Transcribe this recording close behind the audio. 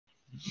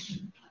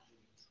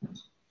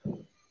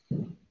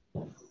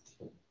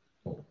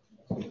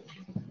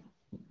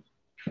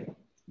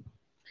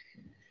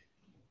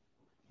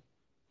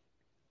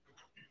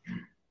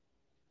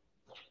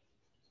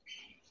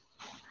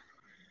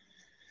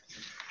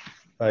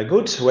Very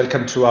good.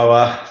 Welcome to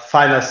our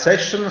final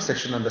session,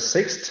 session number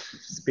 6.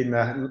 It's been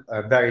a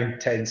very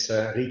intense,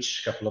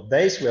 rich couple of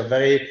days. We are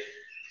very,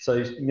 so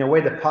in a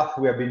way, the path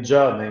we have been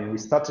journeying. We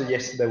started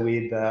yesterday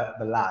with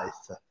the life.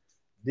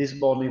 This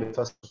morning, the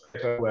first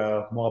paper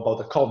were more about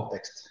the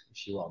context,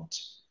 if you want,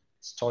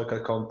 historical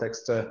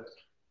context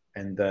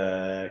and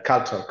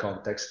cultural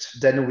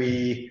context. Then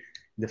we,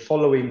 in the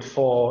following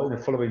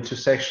 2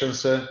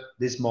 sections,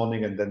 this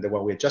morning, and then the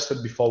one we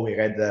adjusted before, we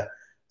read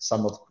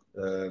some of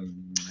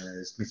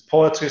Smith's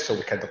poetry, so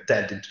we kind of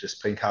delved into the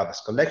Spring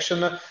Harvest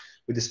collection.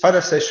 With this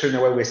final session, in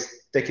a way, we're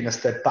taking a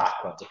step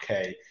backwards,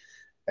 okay?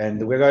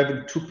 And we're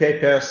having 2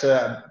 papers,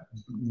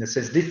 in a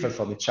sense, different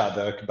from each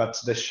other, but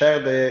they share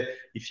the,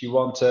 if you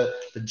want,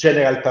 the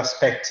general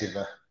perspective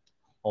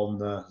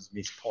on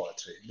Smith's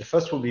poetry. The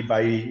first will be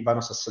by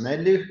Ivano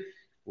Sassanelli,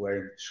 who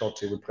I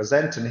shortly will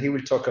present, and he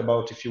will talk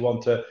about, if you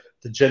want, the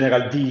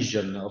general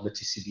vision of the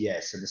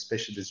TCBS, and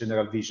especially the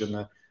general vision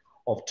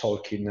of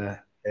Tolkien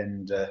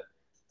and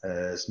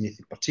Smith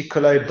in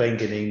particular,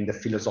 bringing in the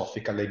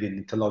philosophical and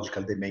the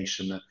theological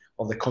dimension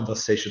of the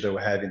conversation that we're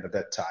having at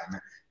that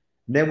time.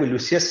 Then with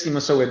Lucia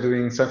Simonson, we're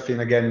doing something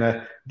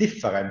again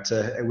different.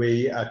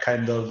 We are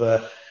kind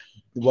of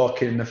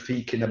working and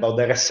thinking about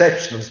the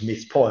reception of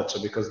Smith's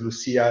poetry, because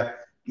Lucia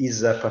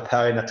is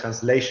preparing a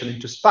translation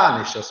into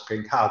Spanish of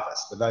Spring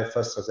Harvest, the very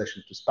first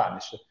translation to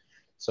Spanish.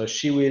 So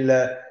she will,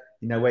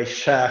 in a way,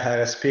 share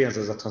her experience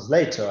as a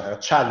translator, her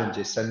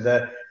challenges, and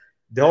the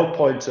whole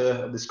point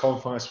of this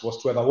conference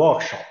was to have a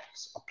workshop,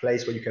 a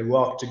place where you can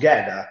work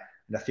together,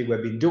 and I think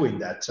we've been doing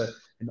that.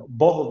 And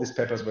both of these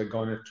papers we're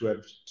going to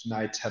have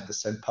tonight have the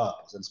same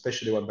purpose, and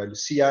especially the one by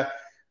Lucia,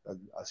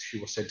 as she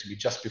was saying to me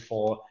just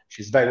before,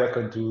 she's very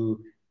welcome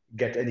to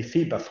get any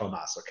feedback from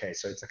us, okay?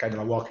 So it's a kind of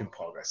a work in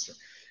progress.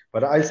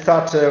 But I'll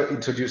start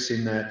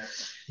introducing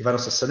Ivano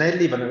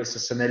Sassanelli. Ivano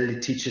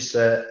Sassanelli teaches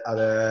at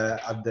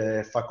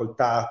the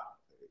Facoltà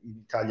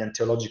in Italian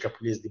Teologica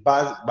Pugliese di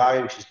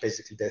Bari, which is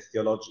basically the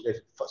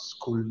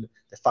school,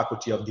 the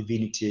Faculty of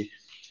Divinity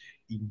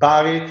in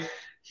Bari.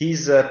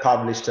 He's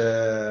published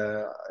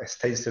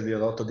extensively a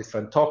lot of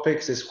different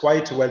topics. He's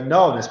quite well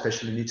known,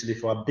 especially in Italy,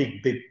 for a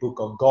big book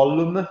of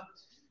Gollum,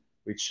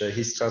 which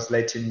he's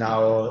translating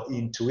now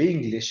into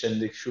English,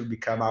 and it should be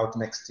come out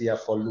next year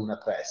for Luna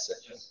Press.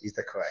 Is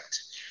that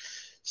correct?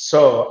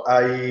 So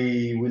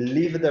I will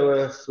leave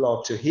the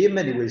floor to him,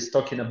 and he was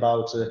talking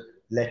about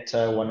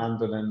letter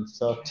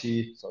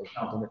 130, sorry,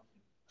 no,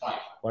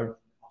 5.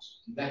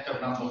 Letter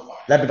number 5.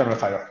 Letter number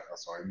 5, oh,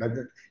 sorry.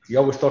 He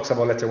always talks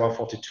about letter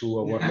 142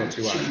 or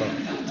 141,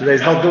 so today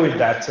he's not doing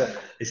that.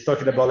 He's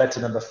talking about letter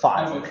number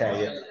 5,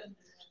 okay?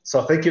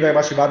 So thank you very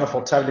much, Ivano,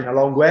 for traveling a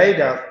long way.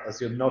 There,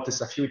 as you've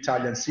noticed, a few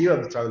Italians here,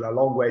 and traveled a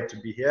long way to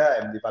be here,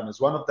 and Ivano is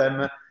one of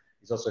them.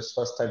 It's also his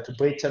first time to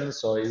Britain,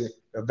 so we're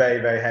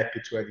very, very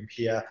happy to have him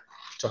here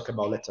to talk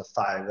about letter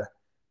 5.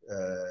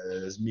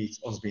 Smith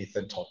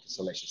and Tolkien's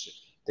relationship.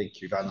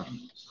 Thank you, Ivano.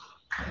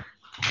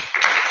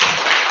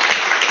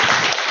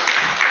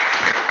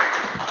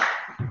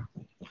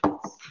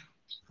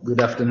 Good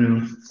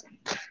afternoon.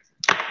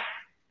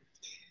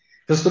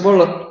 First of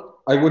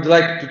all, I would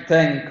like to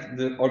thank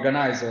the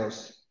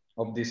organizers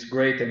of this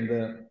great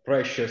and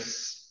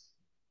precious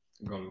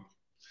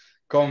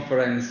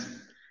conference,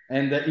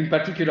 and in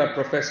particular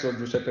Professor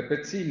Giuseppe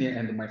Pezzini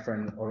and my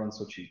friend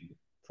Oronzo Cigli,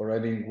 for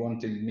having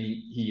wanted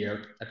me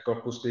here at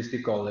Corpus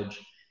Christi College,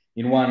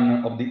 in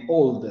one of the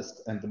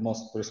oldest and the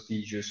most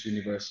prestigious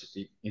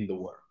university in the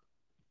world.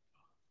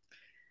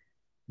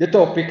 The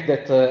topic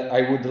that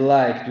I would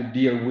like to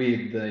deal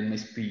with in my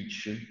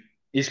speech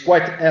is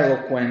quite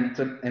eloquent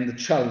and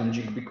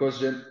challenging,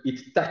 because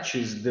it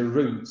touches the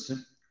roots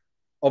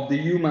of the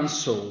human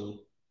soul,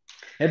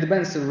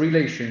 advanced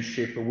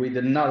relationship with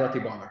the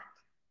narrative art.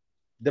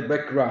 The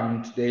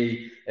background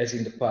today, as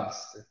in the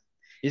past,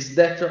 is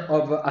that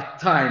of a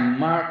time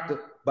marked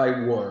by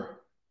war,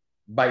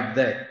 by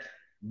death,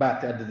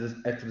 but at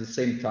the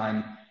same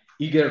time,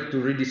 eager to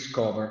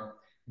rediscover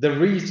the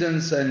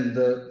reasons and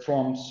the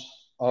forms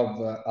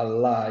of a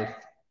life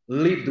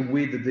lived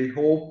with the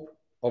hope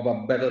of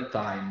a better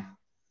time,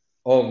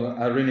 of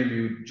a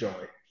renewed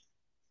joy.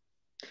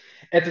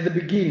 At the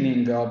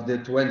beginning of the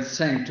 20th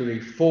century,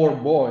 4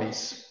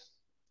 boys,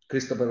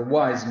 Christopher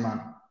Wiseman,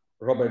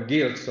 Robert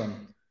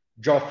Gilson,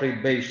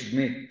 Geoffrey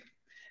Beach-Smith,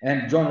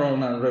 and John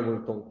Ronald Reuel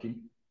Tolkien,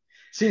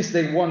 since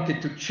they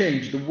wanted to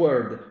change the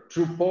world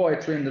through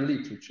poetry and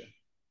literature,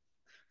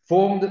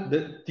 formed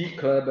the Tea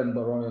Club and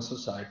Royal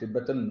Society,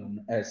 better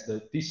known as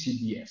the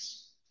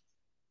TCBS.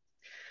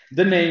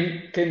 The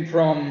name came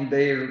from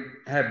their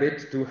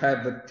habit to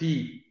have a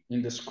tea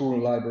in the school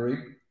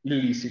library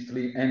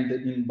illicitly and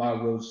in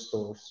borrowed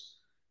stores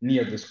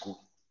near the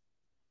school.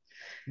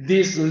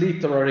 This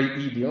literary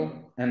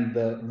ideal and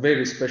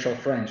very special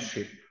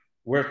friendship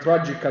were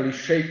tragically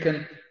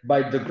shaken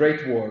by the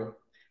Great War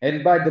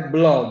and by the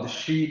blood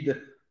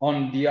shed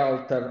on the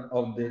altar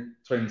of the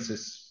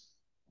trances.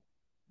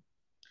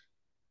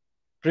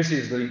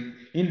 Precisely,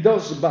 in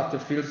those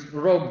battlefields,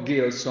 Rob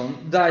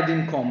Gilson died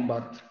in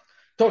combat.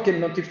 Tolkien,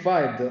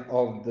 notified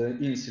of the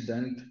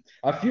incident,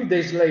 a few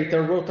days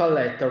later wrote a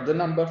letter, the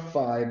number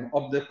 5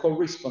 of the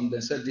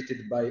correspondence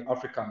edited by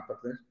Arthur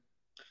Camperton,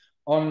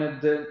 on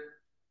the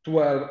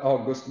 12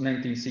 August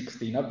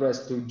 1916,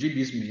 addressed to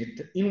G.B.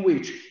 Smith, in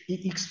which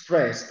he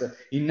expressed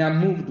in a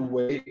moved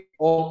way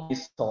all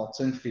his thoughts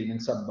and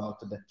feelings about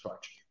that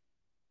tragedy.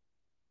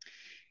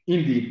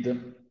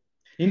 Indeed,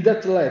 in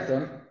that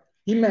letter,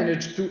 he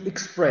managed to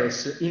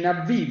express in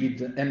a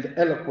vivid and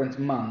eloquent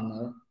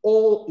manner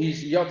all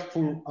his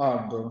youthful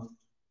ardor,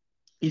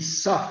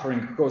 his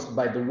suffering caused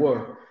by the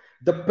war,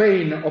 the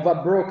pain of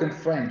a broken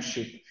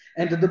friendship,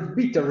 and the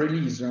bitter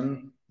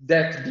religion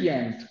that the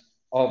end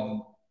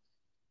of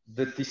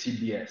the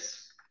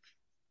TCBS.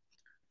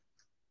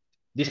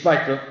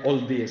 Despite all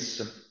this,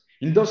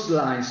 in those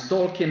lines,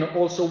 Tolkien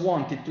also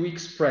wanted to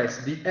express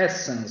the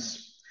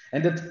essence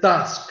and the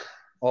task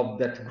of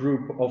that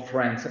group of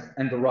friends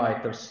and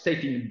writers,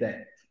 stating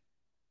that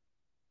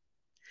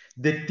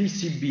the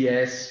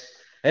TCBS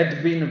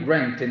had been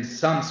granted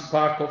some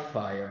spark of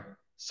fire,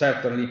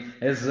 certainly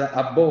as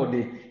a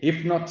body,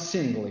 if not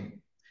singly,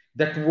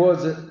 that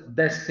was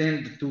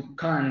destined to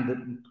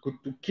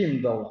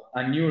kindle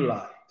a new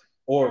light,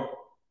 or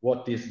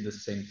what is the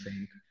same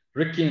thing,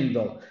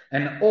 rekindle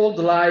an old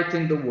light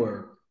in the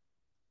world,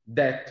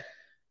 that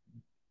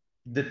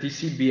the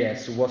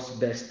TCBS was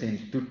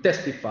destined to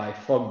testify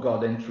for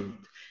God and truth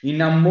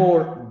in a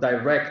more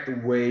direct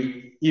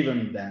way,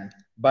 even than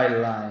by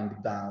laying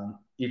down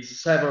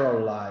its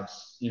several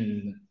lives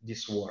in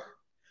this war,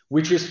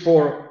 which is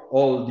for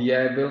all the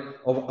evil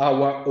of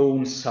our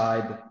own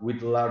side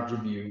with large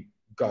view,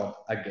 God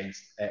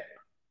against error.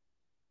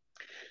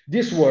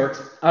 These words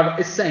are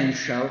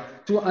essential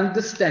to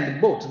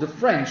understand both the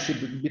friendship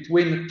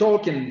between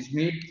Tolkien and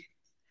Smith,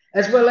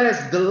 as well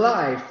as the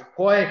life,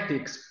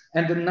 poetics,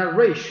 and the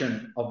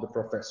narration of the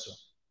professor.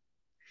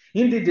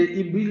 Indeed,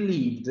 he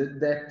believed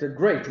that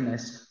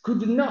greatness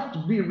could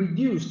not be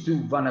reduced to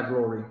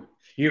vanaglory,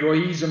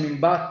 heroism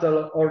in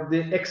battle, or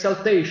the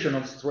exaltation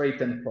of strength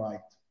and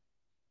pride.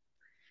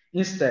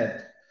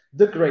 Instead,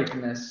 the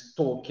greatness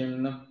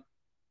Tolkien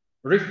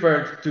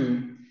referred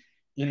to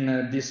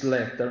in this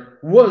letter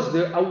was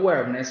the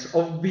awareness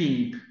of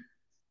being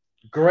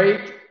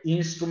great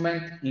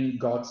instrument in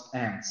God's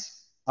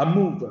hands, a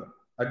mover,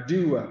 a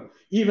doer,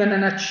 even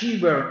an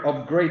achiever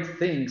of great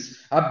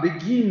things, a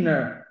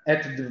beginner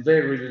at the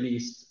very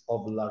least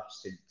of large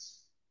things.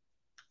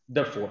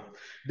 Therefore,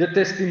 the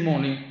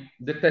testimony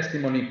that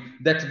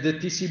the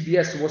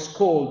TCBS was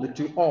called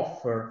to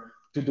offer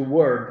to the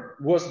world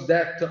was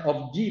that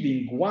of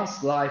giving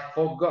one's life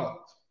for God.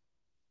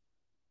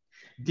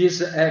 This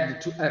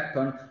had to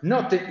happen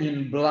not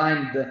in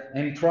blind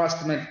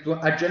entrustment to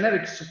a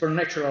generic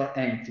supernatural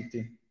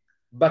entity,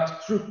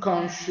 but through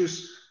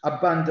conscious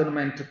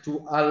abandonment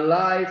to a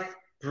life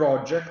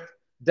project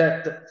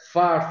that,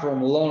 far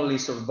from lonely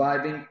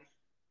surviving,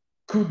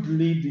 could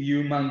lead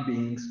human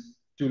beings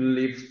to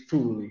live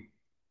fully,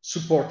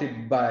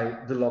 supported by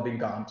the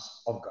loving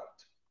arms of God.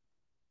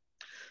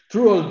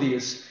 Through all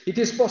this, it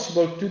is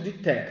possible to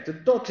detect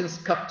Tolkien's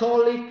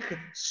Catholic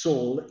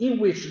soul, in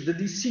which the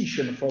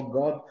decision for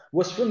God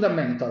was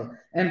fundamental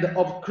and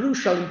of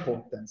crucial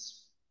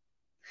importance.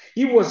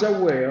 He was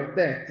aware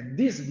that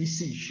this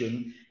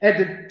decision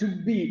had to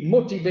be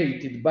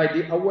motivated by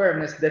the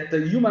awareness that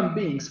human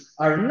beings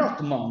are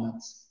not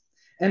monads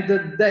and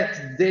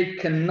that they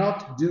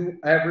cannot do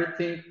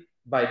everything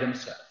by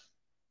themselves.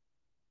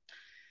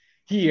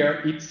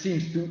 Here it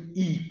seems to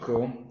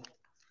echo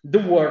the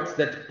words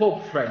that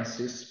Pope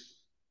Francis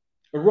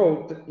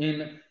wrote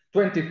in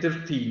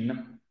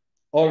 2013,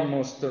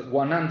 almost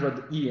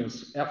 100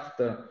 years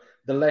after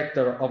the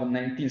letter of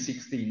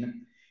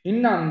 1916,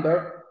 in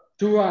number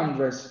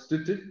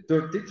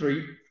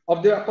 233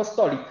 of the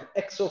Apostolic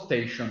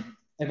Exhortation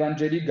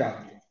Evangelii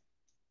Gaudium.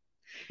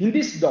 In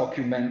this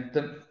document,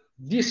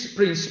 this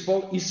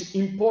principle is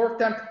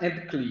important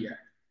and clear.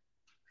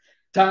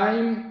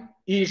 Time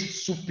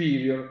is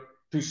superior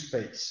to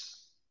space.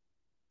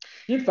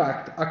 In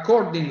fact,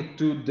 according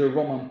to the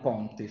Roman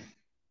Pontiff,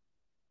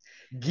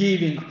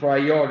 giving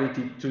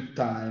priority to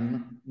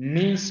time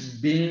means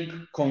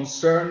being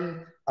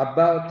concerned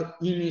about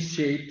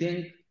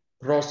initiating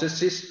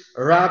processes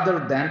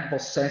rather than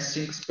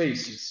possessing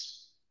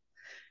spaces.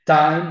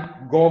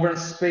 Time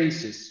governs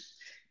spaces,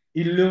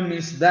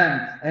 illumines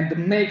them,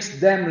 and makes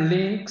them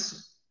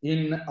links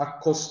in a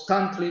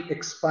constantly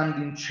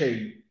expanding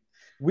chain,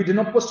 with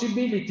no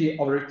possibility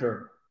of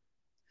return.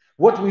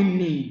 What we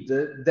need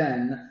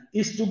then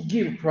is to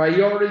give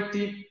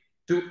priority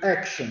to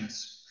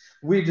actions,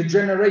 with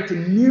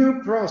generating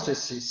new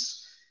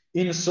processes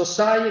in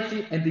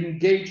society and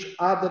engage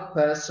other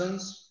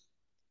persons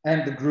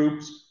and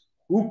groups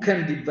who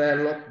can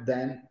develop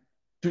them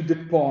to the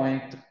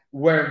point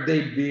where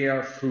they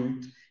bear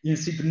fruit in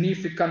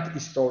significant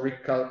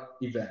historical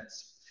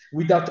events,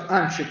 without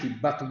anxiety,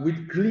 but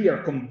with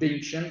clear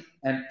conviction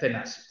and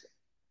tenacity.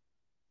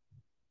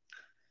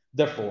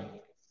 Therefore,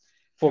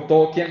 for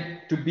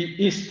Tolkien, to be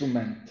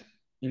instrument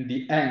in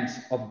the hands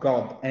of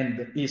God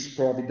and his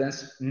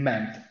providence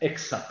meant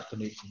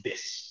exactly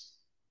this.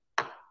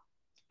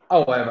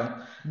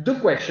 However, the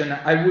question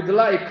I would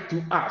like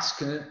to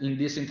ask in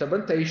this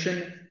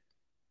interpretation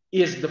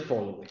is the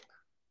following.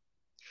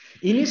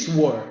 In his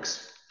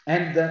works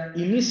and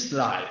in his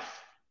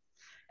life,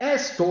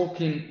 has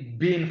Tolkien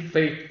been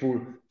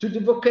faithful to the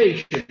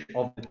vocation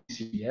of the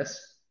TCBS?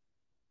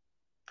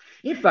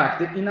 In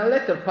fact, in a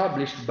letter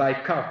published by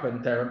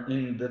Carpenter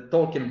in the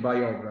Tolkien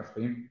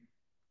biography,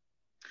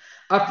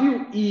 a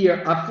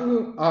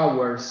few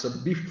hours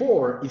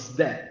before his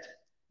death,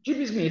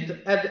 G.B.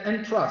 Smith had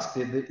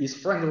entrusted his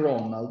friend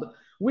Ronald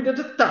with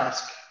the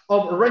task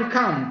of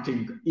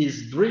recounting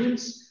his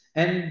dreams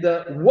and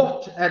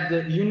what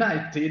had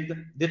united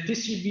the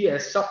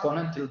TCBS upon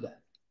until then.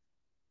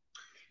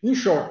 In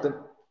short,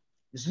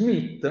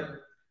 Smith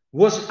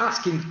was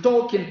asking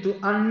Tolkien to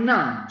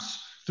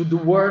announce to the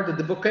world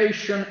the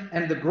vocation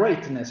and the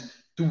greatness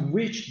to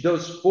which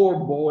those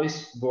four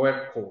boys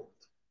were called.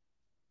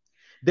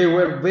 They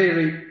were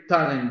very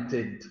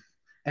talented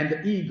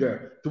and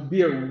eager to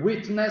bear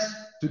witness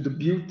to the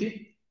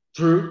beauty,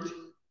 truth,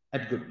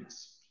 and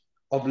goodness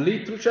of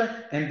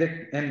literature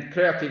and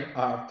creative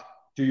art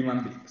to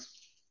human beings.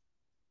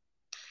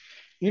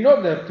 In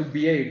order to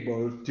be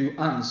able to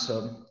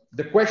answer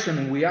the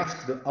question we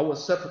asked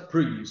ourselves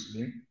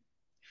previously,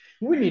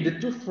 we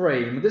needed to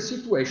frame the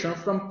situation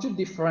from two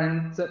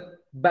different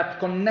but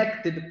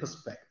connected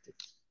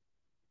perspectives,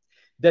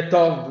 that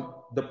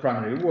of the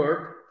primary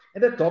word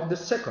and that of the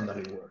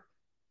secondary word.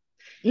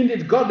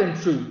 Indeed, God and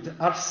truth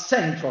are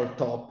central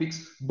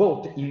topics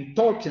both in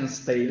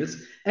Tolkien's tales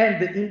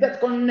and in that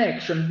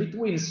connection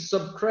between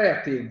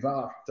subcreative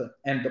art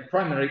and the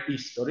primary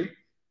history,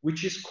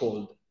 which is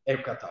called a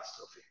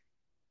catastrophe.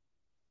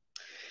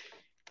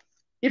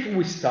 If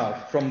we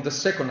start from the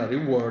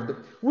secondary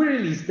word, we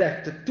realize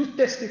that to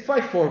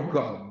testify for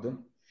God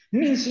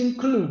means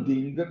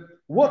including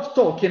what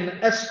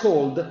Tolkien has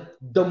called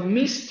the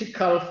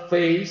mystical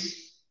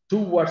phase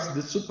towards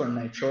the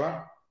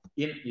supernatural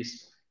in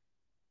history.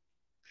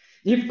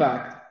 In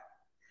fact,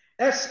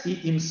 as he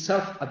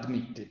himself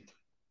admitted,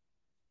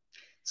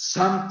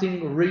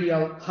 something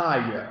real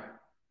higher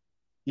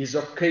is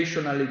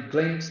occasionally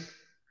glimpsed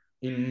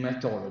in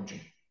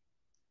mythology,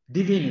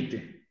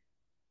 divinity,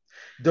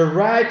 the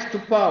right to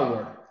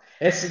power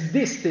as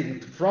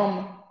distinct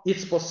from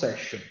its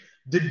possession,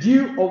 the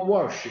due of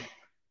worship,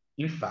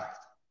 in fact,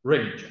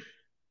 religion.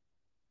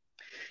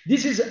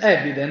 This is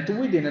evident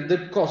within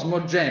the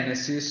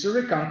cosmogenesis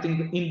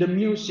recounting in the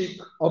music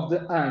of the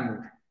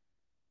Ainur,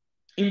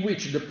 in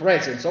which the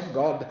presence of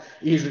God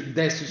is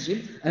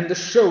decisive and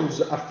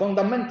shows a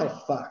fundamental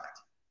fact.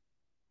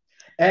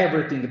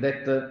 Everything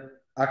that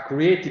a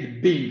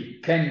created being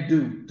can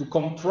do to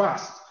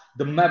contrast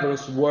the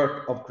marvelous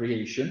work of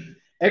creation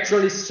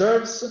actually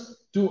serves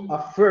to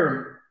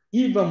affirm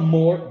even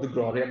more the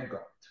glory of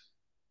God.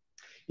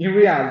 In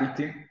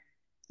reality,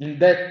 in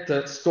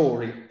that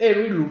story,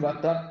 Eru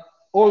Ilúvatar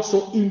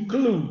also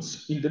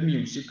includes in the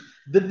music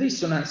the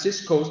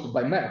dissonances caused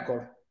by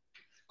Melkor,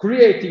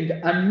 creating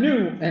a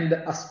new and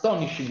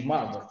astonishing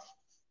marvel.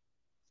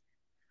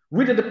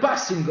 With the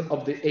passing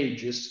of the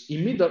ages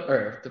in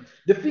Middle-earth,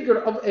 the figure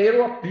of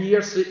Eru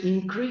appears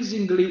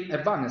increasingly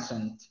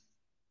evanescent,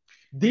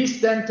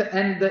 distant,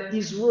 and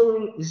his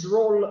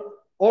role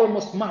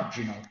almost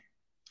marginal.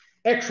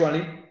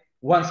 Actually,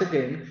 once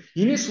again,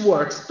 in his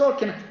works,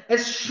 Tolkien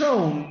has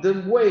shown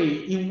the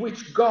way in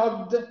which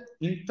God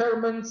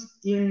intervenes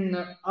in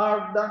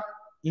harder,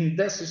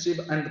 indecisive,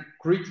 and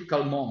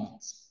critical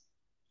moments.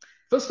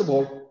 First of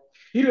all,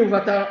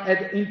 Ilúvatar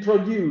had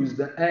introduced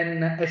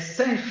an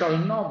essential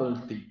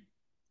novelty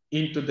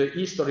into the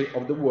history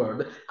of the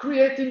world,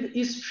 creating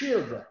his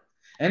children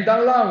and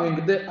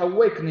allowing the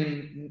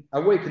awakening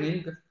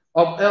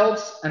of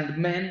elves and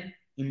men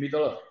in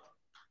Middle-earth.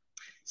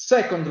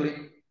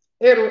 Secondly,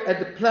 Eru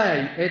had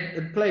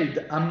played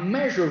a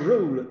major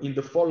role in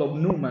the fall of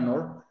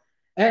Númenor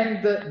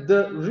and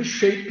the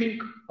reshaping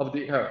of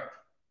the earth.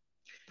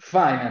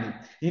 Finally,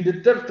 in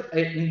the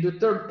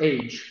third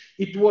age,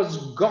 it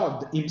was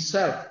God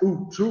himself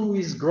who, through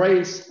his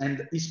grace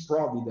and his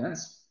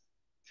providence,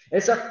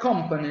 has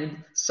accompanied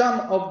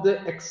some of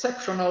the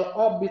exceptional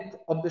hobbits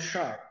of the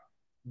Shire,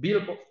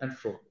 Bilbo and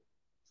Frodo.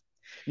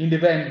 In the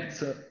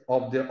events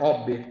of the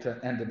Hobbit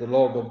and the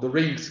Lord of the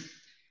Rings,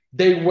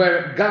 they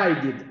were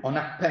guided on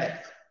a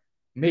path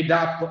made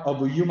up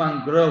of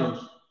human growth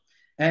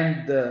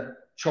and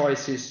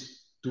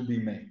choices to be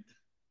made.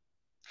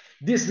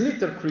 These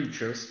little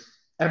creatures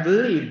have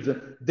lived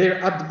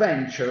their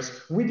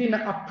adventures within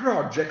a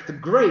project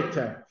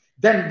greater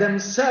than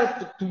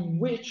themselves, to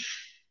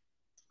which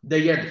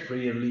they had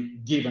freely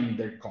given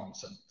their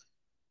consent.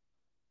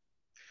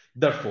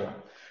 Therefore,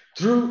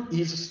 through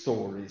his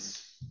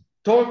stories,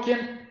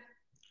 Tolkien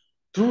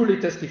truly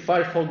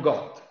testified for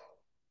God.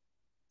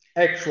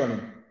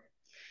 Actually,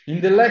 In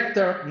the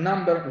letter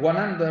number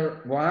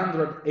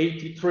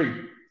 183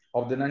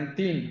 of the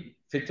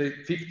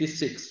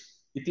 1956,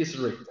 it is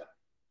written,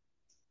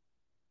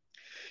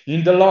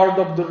 in The Lord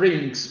of the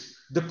Rings,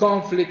 the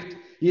conflict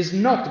is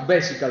not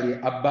basically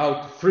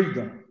about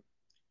freedom,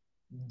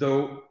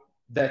 though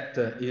that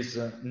is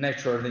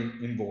naturally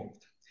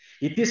involved.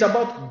 It is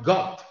about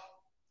God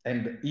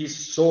and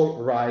his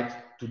sole right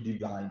to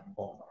divine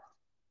honor.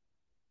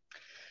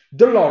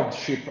 The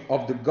lordship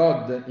of the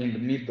god in the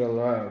Middle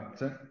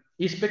Earth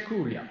is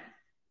peculiar.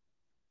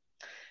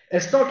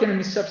 As Tolkien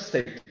himself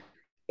stated,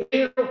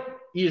 Ero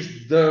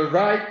is the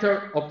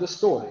writer of the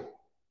story,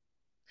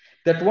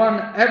 that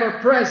one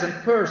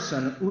ever-present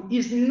person who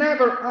is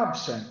never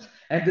absent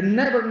and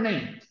never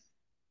named.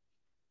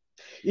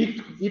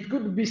 It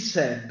could be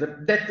said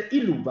that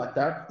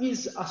Ilúvatar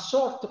is a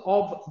sort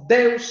of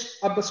Deus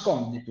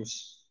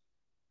absconditus,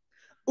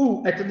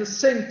 who at the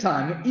same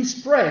time is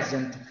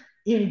present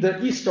in the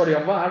history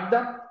of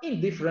Arda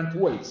in different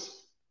ways.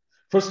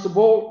 First of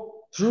all,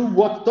 through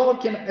what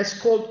Tolkien has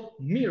called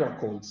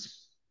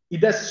miracles.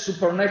 It has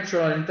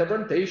supernatural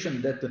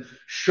interpretation that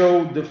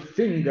show the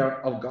finger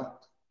of God.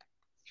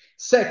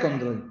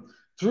 Secondly,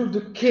 through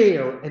the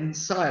care and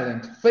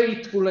silent,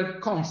 faithful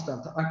and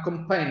constant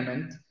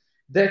accompaniment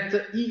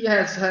that he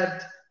has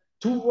had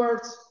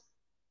towards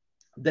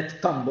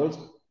that tumbled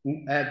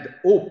who had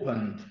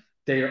opened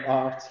their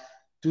hearts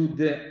to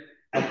the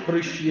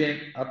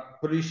appreciated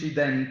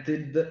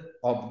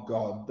of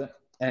God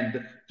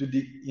and to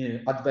the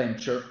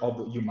adventure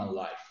of human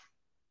life.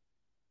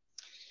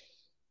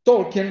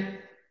 Tolkien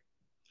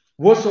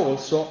was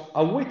also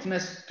a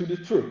witness to the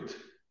truth.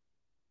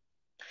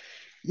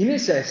 In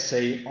his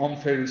essay on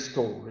fairy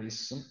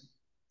stories,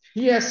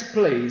 he has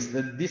placed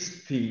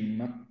this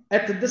theme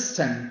at the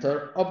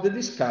center of the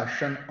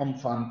discussion on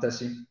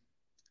fantasy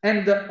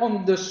and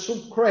on the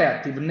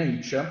subcreative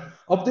nature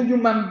of the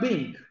human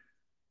being.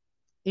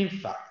 In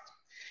fact,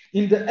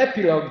 in the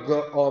epilogue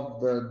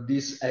of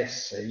this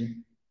essay,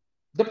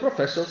 the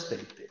professor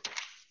stated,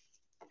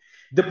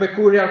 the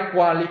peculiar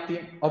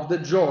quality of the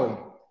joy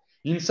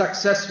in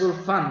successful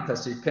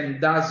fantasy can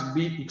thus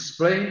be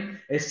explained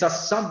as a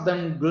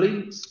sudden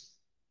glimpse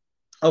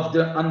of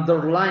the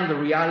underlying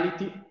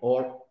reality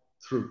or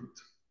truth.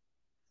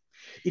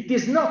 It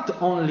is not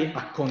only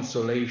a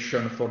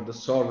consolation for the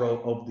sorrow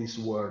of this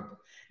world,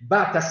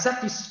 but a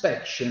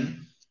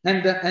satisfaction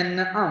and an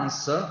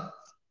answer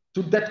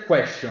to that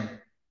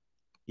question.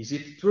 Is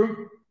it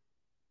true?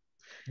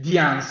 The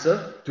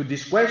answer to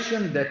this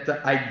question that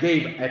I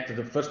gave at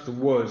the first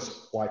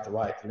was, quite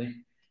rightly,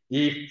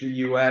 if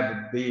you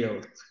have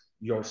built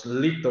your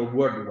little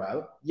world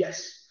well,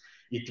 yes,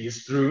 it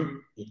is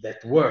true in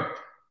that word.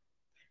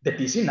 That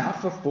is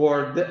enough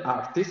for the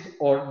artist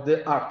or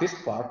the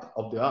artist part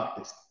of the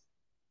artist.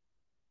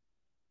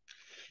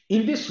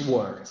 In these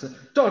words,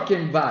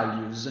 Tolkien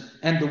values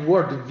and the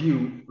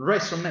worldview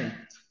resonate.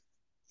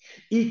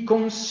 He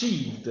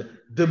conceived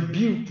the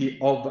beauty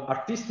of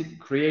artistic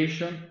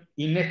creation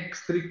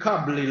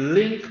inextricably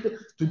linked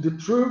to the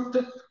truth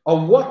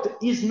of what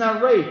is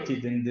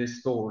narrated in the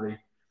story,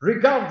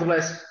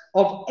 regardless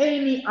of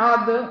any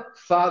other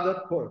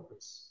further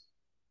purpose.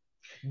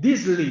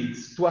 This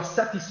leads to a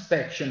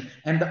satisfaction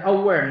and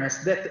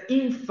awareness that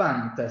in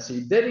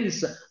fantasy there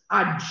is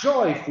a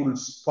joyful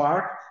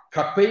spark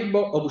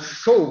capable of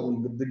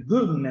showing the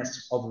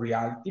goodness of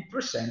reality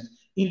present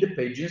in the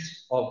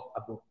pages of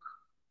a book.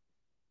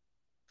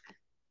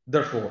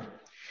 Therefore,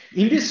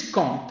 in this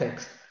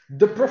context,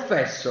 the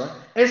professor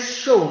has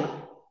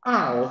shown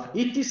how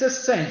it is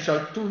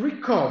essential to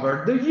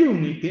recover the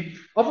unity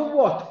of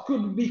what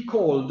could be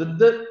called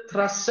the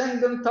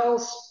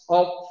transcendentals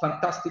of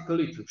fantastic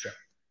literature: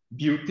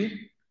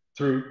 beauty,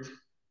 truth,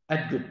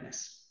 and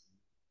goodness.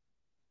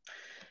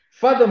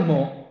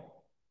 Furthermore,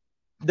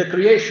 the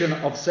creation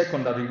of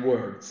secondary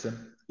words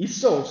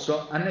is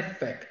also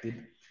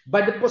unaffected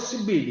by the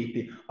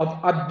possibility of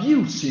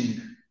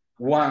abusing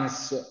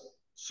one's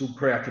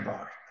subcreative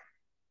art.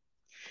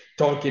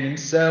 Tolkien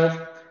himself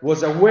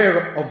was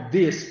aware of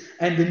this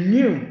and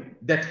knew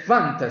that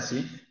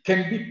fantasy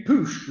can be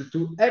pushed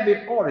to heavy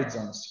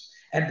horizons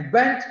and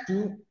bent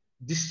to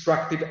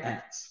destructive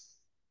ends.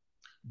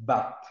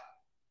 But,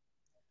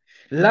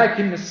 like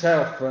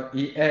himself,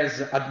 he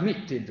has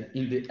admitted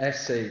in the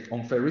essay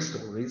on fairy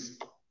stories,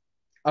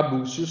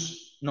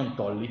 abusus non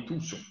tollit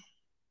usum.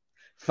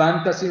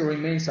 Fantasy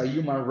remains a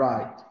human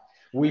right.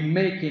 We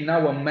make in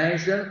our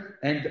measure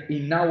and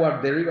in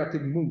our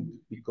derivative mood,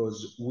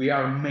 because we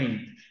are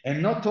made,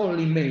 and not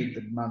only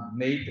made, but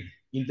made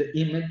in the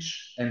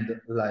image and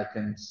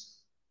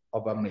likeness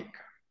of a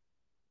maker.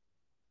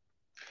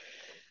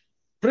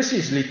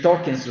 Precisely,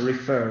 Tolkien's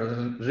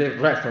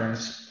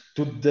reference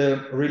to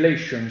the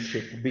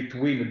relationship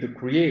between the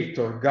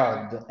creator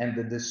God and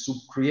the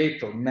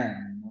subcreator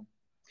man,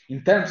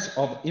 in terms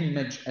of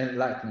image and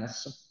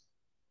likeness,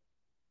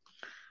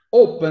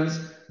 opens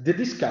the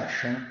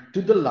discussion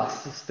to the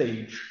last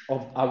stage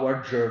of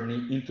our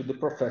journey into the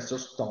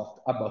professor's thought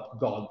about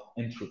God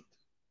and truth.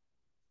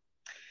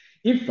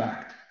 In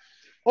fact,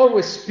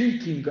 always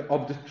speaking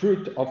of the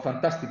truth of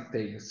fantastic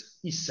tales,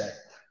 he said,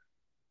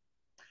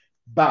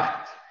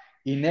 but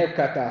in a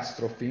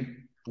catastrophe,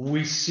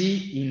 we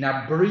see in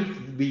a brief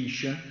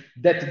vision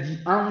that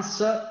the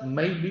answer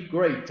may be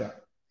greater.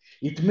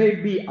 It may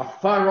be a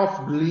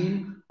far-off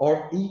gleam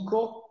or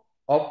echo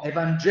of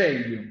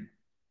evangelium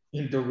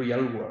in the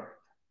real world.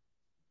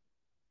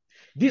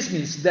 This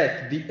means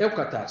that the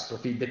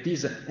eucatastrophe, that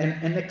is an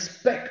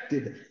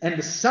unexpected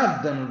and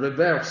sudden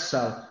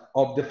reversal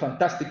of the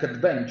fantastic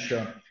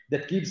adventure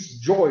that gives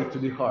joy to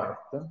the heart,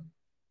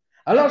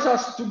 allows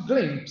us to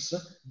glimpse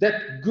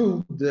that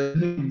good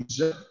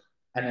news,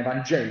 an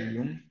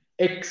evangelium,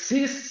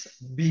 exists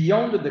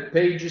beyond the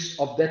pages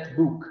of that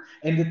book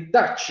and it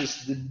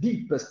touches the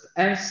deepest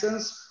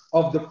essence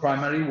of the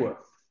primary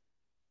work.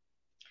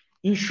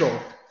 In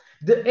short,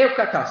 the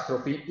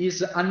eucatastrophe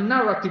is a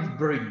narrative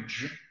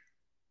bridge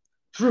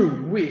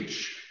through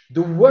which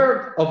the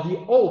word of the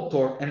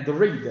author and the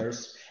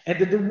readers and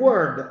the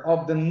word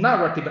of the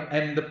narrative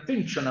and the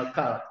fictional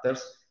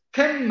characters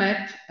can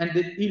meet and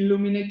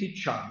illuminate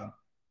each other.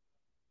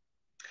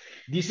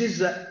 This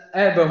is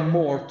ever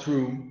more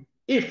true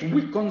if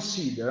we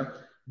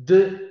consider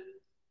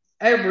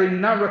every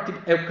narrative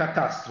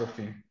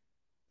eucatastrophe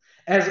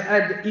as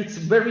had its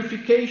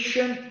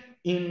verification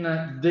in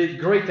the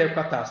great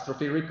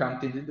eucatastrophe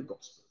recounted in the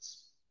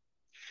Gospels.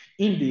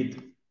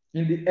 Indeed,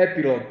 in the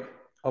epilogue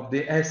of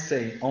the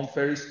essay on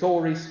fairy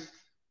stories,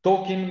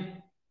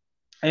 Tolkien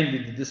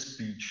ended the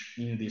speech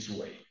in this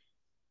way.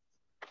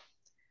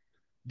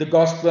 The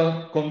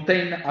Gospel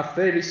contains a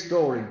fairy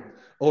story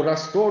or a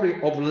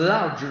story of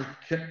larger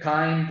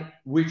kind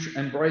which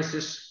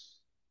embraces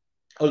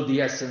all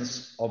the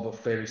essence of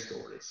fairy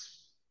stories.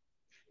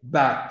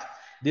 But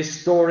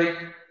this story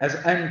has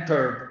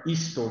entered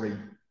history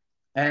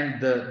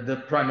and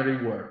the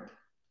primary word.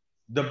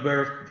 The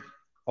birth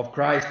of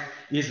Christ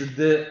is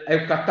the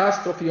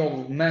eucatastrophe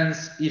of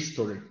man's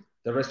history.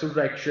 The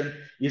resurrection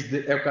is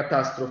the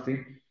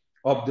eucatastrophe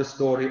of the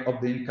story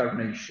of the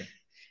incarnation.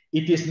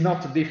 It is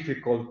not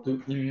difficult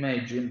to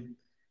imagine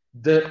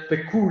the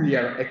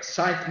peculiar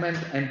excitement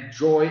and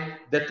joy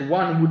that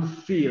one would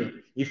feel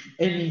if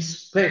any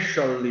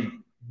especially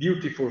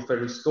beautiful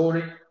fairy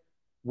story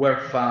were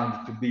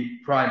found to be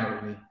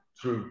primarily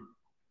true.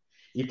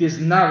 It is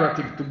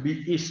narrative to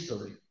be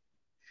history.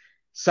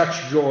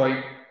 Such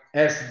joy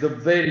as the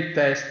very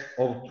test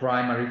of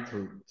primary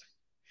truth.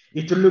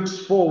 It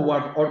looks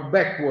forward or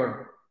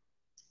backward.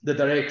 The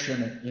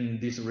direction in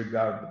this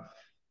regard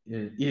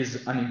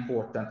is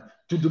unimportant.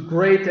 To the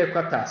great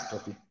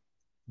catastrophe,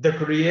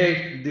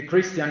 the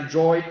Christian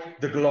joy,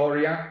 the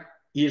Gloria,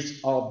 is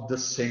of the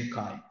same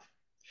kind.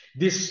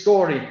 This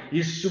story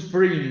is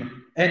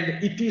supreme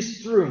and it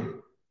is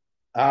true.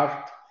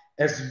 Art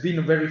has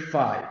been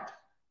verified.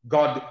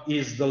 God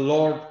is the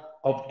Lord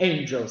of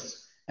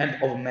angels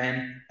and of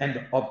men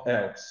and of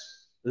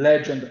elves.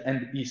 Legend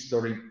and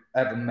history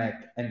have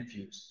met and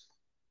fused.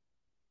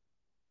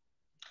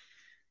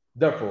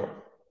 Therefore,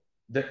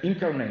 the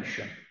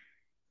incarnation,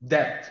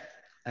 death,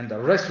 and the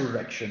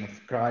resurrection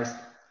of Christ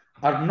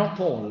are not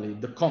only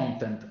the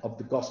content of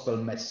the gospel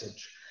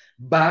message,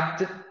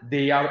 but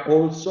they are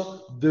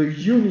also the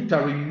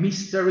unitary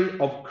mystery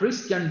of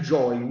Christian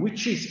joy,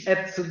 which is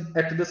at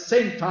the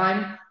same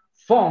time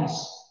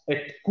fons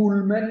et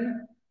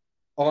culmen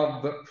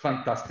of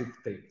fantastic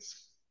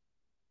tales.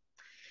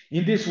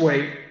 In this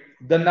way,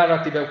 the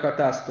narrative of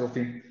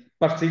catastrophe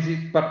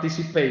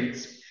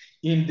participates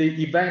in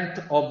the event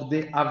of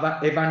the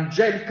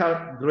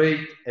evangelical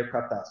great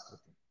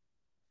catastrophe.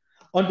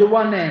 On the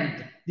one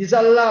hand, this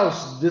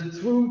allows the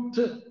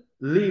truth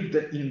lived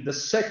in the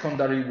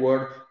secondary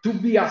world to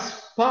be a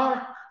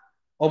spark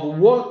of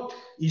what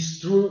is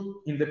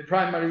true in the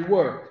primary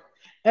world.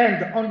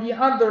 And on the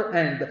other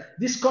hand,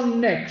 this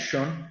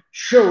connection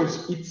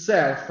shows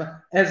itself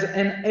as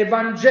an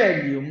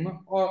evangelium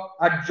or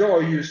a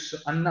joyous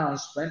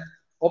announcement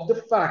of the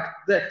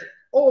fact that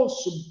all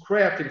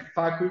sub-creative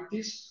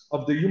faculties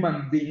of the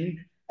human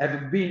being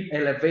have been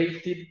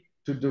elevated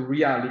to the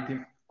reality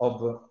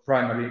of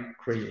primary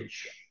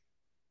creation.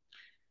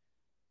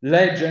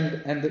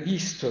 Legend and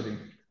history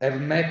have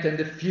met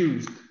and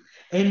fused,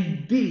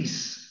 and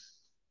this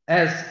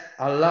has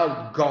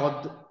allowed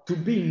God to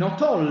be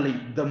not only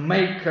the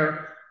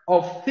maker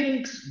of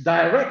things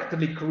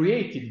directly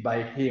created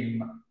by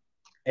him,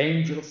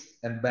 angels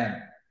and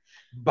men,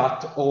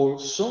 but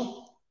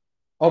also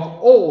of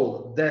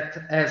all that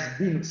has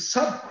been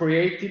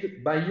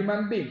sub-created by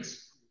human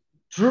beings.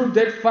 Through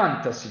their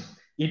fantasy,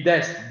 it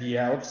has the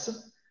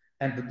elves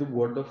and the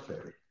world of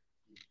fairy.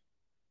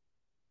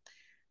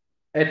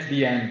 At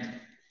the end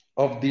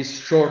of this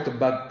short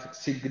but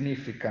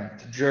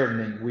significant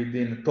journey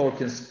within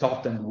Tolkien's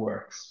thought and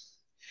works,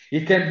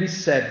 it can be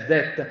said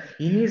that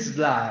in his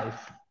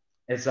life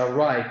as a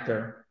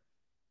writer,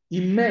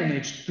 he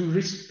managed to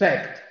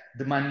respect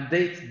the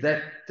mandate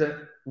that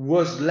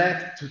was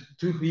left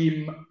to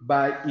him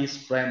by his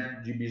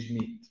friend G.B.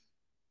 Smith,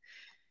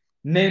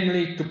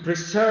 namely to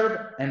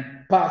preserve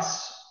and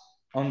pass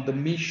on the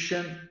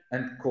mission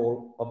and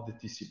call of the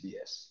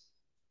TCBS.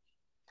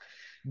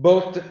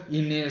 both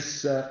in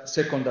his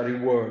secondary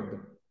work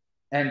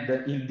and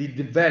in the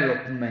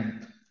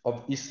development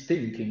of his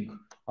thinking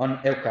on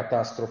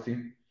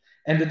eucatastrophe,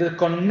 and the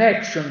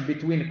connection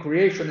between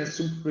creation and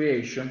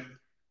subcreation,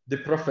 the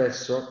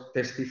professor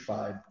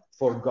testified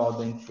for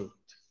God and truth.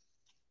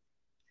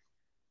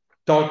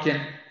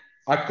 Tolkien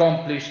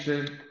accomplished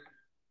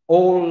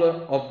all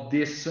of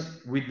this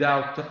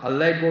without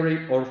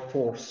allegory or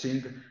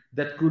forcing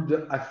that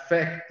could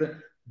affect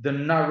the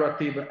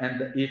narrative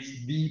and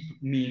its deep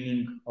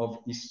meaning of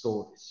his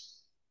stories.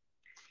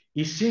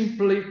 He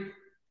simply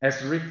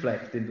has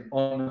reflected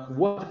on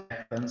what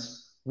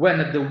happens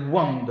when the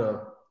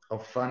wonder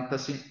of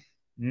fantasy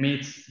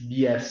meets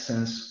the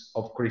essence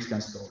of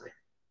Christian story.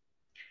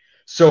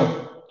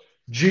 So,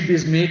 G.B.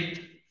 Smith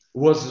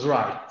was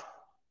right.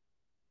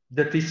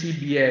 The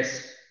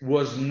TCBS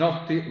was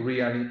not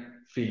really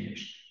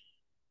finished.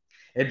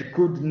 It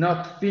could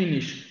not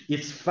finish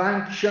its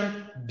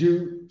function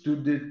due to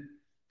the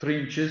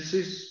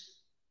trenches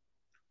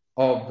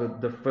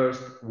of the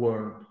First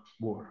World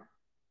War.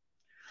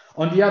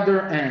 On the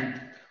other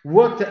hand,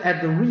 what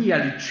had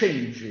really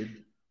changed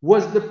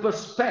was the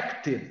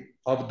perspective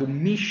of the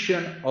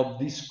mission of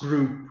this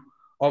group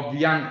of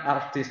young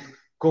artists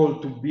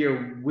called to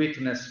bear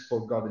witness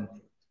for God and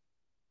truth.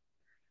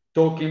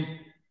 Tolkien,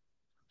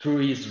 through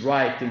his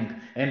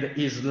writing and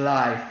his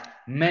life,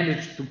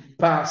 managed to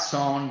pass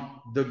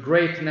on the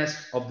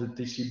greatness of the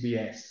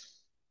TCBS.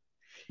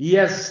 He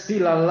has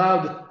still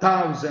allowed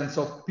thousands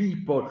of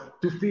people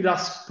to feel a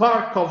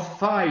spark of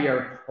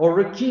fire or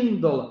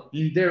rekindle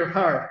in their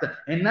heart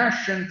an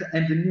ancient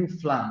and a new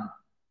flame.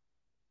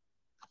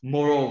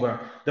 Moreover,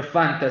 the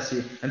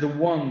fantasy and the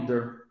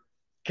wonder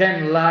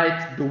can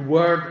light the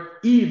world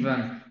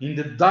even in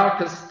the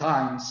darkest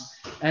times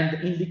and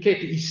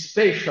indicate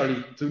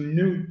especially to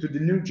the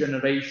new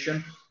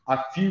generation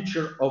a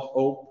future of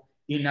hope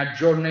in a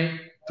journey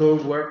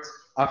towards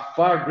a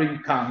far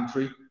green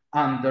country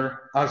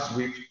under a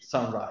swift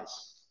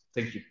sunrise.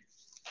 Thank you.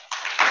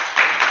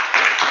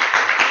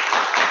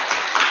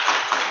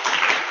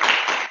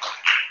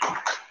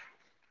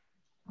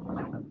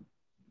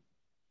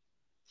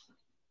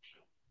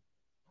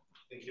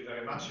 Thank you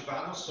very much,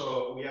 Ivano.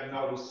 So we have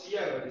now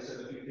Lucia. I already said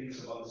a few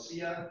things about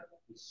Lucia.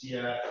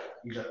 Lucia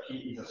is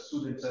a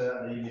student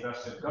at the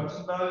University of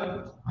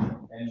Gothenburg,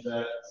 and as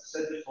I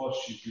said before,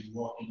 she's been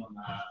working on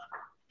a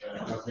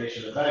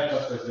translation, a very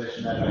close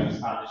translation ever in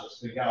Spanish of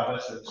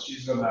Springabes, and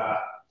she's going to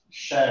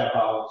share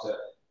about her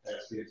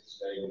experience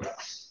today with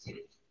us.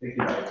 Thank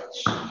you very much.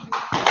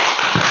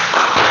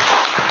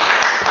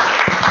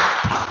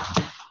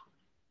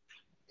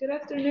 Good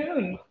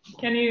afternoon.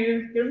 Can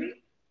you hear me?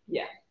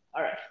 Yeah,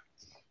 all right.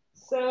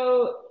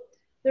 So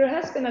there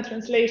has been a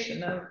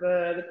translation of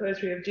the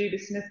poetry of G.B.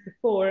 Smith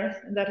before,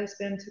 and that has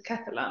been to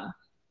Catalan.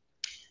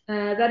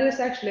 That is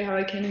actually how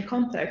I came in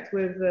contact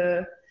with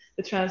the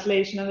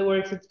translation of the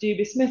works of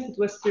G.B. Smith. It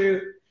was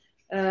through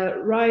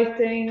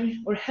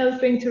writing or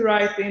helping to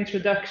write the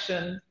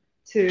introduction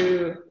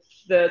to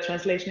the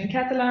translation in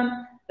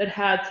Catalan that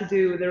had to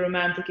do with the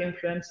romantic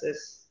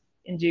influences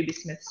in G.B.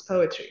 Smith's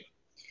poetry.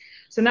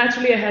 So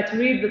naturally, I had to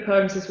read the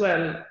poems as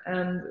well,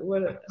 and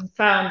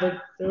found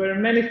that there were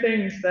many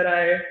things that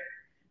I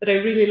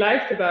really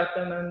liked about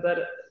them and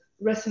that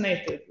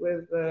resonated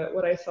with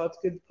what I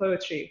thought good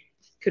poetry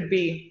could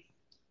be.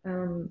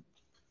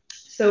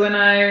 So when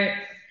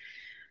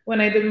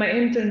I did my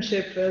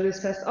internship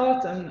this past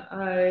autumn,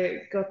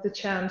 I got the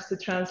chance to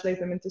translate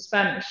them into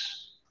Spanish.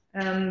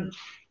 And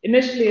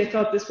initially, I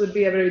thought this would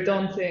be a very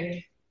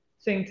daunting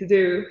thing to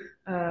do.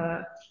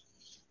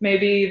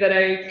 Maybe that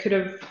I could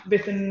have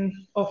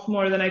bitten off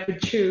more than I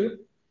could chew.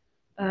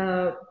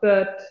 And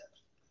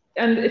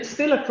it's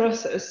still a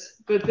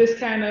process, but this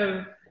kind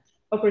of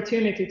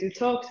opportunity to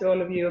talk to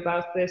all of you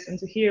about this and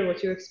to hear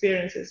what your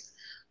experiences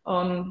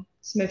on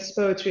Smith's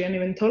poetry and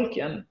even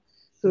Tolkien,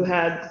 who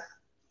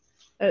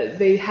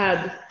they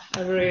had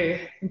a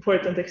very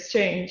important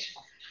exchange,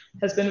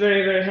 has been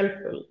very, very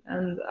helpful.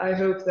 And I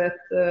hope that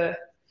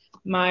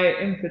my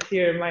input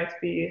here might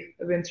be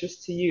of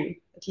interest to you,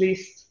 at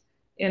least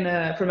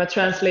from a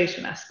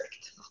translation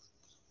aspect.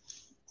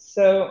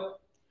 So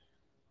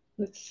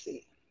let's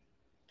see.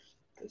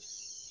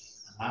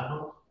 This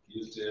arrow,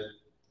 use the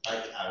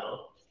right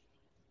arrow.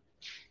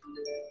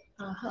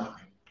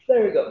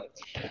 There we go.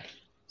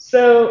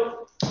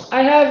 So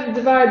I have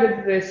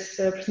divided this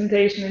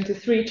presentation into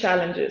 3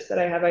 challenges that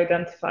I have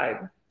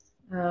identified.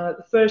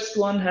 The first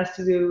one has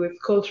to do with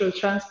cultural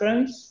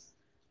transference.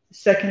 The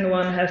second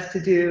one has to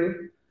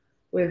do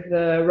with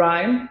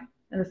rhyme.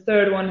 And the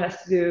third one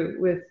has to do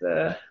with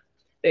the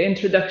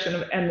introduction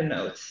of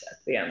endnotes at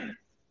the end.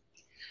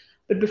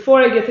 But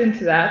before I get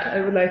into that,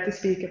 I would like to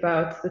speak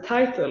about the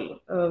title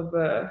of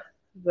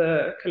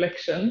the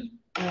collection,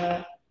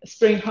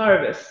 Spring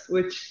Harvest,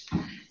 which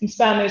in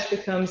Spanish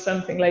becomes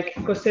something like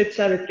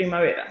cosecha de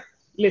primavera,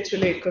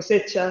 literally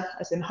cosecha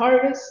as in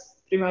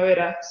harvest,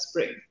 primavera,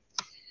 spring.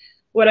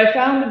 What I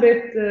found a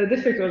bit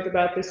difficult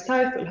about this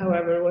title,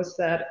 however, was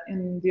that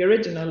in the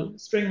original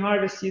Spring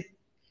Harvest, you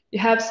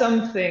have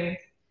something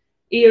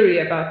eerie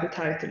about the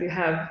title. You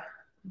have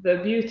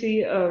the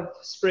beauty of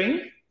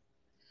spring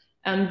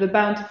and the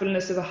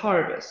bountifulness of a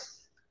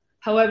harvest.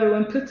 However,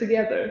 when put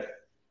together,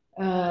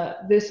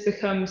 this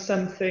becomes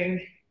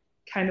something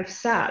kind of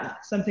sad,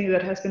 something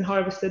that has been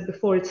harvested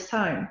before its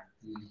time.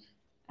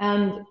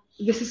 And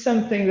this is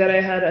something that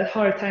I had a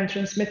hard time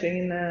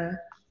transmitting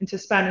into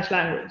Spanish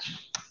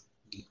language.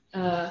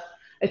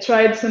 I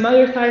tried some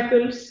other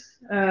titles,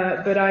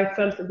 but I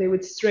felt that they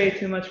would stray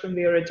too much from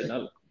the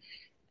original.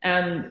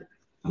 And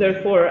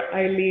therefore,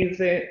 I leave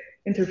the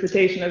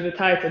interpretation of the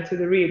title to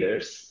the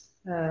readers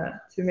to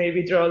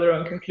maybe draw their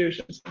own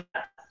conclusions from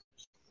that.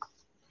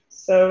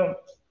 So,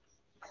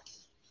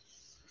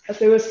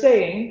 as I was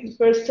saying, the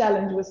first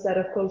challenge was that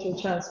of cultural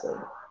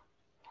transfer.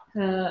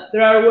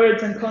 There are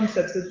words and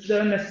concepts that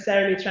don't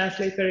necessarily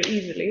translate very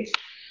easily.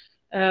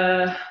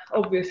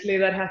 Obviously,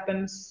 that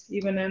happens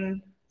even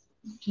in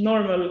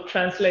normal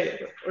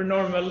translate or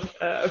normal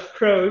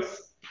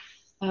prose.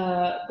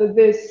 But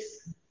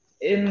this,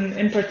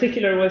 in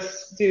particular,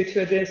 was due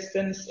to a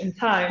distance in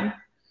time.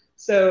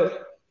 So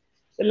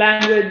the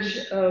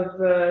language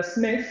of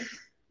Smith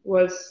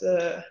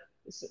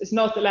is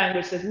not the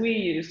language that we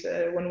use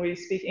when we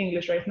speak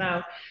English right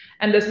now.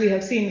 And as we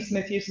have seen,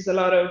 Smith uses a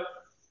lot of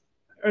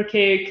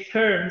archaic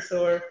terms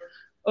or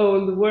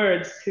old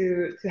words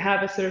to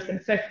have a certain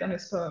effect on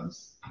his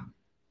poems.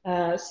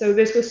 So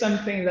this was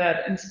something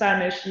that in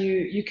Spanish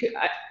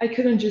I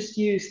couldn't just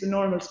use the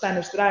normal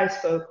Spanish that I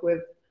spoke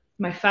with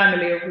my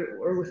family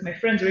or with my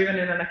friends or even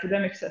in an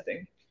academic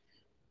setting.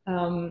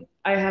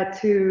 I had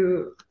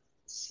to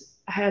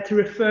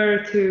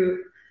refer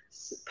to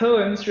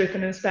poems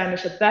written in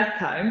Spanish at that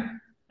time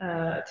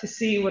to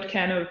see what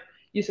kind of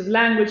use of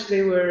language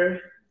they were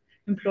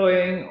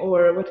employing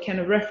or what kind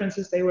of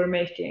references they were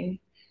making.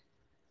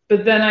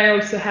 But then I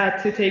also had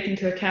to take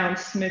into account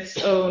Smith's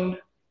own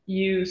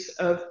use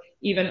of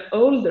even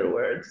older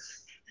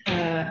words.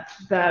 And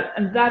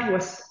that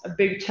was a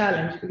big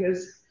challenge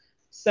because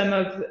some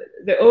of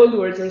the old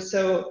words are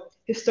so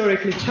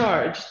historically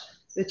charged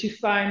that you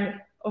find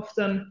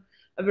often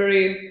a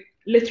very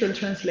literal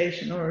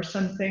translation or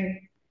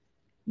something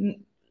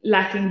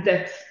lacking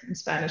depth in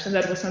Spanish, and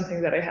that was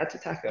something that I had to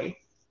tackle.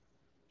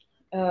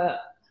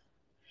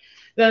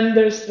 Then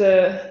there's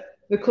the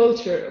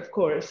culture, of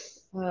course.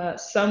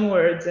 Some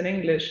words in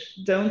English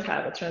don't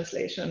have a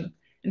translation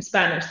in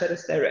Spanish that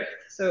is direct.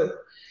 So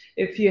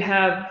if you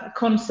have a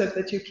concept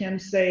that you can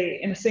say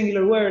in a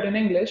singular word in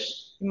English,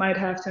 you might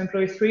have to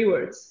employ 3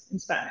 words in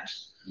Spanish,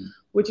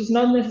 which is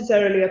not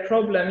necessarily a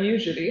problem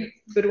usually,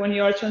 but when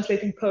you are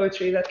translating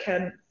poetry that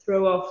can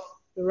throw off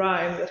the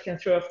rhyme, that can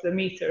throw off the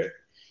meter,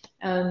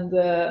 and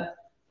the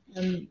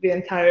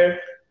entire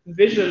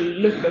visual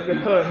look of the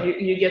poem,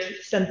 you get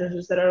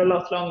sentences that are a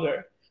lot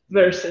longer,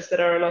 verses that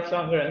are a lot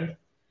longer, and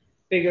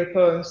bigger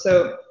poems.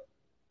 So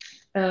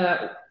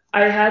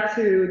I had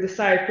to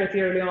decide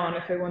pretty early on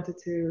if I wanted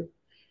to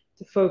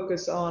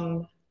focus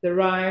on the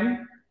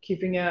rhyme,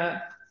 keeping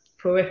a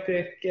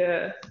poetic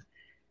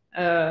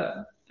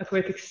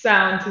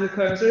sound to the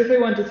poems, or if I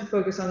wanted to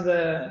focus on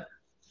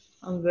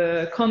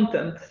the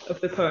content of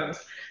the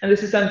poems. And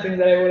this is something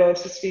that I will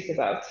also speak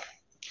about.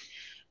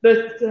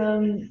 But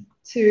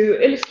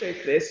to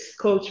illustrate this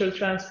cultural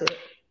transfer,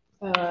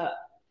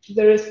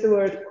 there is the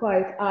word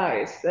quiet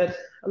eyes that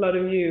a lot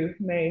of you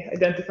may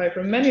identify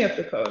from many of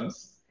the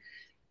poems.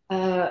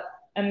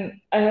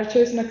 And I have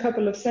chosen a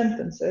couple of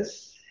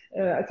sentences,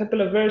 a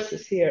couple of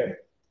verses here.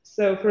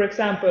 So, for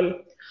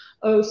example,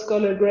 "O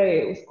scholar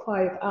grey with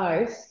quiet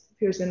eyes"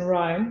 appears in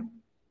rhyme.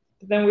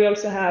 But then we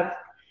also have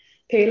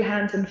 "pale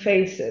hands and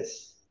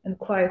faces" and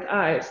 "quiet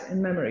eyes"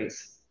 in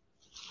memories.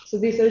 So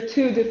these are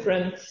 2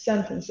 different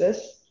sentences,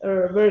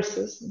 or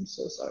verses, I'm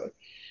so sorry,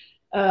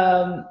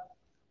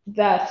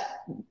 that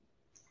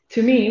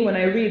to me, when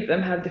I read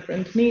them, have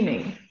different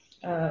meaning.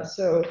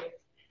 So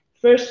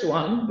first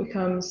one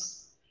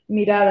becomes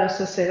 "mirada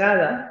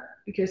sosegada,"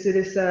 because it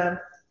is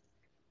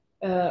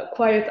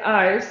quiet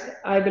eyes.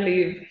 I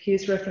believe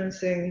he's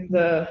referencing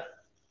the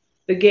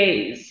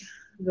gaze,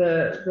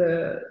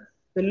 the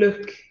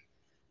look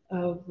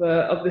of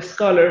the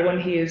scholar when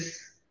he is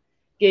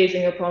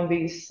gazing upon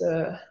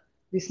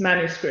these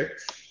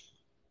manuscripts.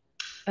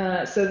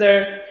 So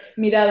their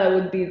mirada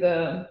would be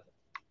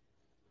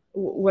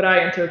what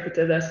I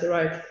interpreted as the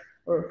right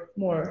or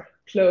more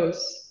close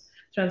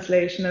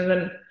translation, and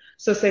then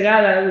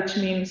sosegada, which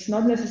means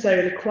not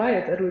necessarily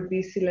quiet, that would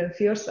be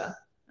silenciosa.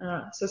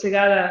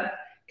 Sosegada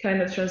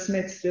kind of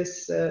transmits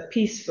this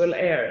peaceful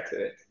air to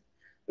it,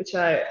 which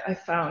I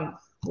found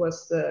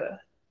was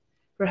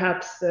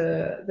perhaps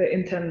the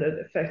intended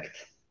effect.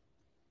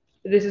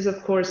 This is,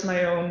 of course,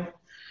 my own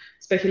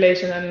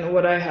speculation and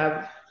what I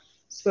have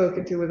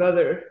spoken to with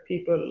other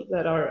people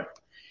that are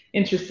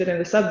interested in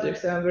the subject.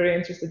 So I'm very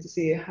interested to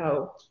see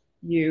how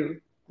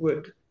you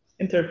would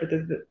interpret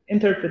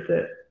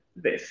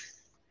this.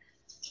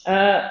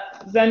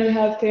 Then you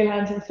have "pale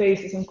hands and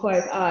faces" and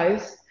 "quiet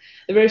eyes."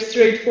 The very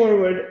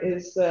straightforward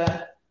is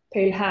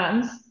 "pale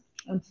hands"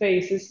 and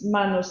faces,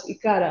 "manos y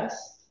caras."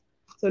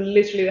 So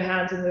literally the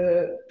hands and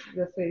the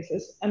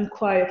faces, and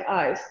quiet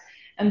eyes.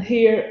 And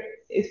here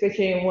it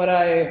became what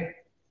I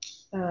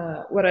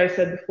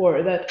said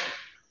before, that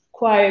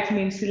quiet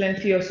means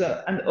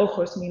silencioso and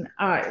ojos mean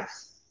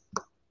eyes.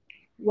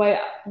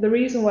 The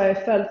reason why I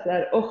felt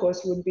that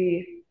ojos would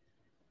be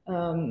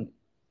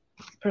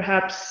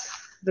perhaps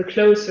the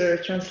closer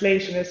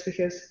translation is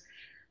because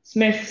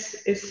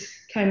Smith is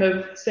kind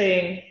of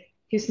saying,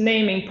 he's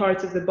naming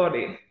parts of the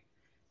body,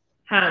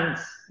 hands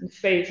and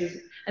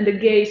faces, and the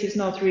gaze is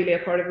not really a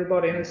part of the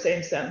body in the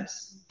same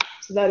sense.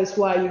 So that is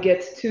why you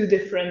get two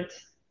different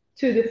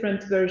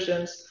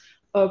versions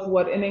of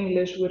what in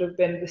English would have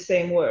been the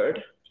same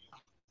word.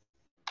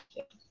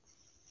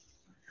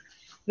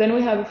 Then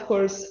we have, of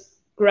course,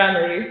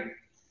 grammary,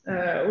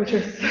 which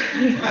is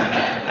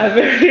a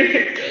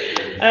very...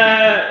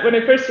 when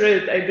I first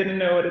read it, I didn't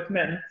know what it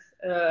meant.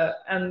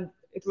 And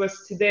it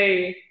was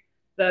today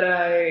that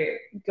I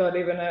got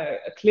even a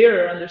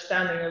clearer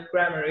understanding of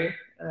grammary,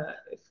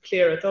 if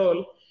clear at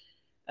all.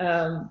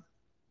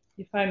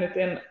 You find it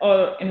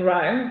in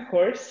rhyme, of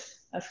course,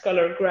 a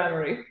scholar of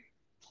grammary.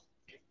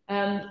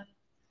 And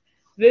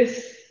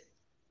this,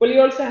 well,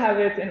 you also have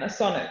it in a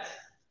sonnet.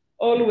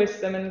 All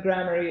wisdom and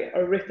grammary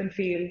are written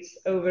fields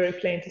over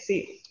plain to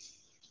see.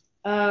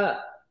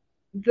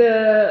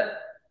 The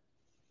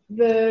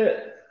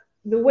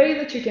way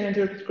that you can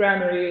interpret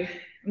grammary,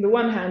 on the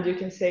one hand, you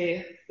can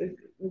say the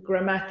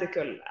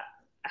grammatical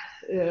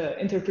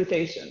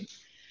interpretation,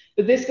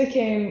 but this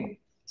became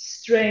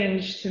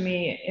strange to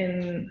me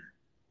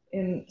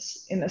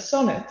in a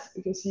sonnet,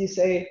 because you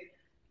say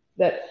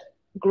that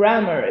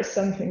grammar is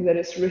something that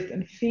is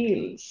written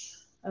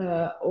fields,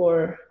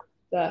 or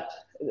that.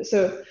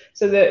 So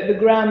the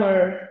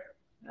grammar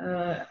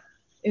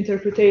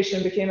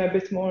interpretation became a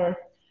bit more.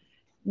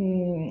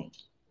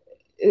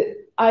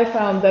 I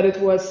found that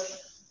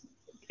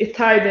it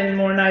tied in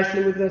more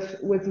nicely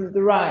with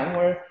the rhyme,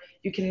 where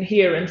you can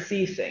hear and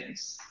see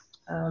things.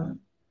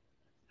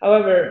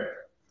 However,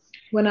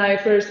 when I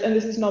first, and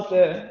this is not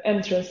the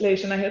end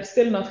translation, I have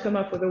still not come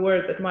up with a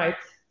word that might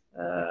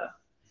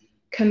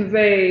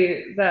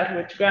convey that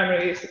which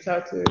grammar sets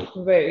out to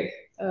convey.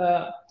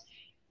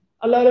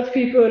 A lot of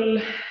people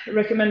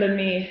recommended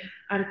me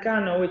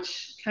Arcano,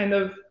 which kind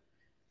of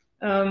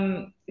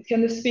it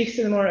kind of speaks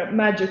to the more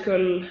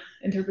magical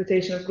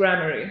interpretation of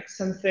grammar,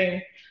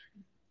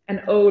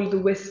 an old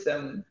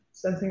wisdom,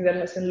 something that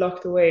has been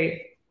locked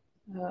away.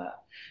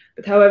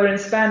 But however, in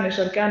Spanish,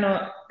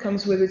 Arcano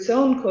comes with its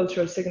own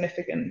cultural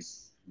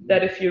significance,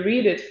 that if you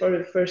read it for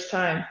the first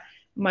time,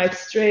 might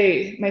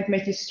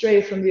make you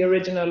stray from the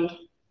original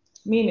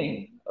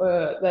meaning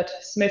that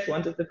Smith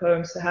wanted the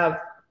poems to have.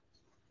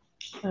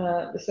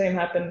 The same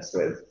happens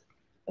with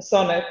a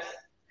sonnet.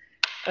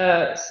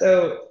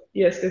 So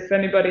yes, if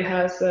anybody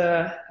has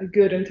a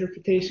good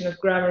interpretation of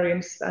grammar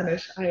in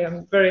Spanish, I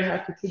am very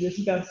happy to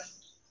discuss.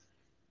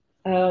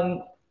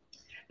 Then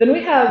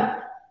we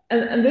have,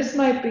 and this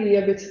might be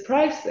a bit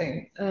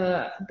surprising,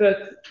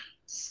 but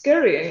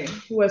scurrying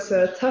was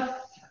a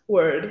tough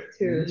word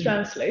to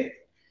translate.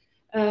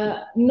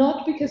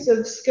 Not because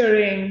of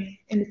scurrying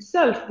in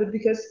itself, but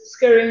because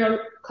scurrying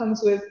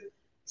comes with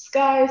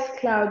skies,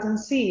 clouds, and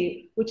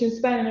sea, which in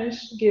Spanish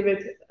give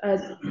it a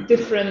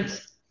different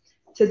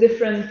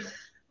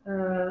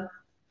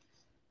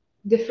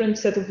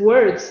set of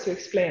words to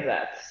explain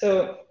that.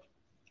 So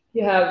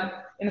you have,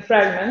 in a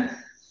fragment,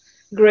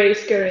 gray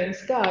scurrying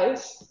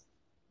skies,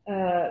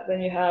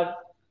 then you have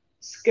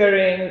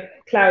scurrying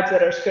clouds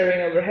that are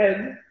scurrying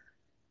overhead,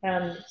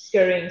 and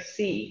scurrying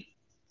sea.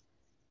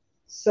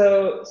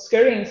 So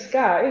scurrying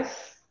skies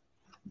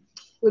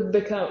would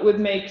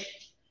make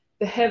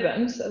the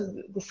heavens,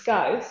 the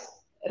skies,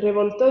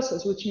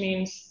 revoltosos, which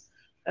means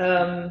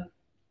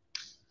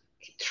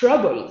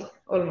troubled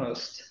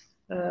almost,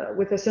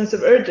 with a sense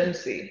of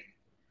urgency,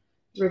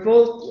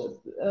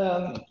 revolt.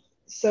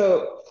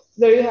 So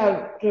there you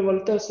have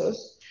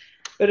revoltosos,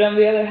 but on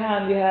the other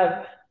hand, you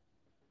have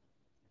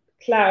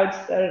clouds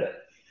that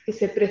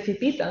se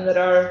precipitan, that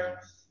are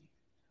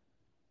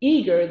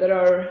eager, that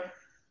are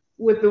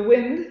with the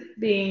wind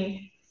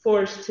being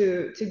forced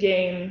to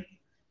gain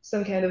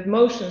some kind of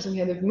motion, some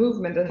kind of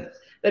movement, and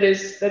that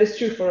is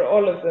true for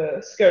all of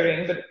the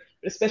scurrying, but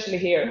especially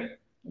here,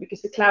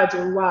 because the clouds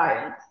are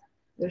wide,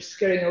 they're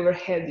scurrying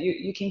overhead.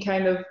 You can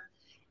kind of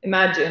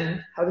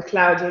imagine how the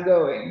clouds are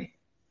going.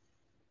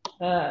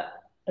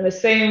 And the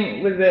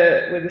same with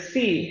the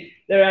sea.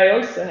 There I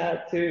also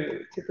had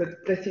to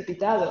put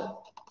precipitado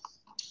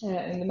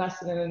in the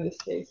masculine in this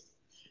case,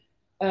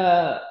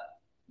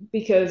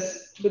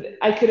 because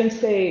I couldn't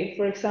say,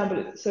 for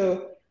example,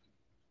 so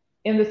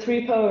in the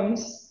three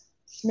poems,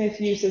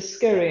 Smith uses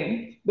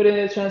scurrying, but in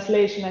the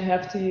translation I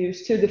have to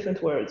use two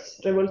different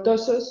words,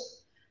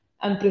 revoltosos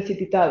and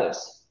precipitados,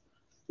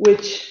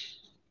 which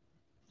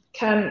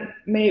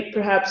may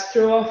perhaps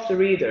throw off the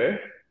reader,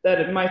 that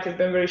it might have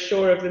been very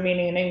sure of the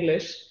meaning in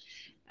English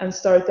and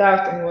start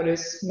doubting what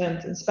is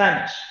meant in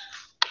Spanish.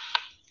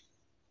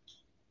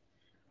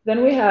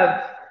 Then we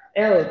have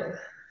eld.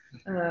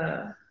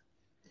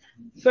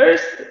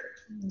 First,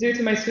 due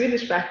to my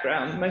Swedish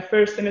background, my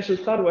first initial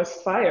thought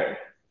was fire,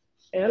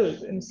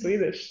 eld in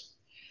Swedish.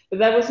 But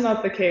that was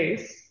not the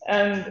case.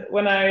 And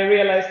when I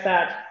realized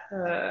that,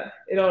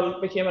 it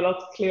all became a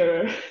lot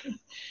clearer.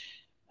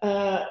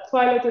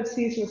 Twilight of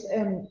Seas was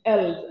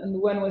eld,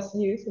 and when was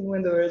youth and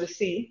when over the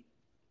sea.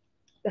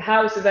 The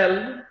House of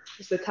Eld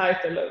is the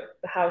title of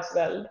the House of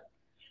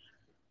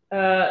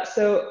Eld.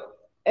 So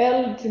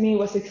eld to me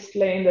was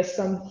explained as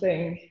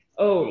something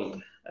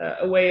old,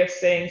 a way of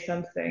saying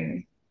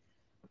something,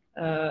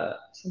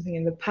 something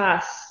in the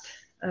past.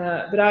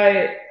 But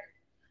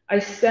I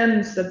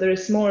sense that there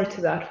is more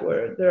to that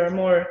word. There are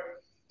more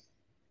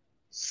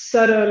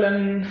subtle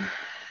and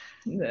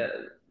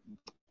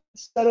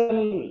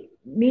subtle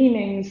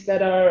meanings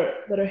that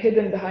are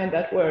hidden behind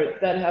that word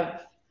that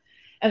have,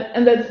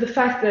 and that the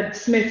fact that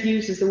Smith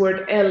uses the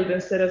word eld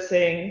instead of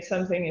saying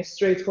something as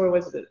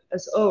straightforward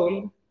as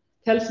old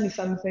tells me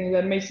something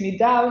that makes me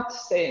doubt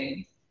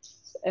saying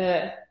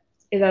edad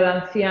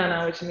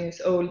anciana, which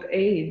means old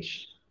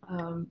age.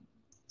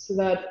 So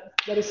that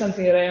is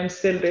something that I am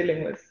still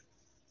dealing with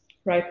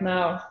right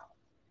now.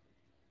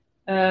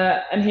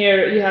 And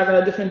here you have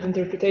a different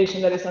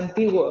interpretation that is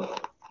antiguo.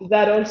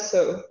 That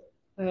also,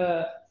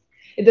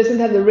 it doesn't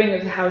have the ring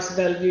of the House of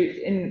Eld.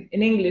 In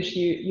English,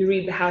 you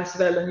read the House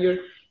of Eld and you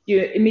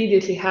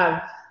immediately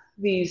have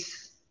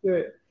these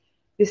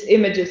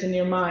images in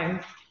your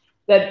mind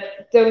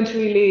that don't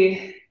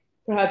really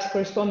perhaps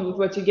correspond with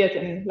what you get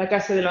in La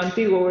Casa de lo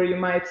Antiguo, where you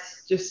might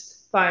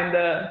just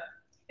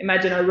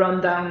imagine a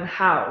rundown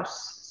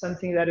house,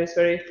 something that is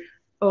very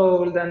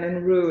old and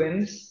in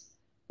ruins,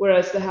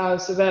 whereas the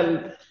House of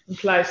Eld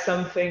implies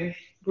something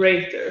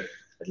greater,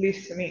 at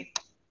least to me.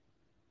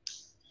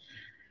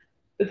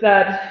 But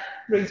that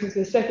brings me to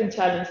the second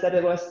challenge, that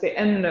it was the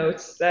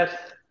endnotes,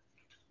 that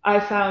I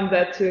found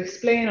that to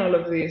explain all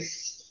of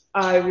these,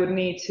 I would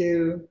need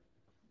to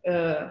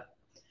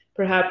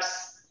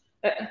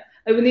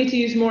I would need to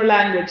use more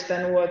language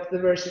than what the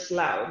verses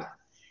allowed.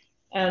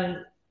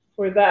 And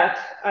for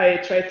that, I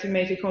tried to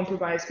make a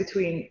compromise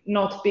between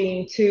not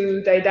being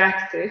too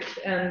didactic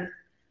and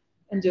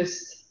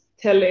just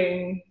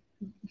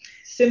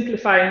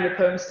simplifying the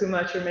poems too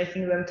much, or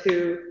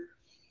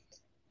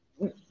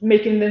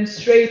making them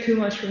stray too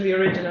much from the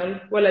original,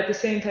 while at the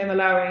same time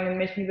allowing and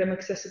making them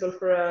accessible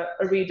for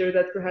a reader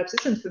that perhaps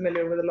isn't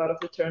familiar with a lot of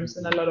the terms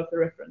and a lot of the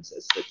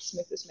references that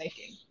Smith is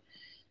making.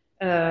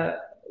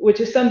 Which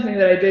is something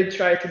that I did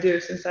try to do,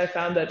 since I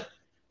found that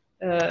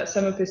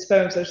some of his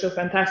poems are so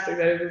fantastic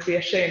that it would be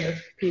a shame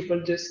if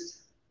people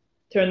just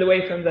turned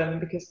away from them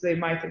because they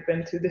might have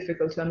been too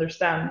difficult to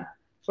understand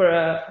for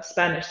a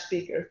Spanish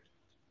speaker.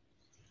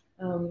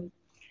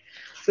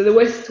 So the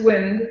West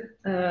Wind,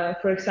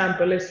 for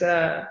example, is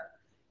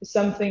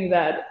something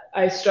that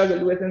I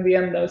struggled with in the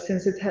end, though,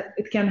 since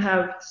it can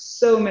have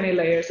so many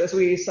layers, as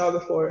we saw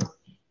before,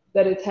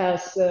 that it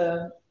has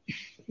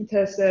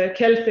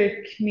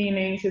Celtic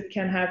meanings, it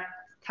can have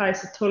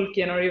ties to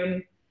Tolkien or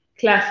even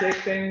classic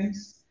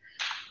things.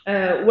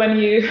 When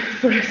you,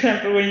 for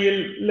example, when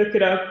you look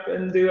it up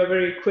and do a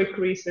very quick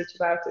research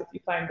about it, you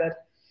find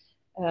that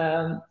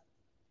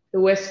the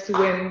West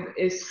Wind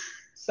is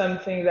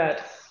something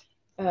that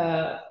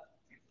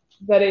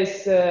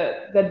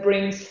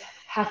brings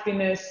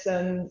happiness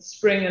and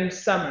spring and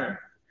summer,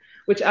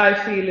 which I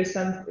feel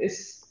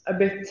is a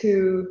bit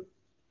too.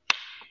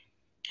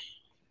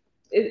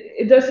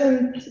 It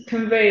doesn't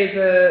convey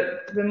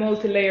the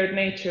multi-layered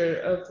nature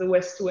of the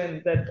West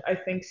Wind that I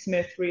think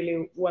Smith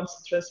really wants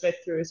to transmit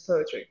through his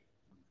poetry.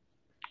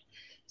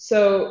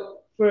 So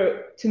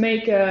to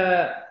make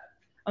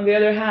on the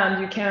other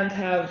hand, you can't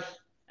have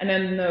an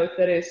end note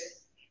that is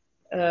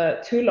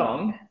too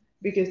long,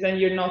 because then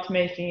you're not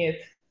making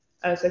it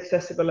as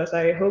accessible as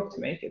I hope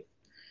to make it.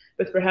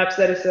 But perhaps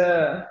that is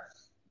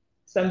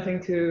something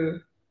to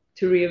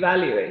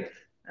reevaluate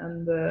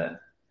and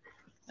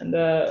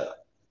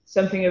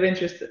something of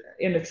interest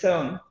in its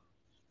own.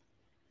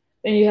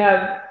 Then you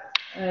have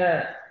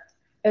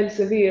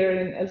Elsevier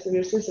in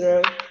Elsevier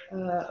Cicero.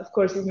 Of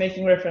course, he's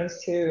making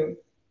reference to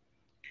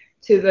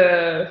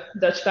the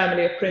Dutch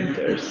family of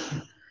printers,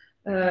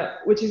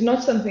 which is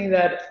not something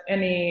that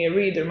any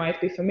reader might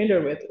be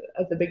familiar with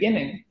at the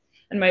beginning,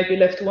 and might be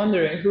left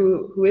wondering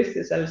who is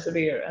this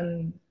Elsevier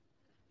and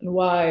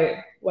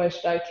why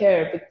should I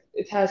care? But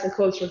it has a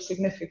cultural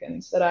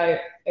significance that I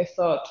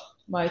thought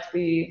might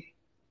be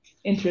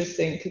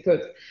interesting to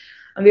put.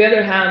 On the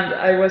other hand,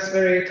 I was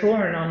very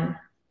torn on,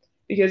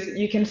 because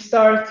you can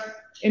start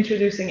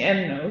introducing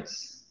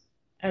endnotes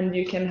and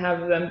you can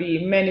have them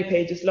be many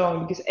pages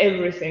long because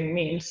everything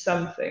means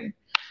something.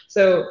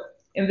 So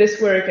in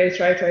this work, I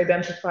try to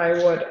identify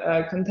what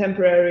a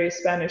contemporary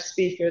Spanish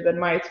speaker that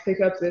might pick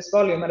up this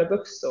volume at a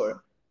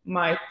bookstore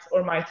might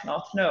or might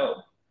not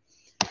know.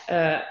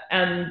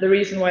 And the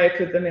reason why I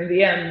put them in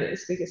the end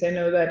is because I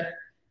know that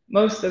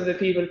most of the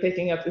people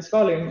picking up this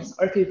volume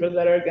are people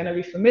that are going to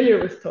be familiar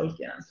with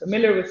Tolkien and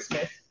familiar with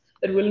Smith,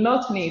 that will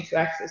not need to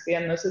access the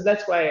endnotes. So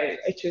that's why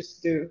I choose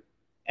to do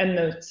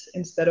endnotes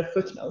instead of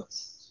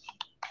footnotes.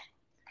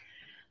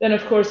 Then,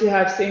 of course, you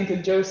have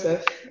Sainted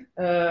Joseph,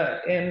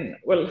 in,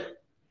 well,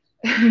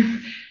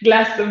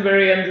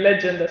 Glastonbury and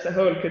legend as a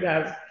whole could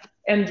have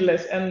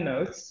endless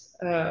endnotes.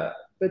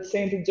 But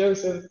Saint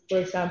Joseph, for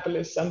example,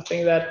 is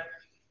something that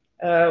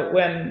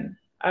when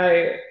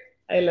I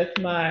let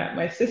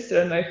my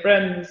sister and my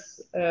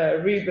friends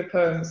read the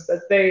poems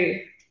that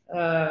they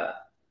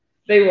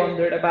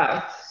wondered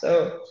about.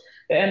 So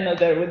the endnote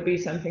there would be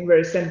something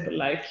very simple,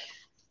 like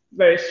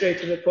very straight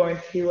to the point.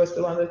 He was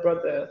the one that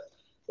brought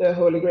the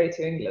Holy Grail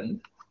to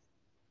England.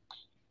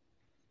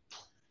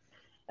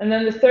 And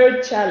then the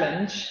third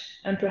challenge,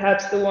 and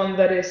perhaps the one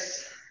that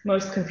is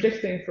most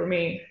conflicting for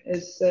me,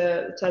 is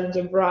the challenge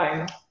of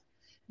rhyme.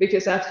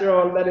 Because after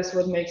all, that is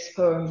what makes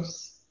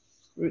poems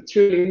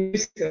truly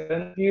musical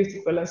and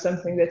beautiful, and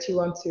something that you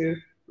want to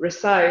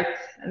recite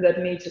and that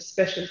needs a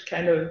special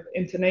kind of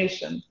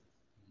intonation.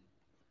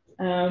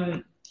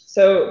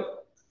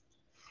 So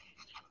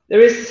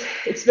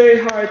it's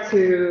very hard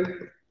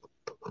to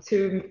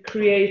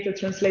create a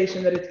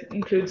translation that it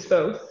includes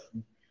both.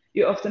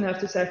 You often have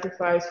to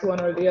sacrifice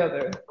one or the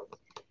other.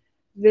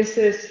 This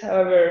is,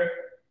 however,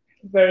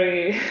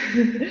 very,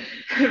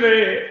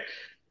 very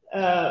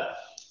a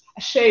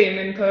shame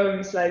in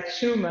poems like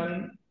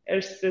Schumann,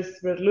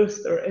 Erstes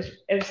Verlust, or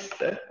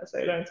Erste, as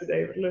I learned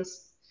today,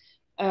 Verlust,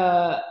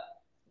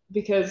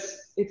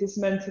 because it is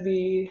meant to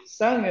be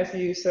sung as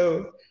you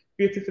so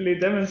beautifully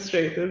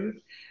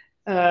demonstrated,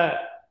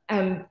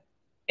 and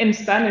in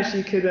Spanish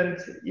you couldn't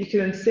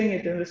sing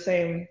it in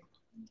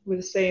with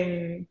the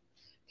same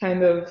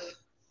kind of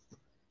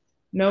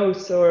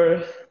notes,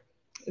 or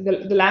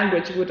the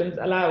language wouldn't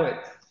allow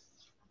it.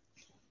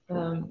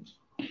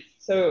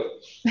 So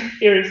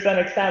here is an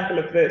example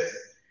of this.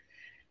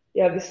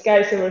 Yeah, the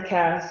skies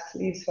overcast,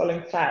 leaves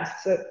falling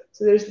fast. So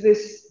there's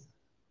this.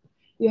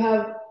 You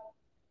have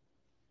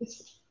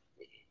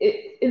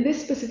in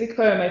this specific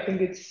poem. I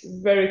think it's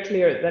very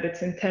clear that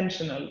it's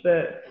intentional.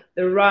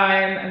 The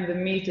rhyme and the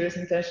meter is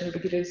intentional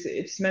because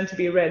it's meant to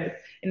be read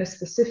in a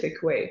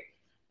specific way,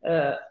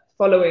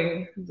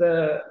 following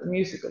the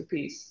musical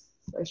piece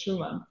by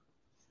Schumann,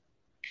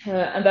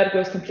 and that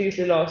goes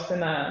completely lost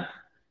in a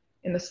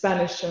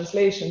Spanish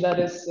translation. That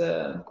is,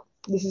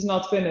 this is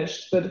not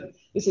finished, but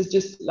this is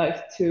just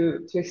like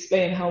to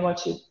explain how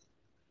much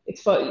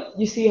it's.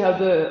 You see how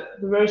the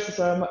verses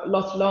are a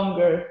lot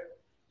longer,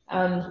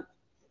 and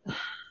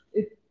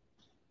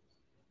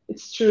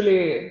it's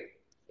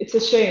a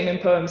shame in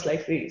poems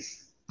like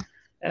these,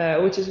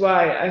 which is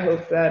why I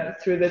hope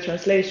that through the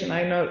translation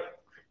I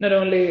not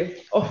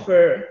only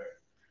offer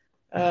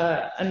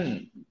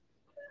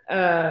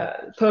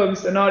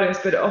poems to an audience,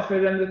 but offer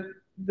them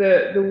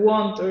the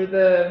want, or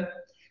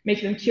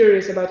make them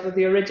curious about what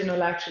the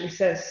original actually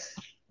says,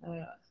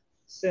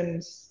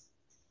 since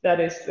that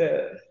is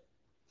the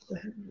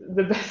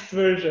best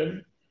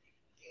version.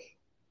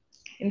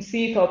 In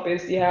sea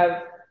poppies, you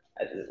have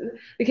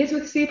the case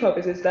with sea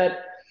poppies is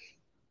that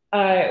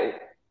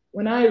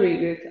when I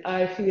read it,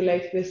 I feel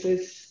like this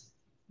is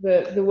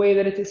the way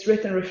that it is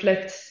written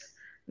reflects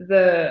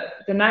the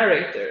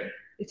narrator.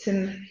 He's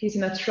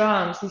in a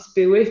trance, he's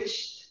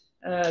bewitched.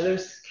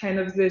 There's kind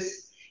of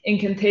this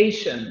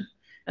incantation,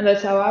 and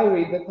that's how I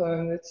read the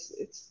poem.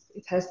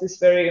 It has this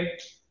very,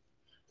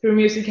 through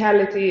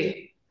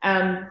musicality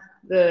and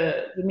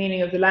the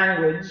meaning of the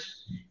language,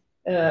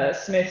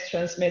 Smith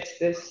transmits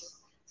this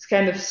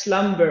kind of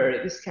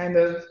slumber, this kind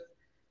of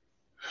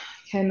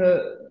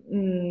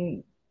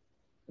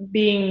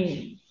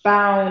being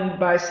bound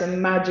by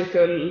some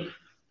magical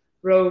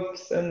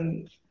ropes,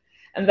 and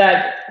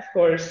that, of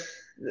course,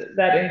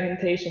 that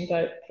incantation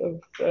type of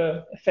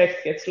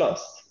effect gets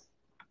lost.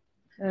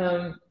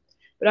 But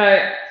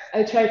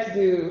I try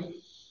to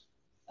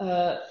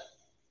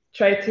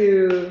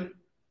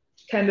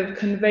kind of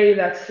convey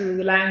that through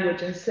the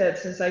language instead,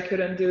 since I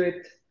couldn't do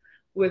it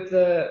with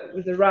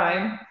the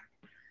rhyme.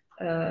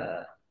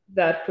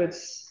 That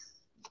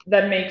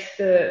makes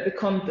the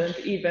content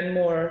even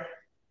more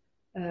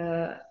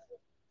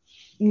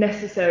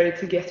necessary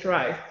to get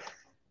right.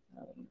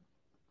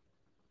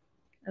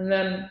 And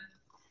then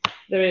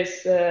there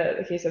is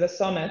the case of a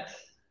sonnet,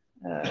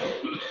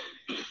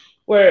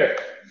 where,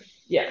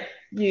 yeah,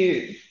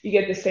 you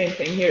get the same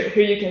thing here.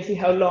 Here you can see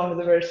how long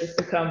the verses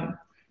become,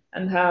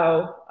 and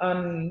how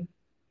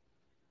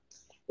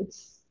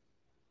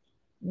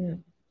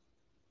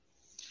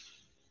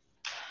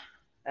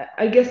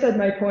I guess that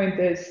my point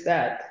is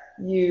that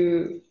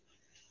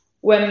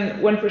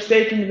when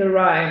forsaking the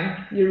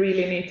rhyme, you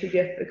really need to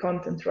get the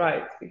content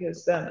right,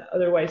 because then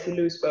otherwise you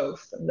lose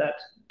both, and that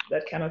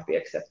cannot be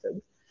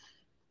accepted.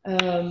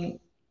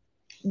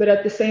 But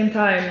at the same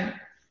time,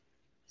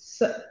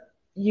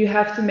 you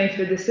have to make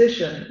the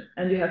decision,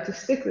 and you have to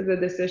stick with the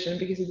decision,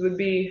 because it would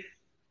be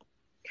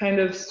kind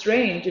of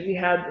strange if you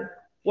had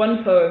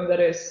one poem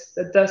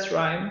that does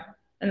rhyme,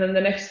 and then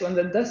the next one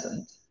that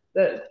doesn't,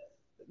 that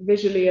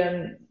visually,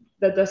 and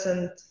that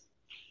doesn't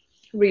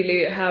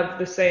really have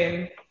the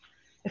same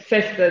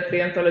effect that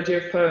the anthology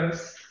of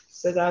poems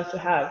set out to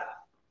have.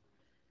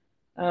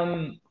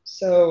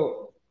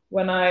 So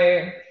when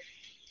I'm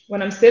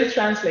still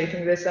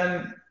translating this,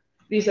 I'm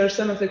these are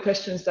some of the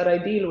questions that I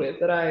deal with,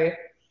 that I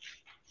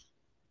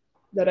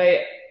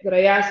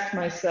ask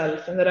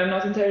myself and that I'm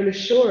not entirely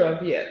sure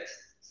of yet.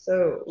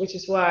 So, which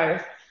is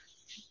why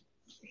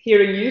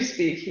hearing you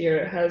speak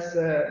here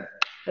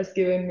has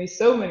given me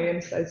so many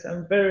insights.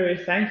 I'm very,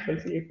 very thankful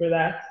to you for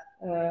that.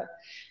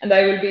 And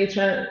I will be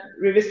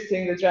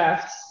revisiting the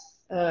drafts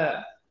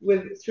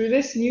through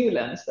this new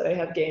lens that I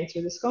have gained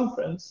through this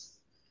conference.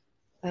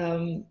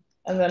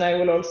 And then I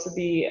will also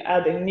be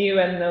adding new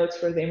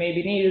endnotes where they may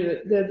be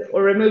needed,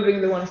 or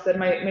removing the ones that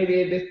may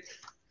be a bit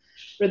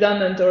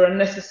redundant or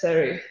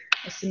unnecessary,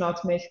 as to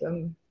not make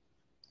them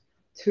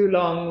too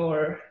long,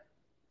 or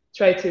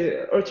trying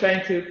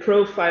to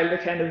profile the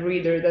kind of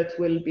reader that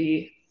will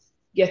be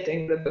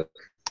getting the book.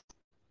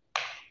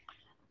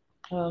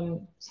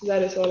 So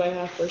that is all I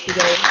have for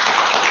today.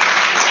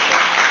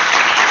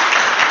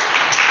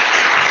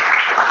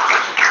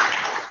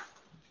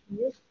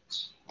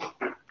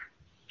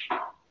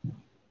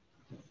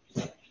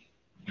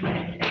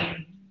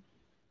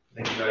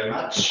 Thank you very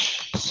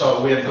much.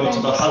 So we have got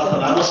about half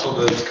an hour for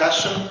the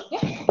discussion. Yeah.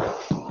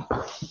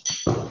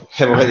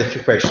 Have already a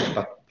few questions,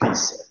 but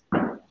please.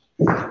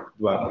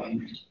 Well,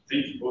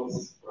 thank you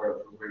both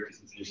for great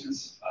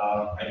presentations.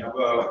 I have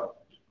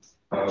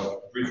a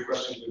brief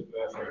question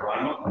for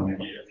Ivano, and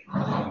maybe a few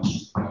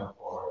questions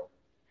for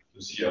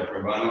Lucia.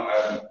 For Ivano,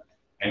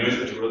 I noticed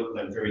that you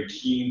were very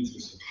keen to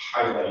sort of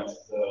highlight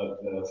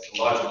the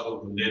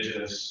theological,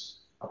 religious,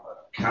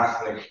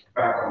 Catholic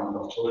background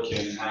of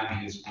Tolkien and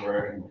his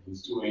work and what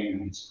he's doing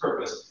and his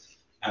purpose.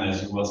 And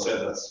as you well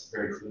said, that's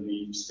very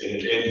clearly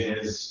stated in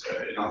his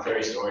in our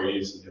fairy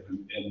stories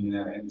and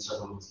in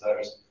several of his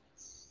letters.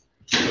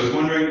 I was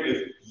wondering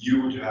if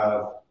you would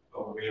have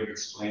a way of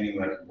explaining,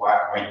 like,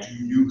 why do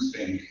you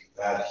think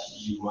that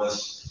he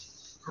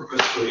was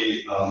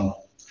purposefully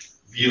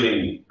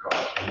revealing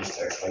God in his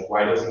text? Like,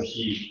 why doesn't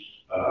he?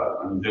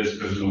 I mean, there's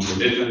no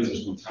religions,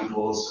 there's no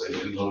temples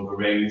in Lord of the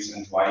Rings,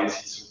 and why is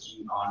he so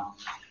keen on?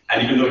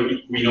 And even though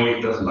we know he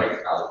doesn't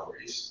like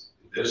allegories,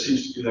 there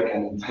seems to be like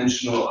an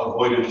intentional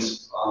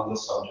avoidance on the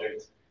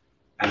subject,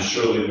 and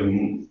surely there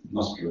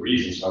must be a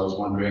reason. So I was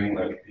wondering,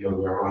 like, the other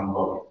way around,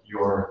 what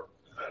your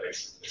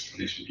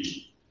explanation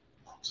be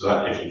to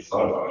that, if you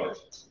thought about it.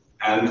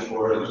 And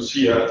for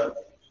Lucia,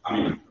 I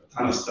mean, a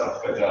ton of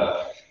stuff, but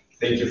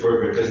thank you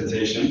for your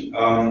presentation.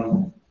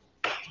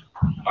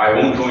 I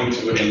won't go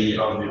into any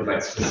of the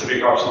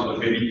specific options, but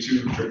maybe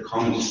two quick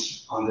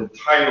comments on the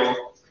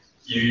title.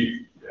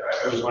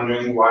 I was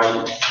wondering why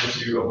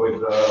did you avoid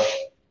the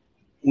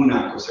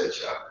una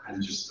cosecha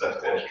and just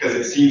left it? Because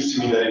it seems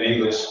to me that in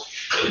English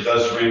it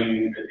does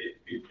ring,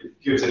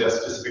 it gives it a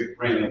specific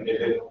ring.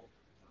 It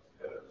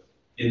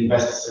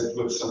invests it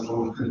with some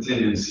form of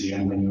contingency,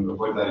 and when you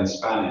avoid that in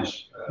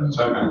Spanish,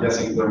 so I'm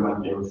guessing there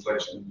might be a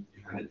reflection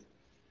behind it.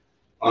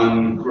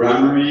 On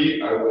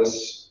grammary, I mean,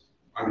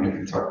 I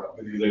can talk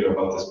with you later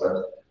about this,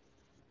 but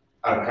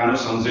Arcano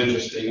sounds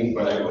interesting,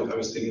 but I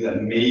was thinking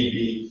that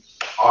maybe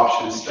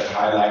options that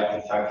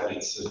highlight the fact that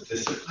it's a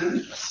discipline,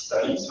 a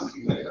study,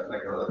 something like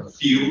a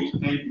field,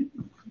 maybe,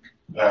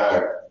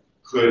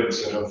 could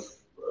sort of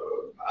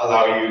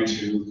allow you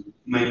to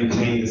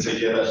maintain this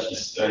idea that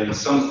he's studying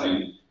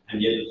something,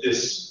 and yet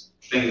this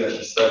thing that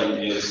he's studying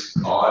is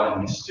odd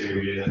and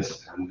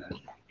mysterious and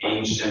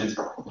ancient,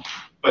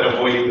 but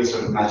avoiding the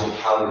sort of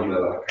magicality that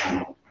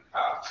Arcano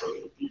have. So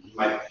you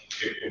might,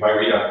 if I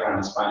read Arcano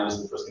in Spanish,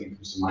 the first thing that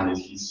comes to mind is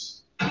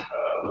he's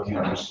looking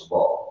at a crystal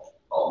ball,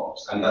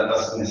 almost, and that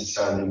doesn't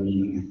necessarily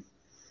mean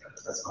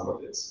that's not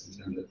what it's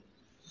intended.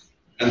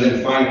 And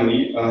then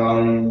finally,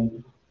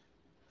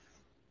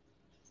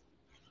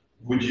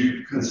 would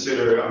you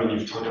consider, I mean,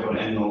 you've talked about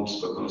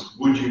endnotes, but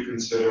would you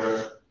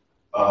consider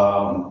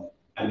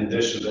an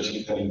edition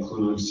that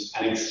includes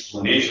an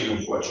explanation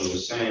of what you were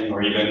saying,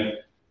 or even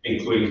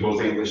including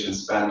both English and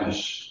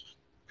Spanish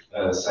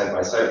side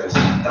by side? Because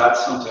that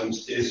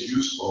sometimes is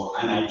useful,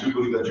 and I do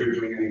believe that you're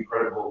doing an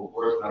incredible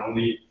work, not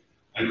only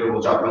an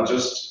incredible job, not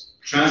just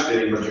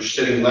translating, but you're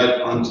shedding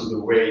light onto the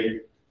way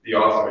the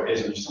author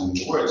is understanding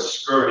the words.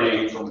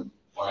 Skirting from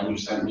what I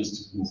understand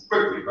means to move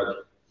quickly,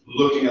 but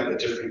looking at the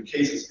different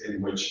cases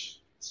in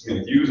which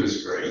Smith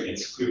uses skirting,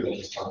 it's clear that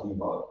he's talking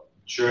about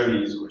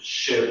journeys or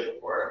ship,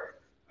 or,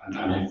 and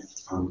I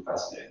found it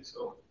fascinating.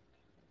 So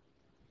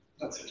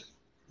that's it.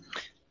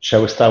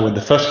 Shall we start with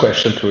the first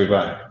question to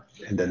Ivano,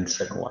 and then the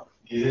second one?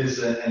 It is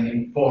an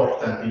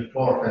important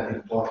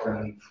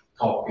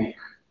topic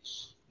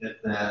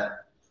that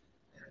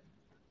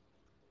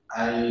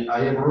I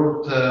have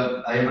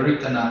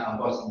written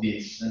about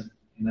this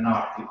in an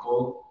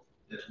article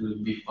that will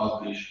be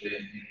published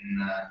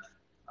in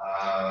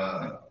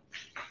a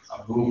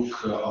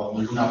book of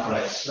Luna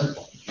Press,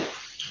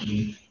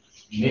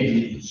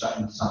 maybe in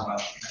summer.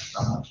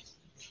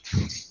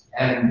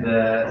 And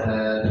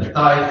the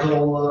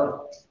title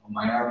of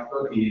my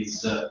article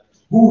is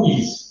 "Who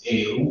is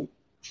Eru?" ?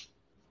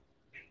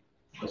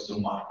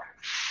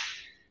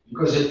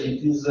 Because it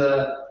is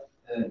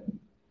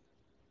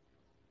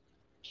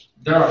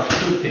there are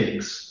two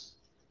things.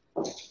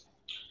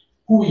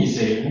 Who is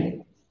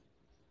Eru?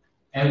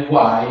 and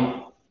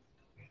why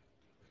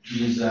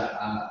is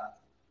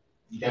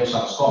Deus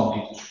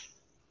absconditus?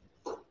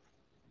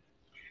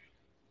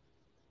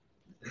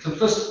 That's the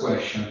first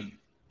question.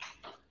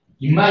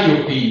 In my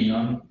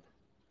opinion,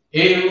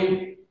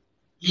 Eru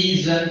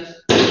isn't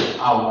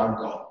our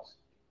God.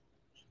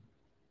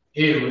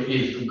 Eru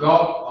is the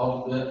God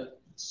of the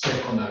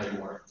secondary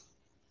world.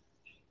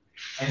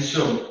 And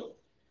so,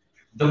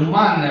 the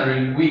manner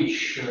in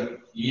which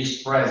he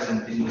is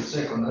present in the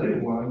secondary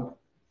world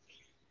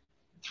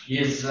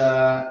is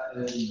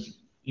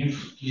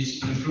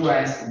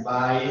influenced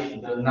by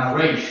the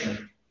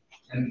narration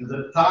and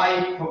the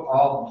type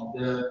of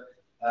the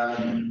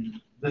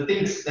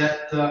things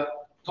that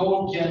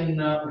Tolkien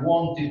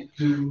wanted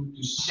to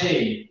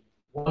say,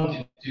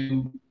 wanted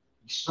to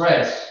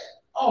express,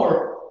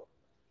 or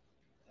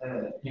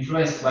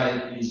influenced by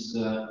his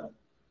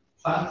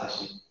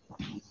fantasy.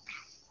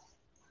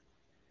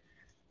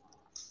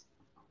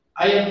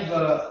 I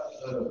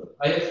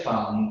have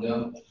found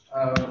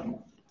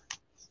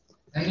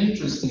an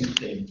interesting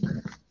thing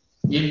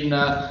in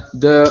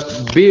the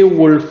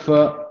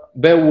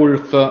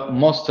Beowulf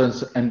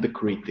Monsters and the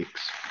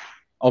Critics.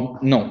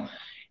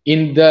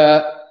 In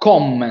the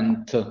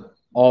comment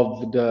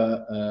of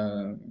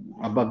the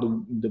about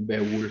the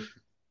Beowulf,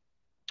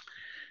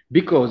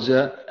 because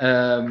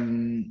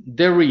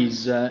there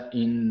is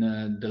in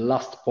the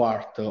last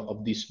part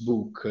of this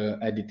book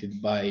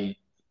edited by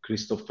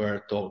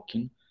Christopher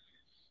Tolkien,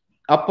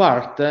 a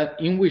part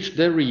in which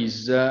there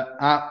is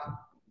a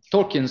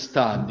Tolkien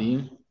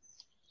study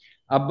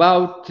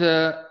about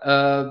the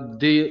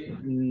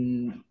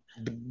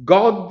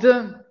God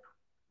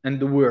and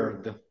the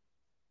Word.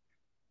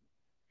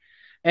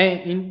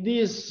 And in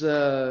this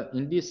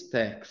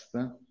text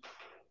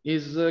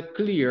is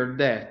clear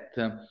that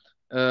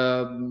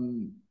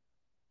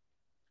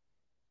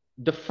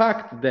the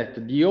fact that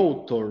the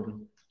author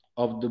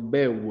of the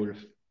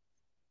Beowulf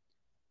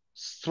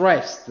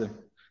stressed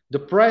the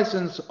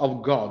presence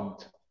of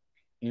God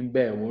in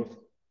Beowulf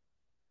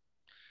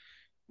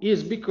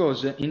is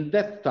because in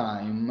that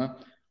time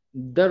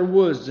there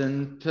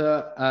wasn't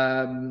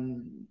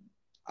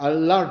a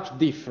large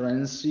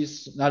difference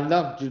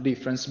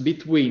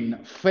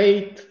between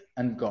faith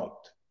and God,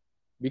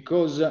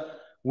 because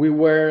we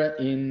were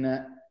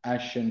in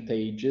ancient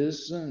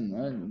ages,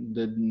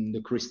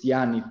 the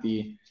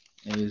Christianity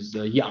is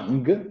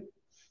young,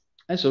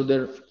 and so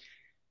there,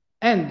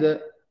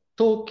 and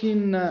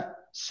Tolkien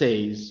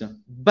says,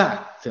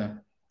 but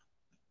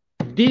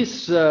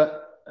this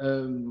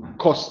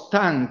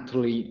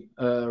constantly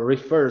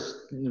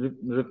references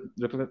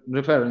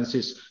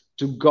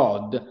to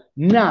God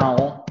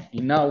now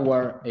in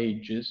our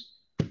ages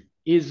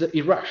is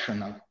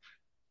irrational,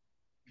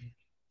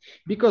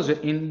 because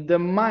in the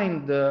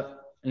mind,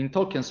 in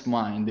Tolkien's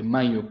mind, in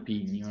my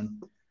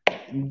opinion,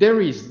 there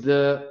is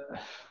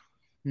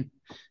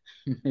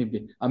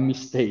maybe a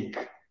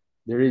mistake.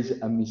 There is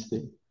a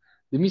mistake.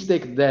 The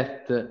mistake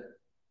that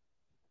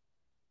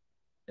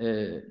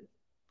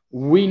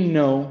we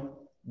know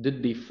the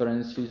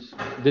difference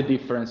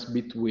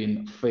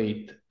between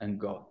faith and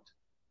God.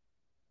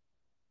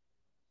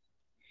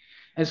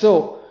 And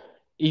so,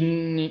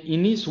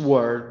 in his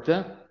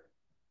word,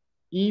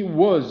 he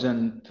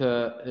wasn't.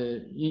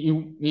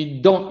 He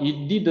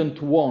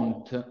didn't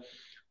want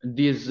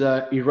these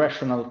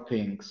irrational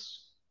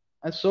things,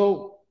 and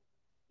so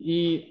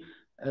he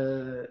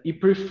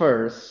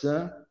prefers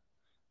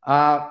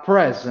a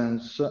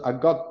presence, a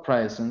God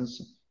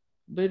presence,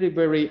 very,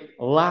 very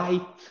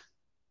light,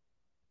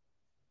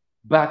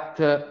 but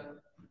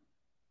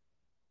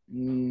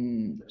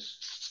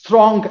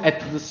strong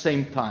at the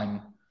same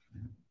time.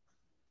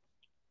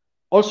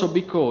 Also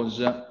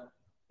because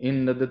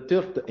in the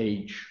third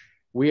age,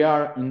 we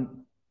are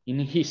in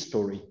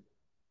history,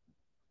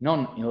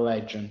 not in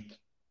legend.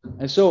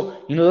 And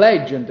so in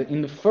legend,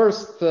 in the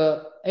first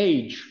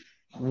age,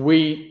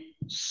 we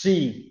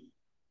see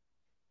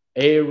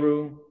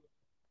Eru.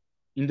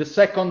 In the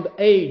second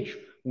age,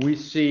 we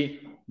see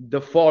the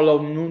fall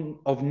of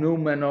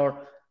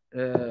Numenor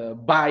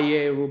by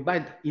Eru.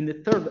 But in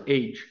the third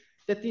age,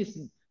 that is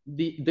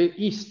the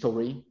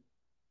history,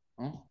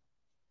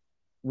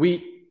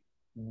 we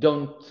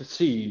don't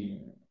see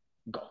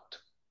God.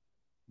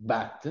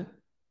 But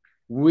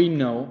we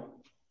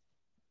know,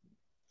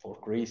 for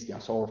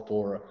Christians or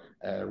for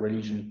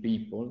religious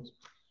people,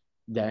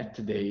 that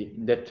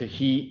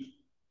he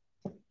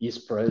is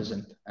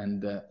present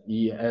and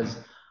he has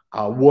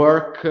a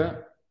work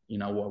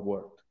in our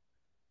world.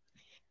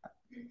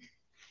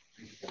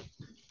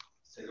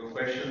 Second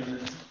question.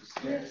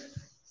 Yes.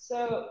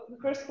 So the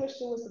first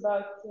question was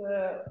about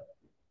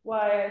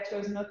why I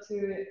chose not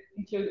to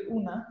include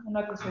Una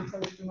cosetta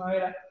di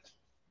primavera.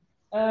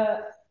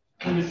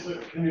 Can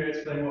you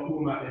explain what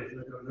Uma is?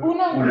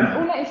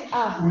 Una is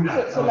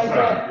a. So like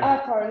the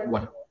a part,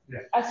 yeah.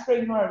 A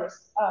spring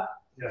harvest.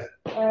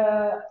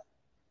 Yeah.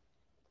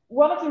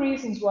 One of the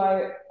reasons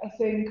why I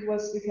think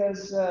was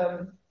because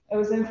I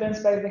was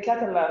influenced by the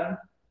Catalan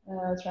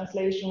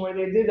translation where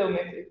they did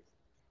omit it.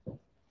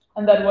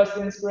 And that was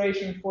the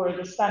inspiration for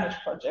the Spanish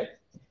project.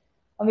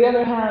 On the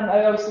other hand,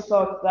 I also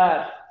thought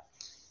that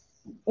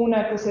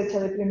una cosecha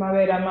de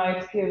primavera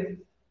might give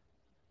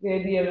the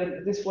idea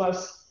that this was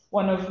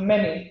one of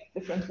many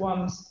different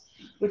ones,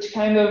 which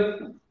kind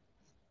of,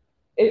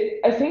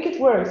 I think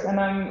it works, and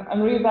I'm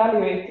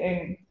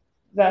reevaluating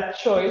that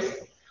choice,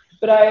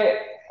 but I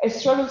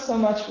struggle so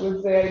much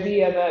with the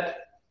idea that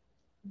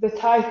the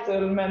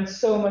title meant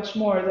so much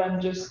more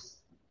than just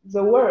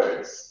the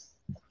words,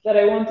 that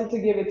I wanted to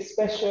give it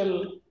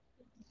special,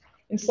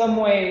 in some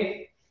way,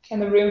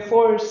 kind of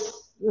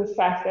reinforce the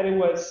fact that it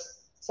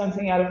was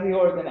something out of the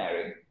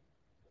ordinary.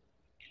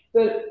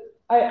 But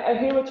I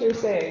hear what you're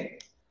saying,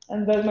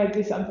 and that might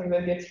be something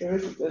that gets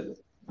revisited.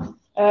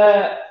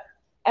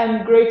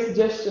 And great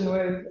suggestion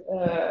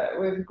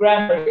with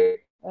grammar.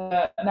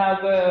 Now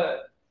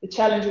the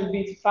challenge would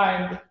be to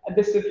find a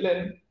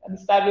discipline, an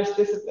established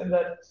discipline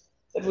that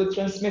would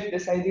transmit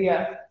this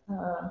idea.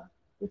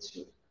 Which,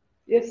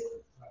 yes.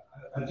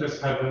 I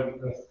just have a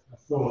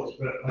thought,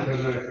 but I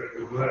don't know if it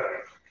would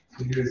work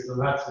to use the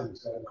Latin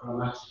term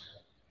grammatica.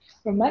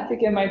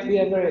 Grammatica might be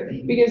a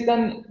very, because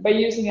then by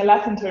using a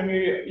Latin term,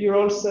 you're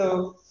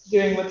also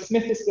doing what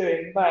Smith is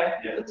doing.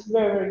 It's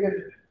very, very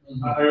good.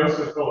 I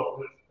also thought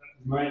that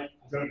I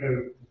don't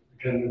know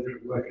again if it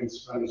would work in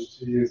Spanish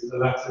to use the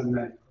Latin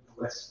name for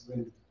the west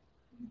wind,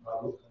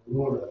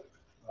 Aurora.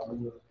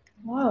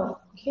 Wow.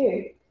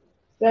 Okay.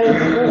 That is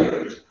very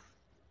good.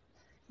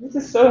 This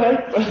is so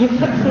helpful. You're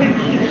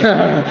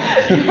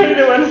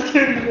the one who's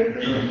doing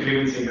it. You could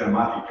even say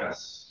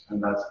grammaticas,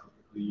 and that's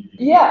perfectly.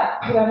 Yeah,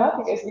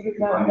 grammaticas, because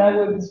now that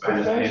would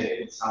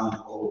differentiate. It sounds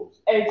old.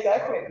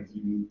 Exactly.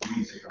 You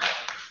say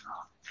grammaticas now.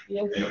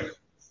 Yes. Anyway.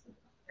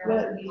 There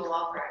was a legal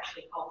author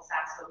actually called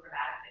Saxo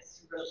Grammaticus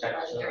who wrote the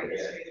legendary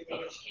history of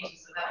Danish kings,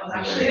 so that was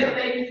actually a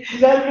thing.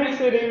 That makes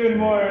it even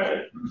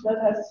more. That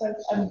has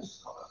sense. I'm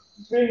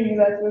bringing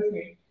that with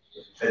me.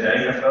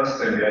 Federica first,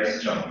 then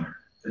Grace John.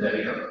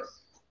 Federica first.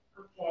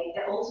 Okay,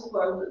 and also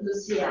for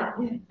Lucia,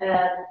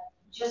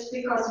 just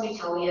because in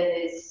Italian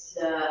is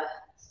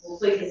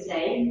also the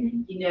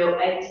same, you know,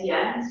 at the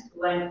end,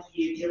 when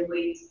you deal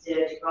with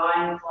the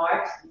divine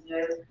part, you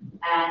know,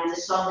 and the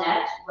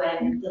sonnet,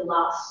 when the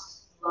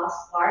last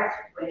part,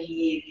 when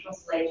you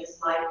translate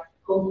just like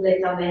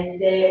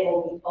completamente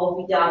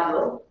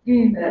olvidado,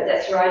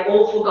 that's right,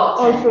 all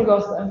forgotten. All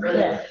forgotten.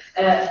 Brilliant.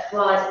 Yeah.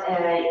 But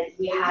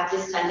we have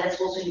this sentence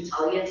also in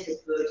Italian to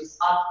put this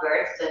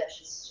adverb that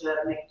just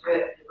make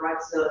the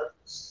right so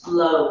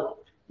slow.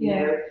 You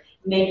know,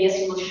 maybe a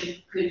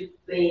solution could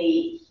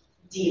be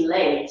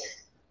delayed.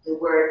 The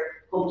word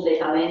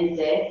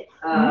completamente.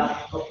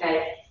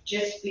 Okay,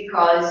 just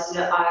because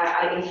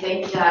I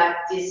think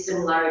that this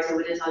similarity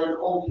with Italian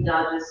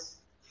olvidado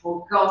is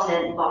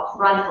forgotten, but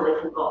radically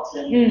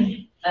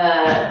forgotten.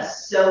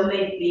 So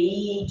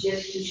maybe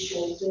just to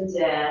shorten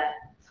the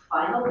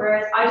final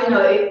word, I don't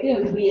know if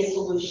it would be a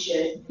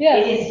solution.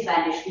 It is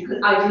Spanish because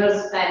I don't know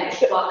Spanish,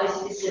 but I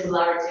see the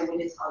similarity with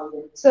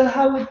Italian. So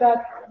how would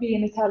that be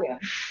in Italian?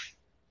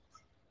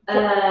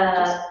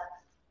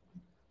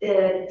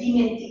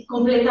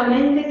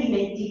 Completamente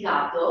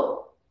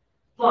dimenticato,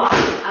 but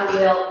I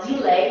will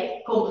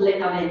delay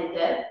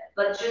completamente,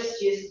 but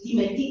just use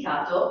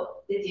dimenticato,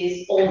 that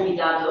is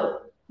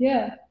olvidado.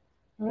 Yeah.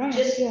 All right.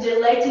 Just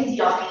deleting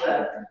the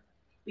adverb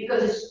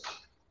because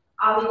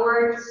our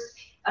words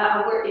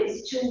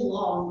it's too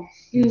long,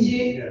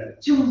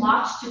 too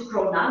much to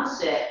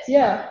pronounce it.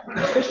 Yeah,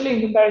 especially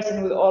in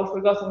comparison with all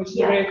forgotten, which is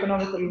a very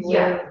economical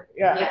word.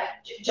 Yeah.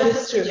 Just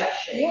a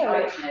suggestion. Yeah.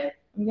 Right.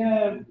 I'm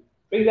gonna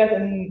bring that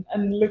and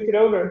look it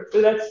over.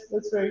 So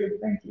that's very good.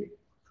 Thank you.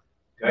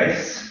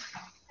 Grace?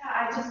 Yeah,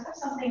 I just have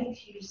something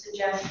to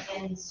suggest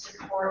in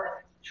support of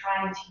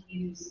trying to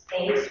use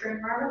a string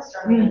harvest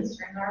or a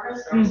string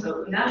harvest or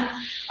also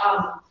una.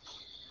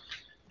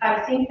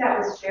 I think that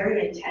was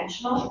very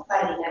intentional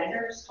by the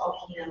editors,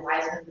 Tolkien and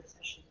Wiseman,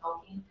 especially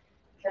Tolkien,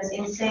 because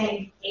in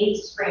saying a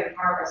spring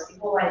harvest, the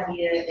whole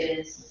idea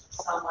is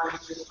someone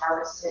who's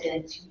harvested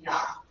in too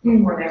young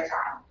before their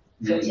time,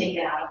 so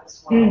taken out of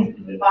this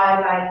world.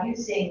 By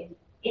using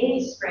a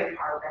spring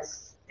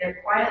harvest,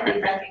 they're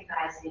quietly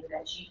recognizing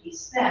that G.B.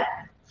 Smith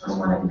was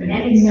one of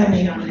many such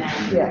young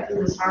men who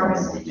was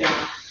harvested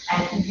young,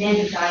 and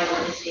many died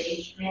at this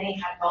age. Many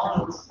had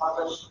volumes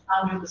published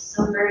under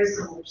very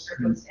similar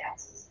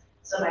circumstances.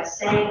 So by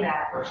saying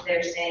that,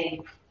 they're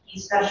saying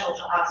he's special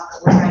to us,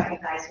 but we're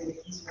recognizing that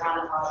he's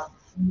one of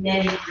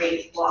many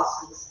great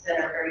losses that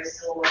are very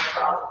similar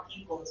for other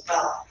people as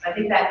well. I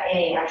think that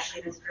A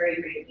actually has very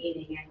great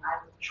meaning, and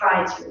I would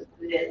try to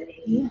include it and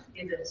maybe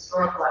give a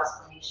historical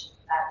explanation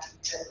for that.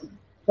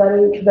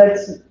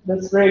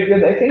 That's very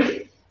good. I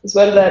think as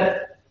well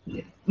that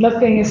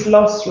nothing is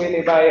lost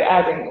really by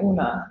adding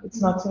una.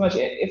 It's not so much.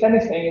 If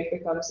anything, it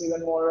becomes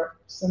even more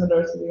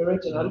similar to the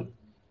original.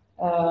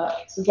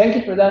 So thank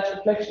you for that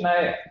reflection.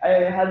 I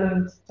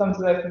hadn't come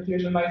to that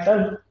conclusion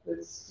myself.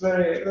 It's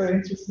very, very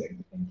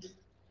interesting. Thank you.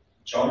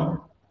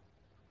 John?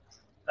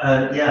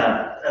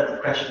 A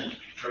question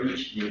for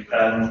each of you.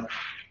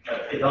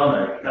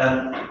 Ivano,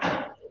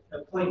 a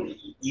point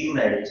you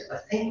made, I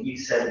think you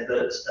said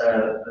that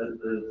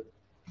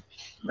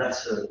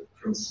letter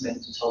from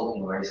Smith to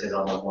Tolkien where he says,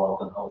 I'm a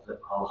wild and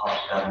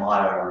wholehearted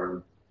admirer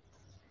and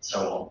so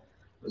on,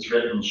 was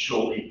written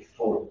shortly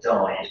before he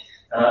died.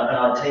 And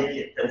I take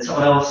it, and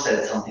someone else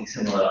said something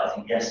similar, I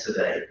think,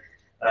 yesterday.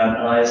 And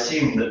I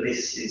assume that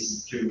this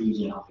is through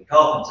reading Humphrey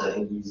Carpenter,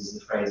 who uses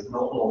the phrase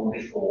not long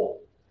before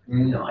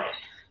he died.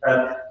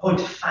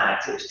 Point of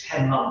fact, it was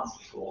 10 months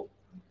before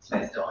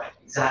Smith died,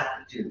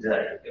 exactly to the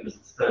day. It was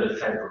the 3rd of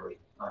February,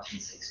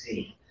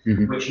 1916,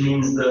 which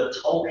means that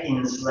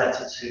Tolkien's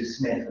letter to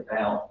Smith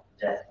about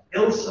the death of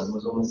Gilson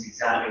was almost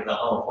exactly the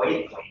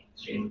halfway point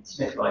between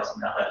Smith writing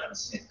that letter and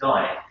Smith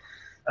dying.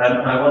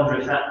 And I wonder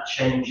if that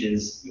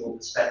changes your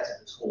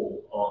perspective at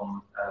all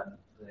on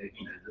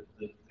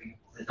the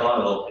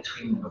dialogue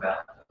between them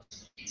about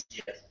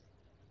TCBS.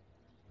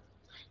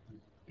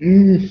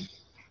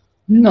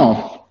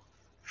 No.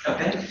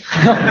 Okay.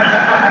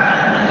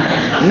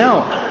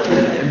 No,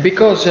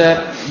 because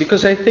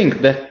I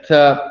think that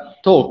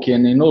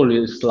Tolkien in all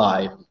his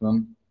life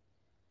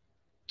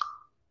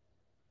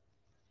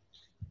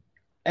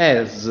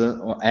has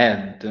or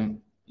had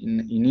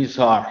in his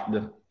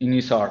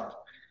heart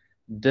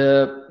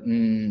the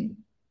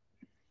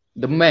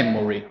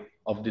memory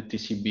of the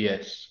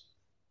TCBS,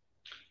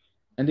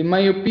 and in my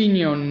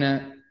opinion,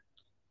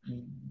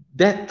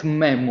 that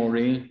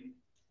memory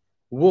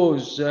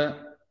was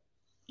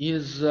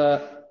his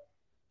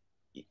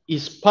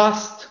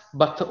past,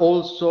 but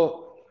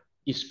also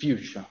his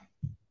future.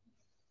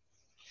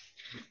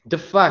 The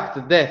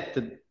fact that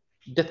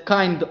that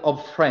kind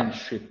of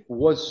friendship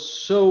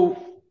was so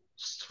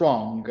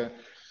strong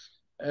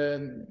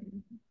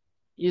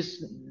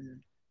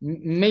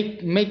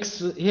makes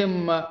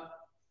him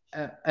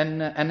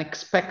an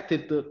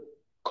unexpected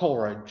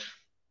courage,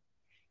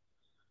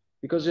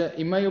 because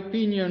in my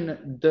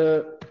opinion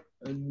the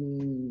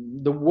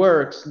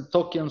works,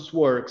 Tolkien's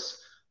works,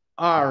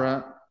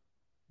 are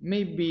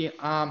maybe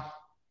I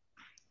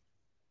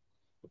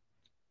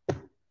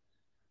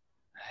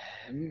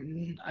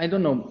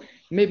don't know,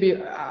 maybe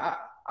a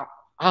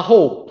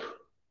hope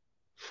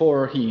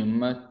for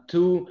him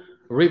to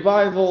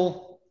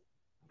revival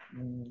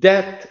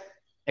that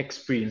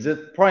experience,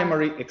 that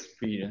primary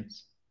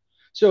experience.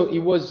 So he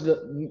was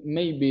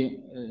maybe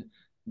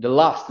the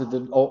last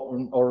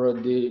or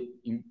the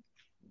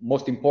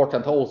most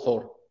important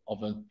author of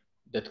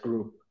that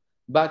group,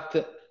 but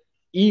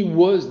he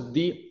was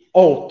the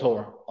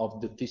author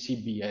of the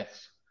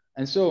TCBS,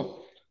 and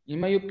so, in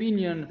my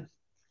opinion,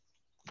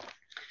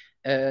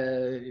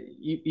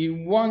 he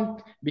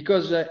want,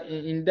 because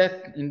in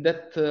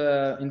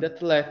that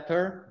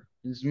letter,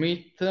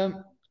 Smith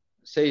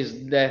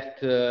says that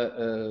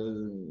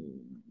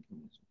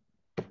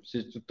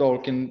says to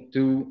Tolkien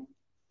to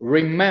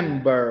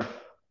remember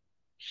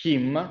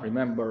him,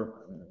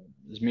 remember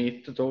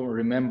Smith, to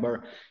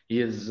remember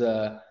his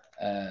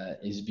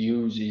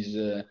views, his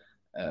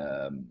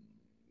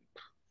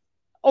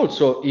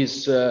also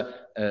his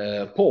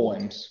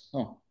poems,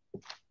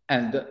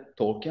 and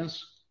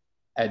Tolkien's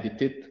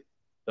edited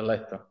the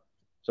letter.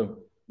 So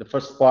the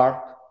first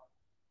part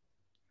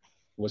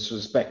was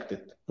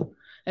respected.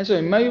 And so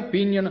in my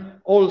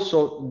opinion,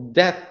 also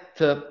that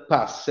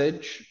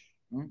passage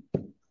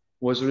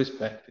was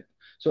respected.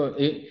 So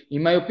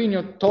in my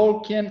opinion,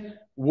 Tolkien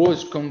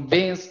was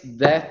convinced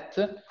that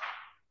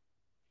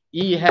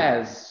he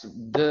has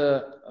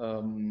the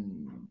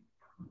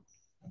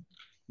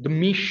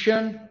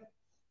mission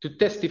to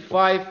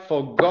testify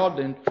for God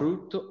and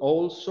truth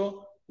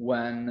also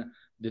when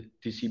the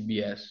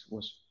TCBS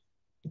was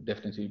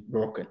definitely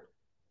broken.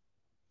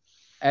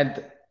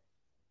 And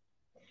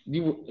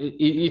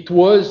it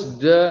was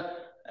the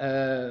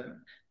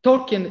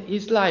Tolkien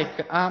is like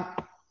a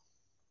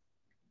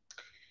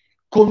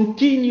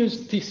continuous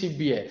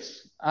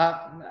TCBS.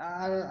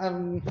 I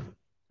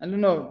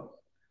don't know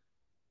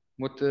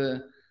what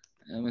I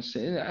must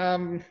say.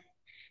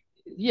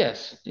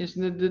 Yes, it's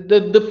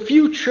the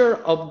future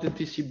of the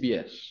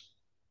TCBS.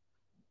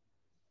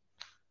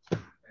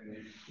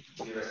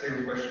 Do you have a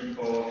second question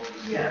for?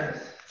 Yeah.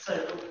 So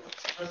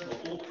first of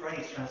all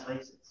praise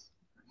translators.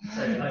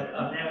 So I'm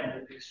now in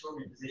the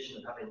extraordinary position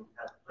of having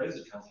had loads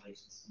of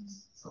translations from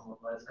someone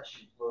like,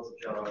 especially Worlds of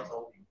Jar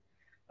Tolkien,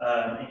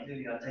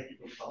 including, I take it,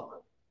 your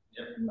father.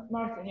 Yep.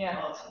 Martin, yeah.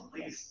 Martin,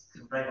 please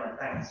convey my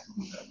thanks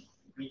and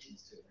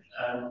greetings to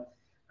him.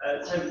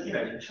 So,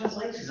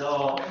 translators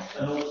are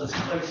an author's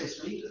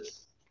closest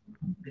readers,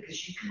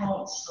 because you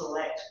can't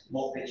select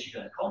what bits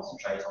you're going to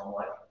concentrate on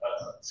like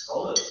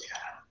scholars can.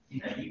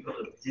 You've got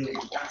to deal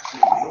with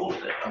absolutely all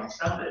of it,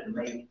 understand it, and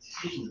make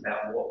decisions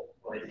about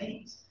what it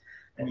means.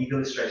 And you've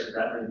illustrated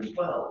that really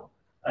well.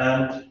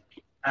 And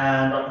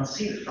I can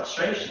see the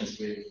frustrations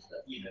with,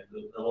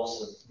 the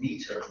loss of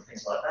meter and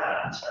things like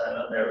that.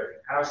 There are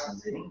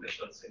comparisons in English.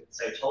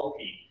 So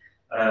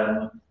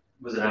Tolkien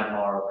was an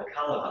admirer of the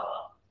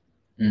Kalevala,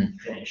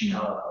 Finnish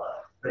Kalevala.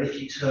 But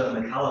if you turn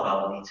the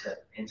Kalevala meter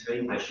into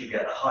English, you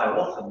get the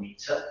Hiawatha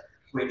meter,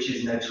 which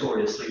is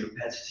notoriously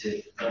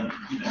repetitive and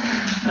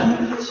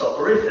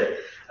soporific.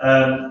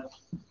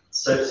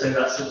 So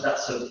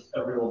that's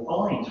a real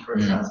bind for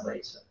a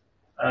translator.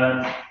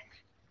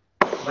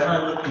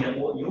 looking at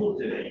what you're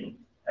doing,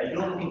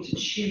 you're looking to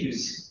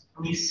choose,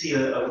 when you see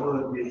a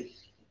word with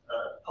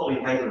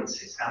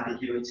polyvalences,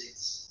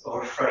 ambiguities,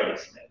 or a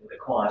phrase, with a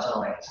quiet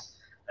eyes,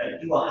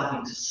 you are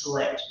having to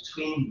select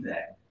between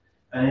them.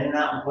 And in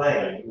that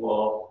way,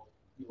 you're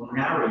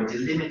narrowing,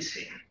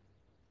 delimiting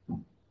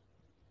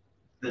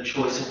the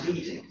choice of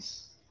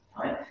readings,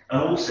 right?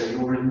 And also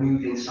you're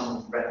removing some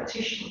of the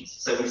repetitions.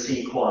 So we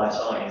see quiet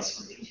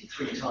eyes repeated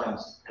 3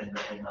 times in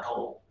the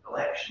whole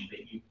collection, but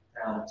you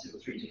found 2 or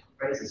 3 different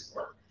phrases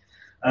for it.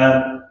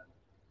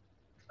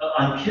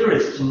 I'm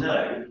curious to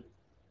know,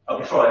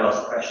 before I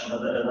ask the question,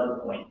 another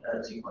point,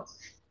 2 points.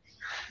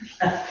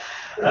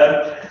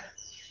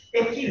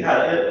 If you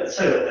had,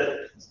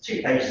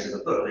 2 pages of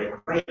the book,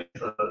 they're great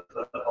for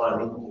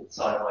bilingual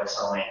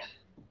side-by-side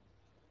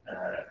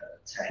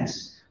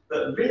text.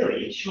 But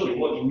really, surely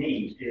what you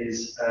need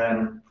is,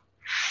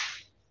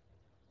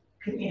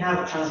 couldn't you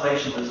have a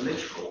translation that's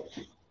literal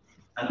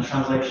and a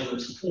translation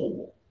that's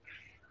formal?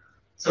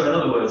 So in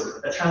other words,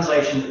 a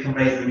translation that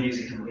conveys the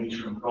music and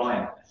meter and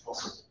rhyme, if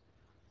possible.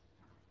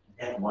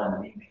 Never mind the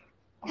meaning.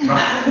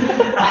 Right.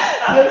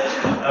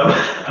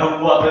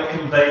 And what that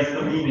conveys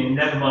the meaning,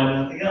 never mind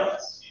anything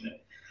else, you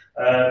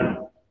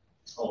know.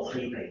 Or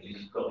 3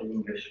 pages, you've got the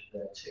English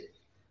there too.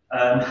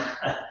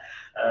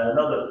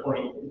 Another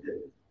point,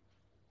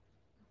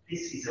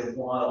 this is a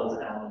wild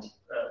and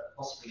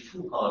possibly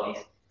foolhardy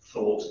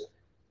thought.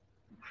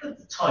 Could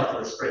the title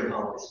of Spring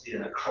Harvest be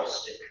an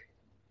acrostic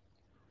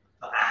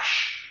for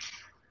ash?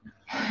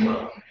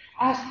 Well,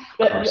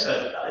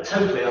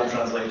 totally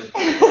untranslated.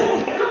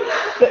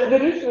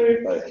 That is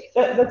very funny.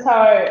 That's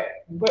how I,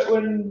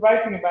 when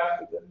writing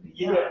about it.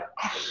 Yeah.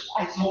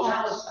 It's more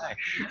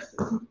ash.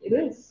 It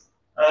is.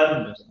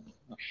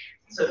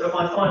 So, but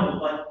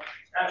my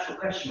actual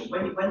question is,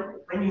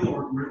 when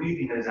you're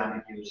removing those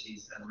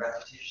ambiguities and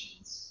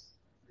repetitions,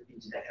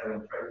 repeated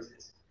echoing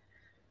phrases,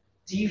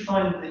 do you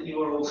find that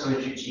you are also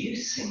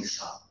introducing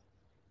some?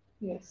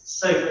 Yes.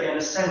 So that in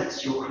a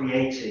sense, you're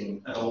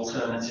creating an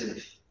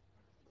alternative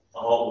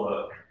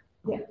artwork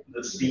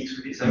that speaks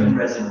with its own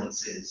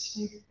resonances.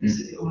 Is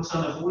it almost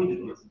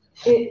unavoidable?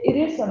 It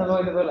is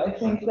unavoidable. I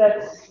think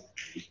that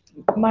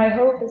my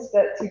hope is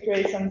that to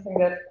create something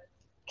that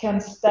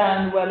can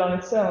stand well on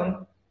its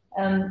own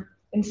and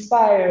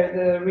inspire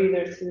the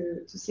reader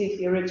to seek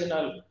the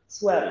original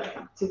as well,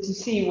 to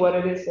see what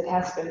it is that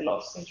has been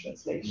lost in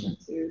translation,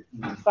 to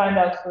find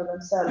out for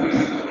themselves.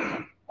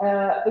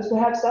 But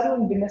perhaps that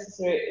wouldn't be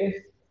necessary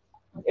if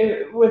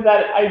with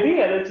that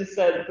idea that you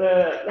said,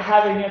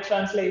 having a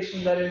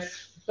translation that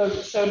is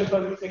solely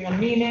focusing on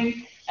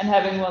meaning and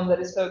having one that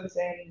is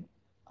focusing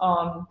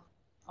on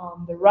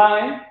the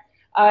rhyme.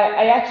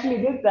 I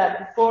actually did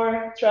that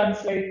before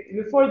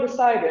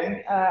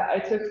deciding. I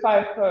took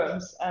 5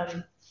 poems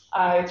and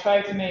I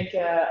tried to make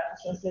a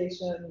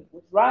translation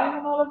with rhyme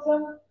on all of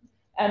them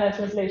and a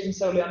translation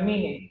solely on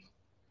meaning.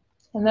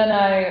 And then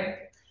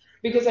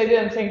because I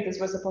didn't think this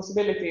was a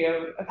possibility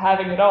of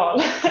having it all,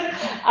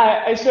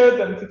 I showed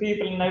them to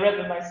people and I read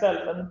them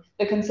myself. And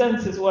the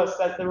consensus was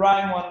that the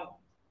rhyme one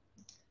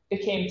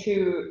became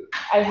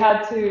I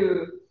had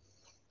to,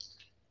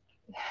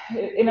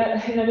 in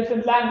a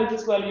different language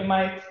as well, you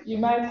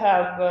might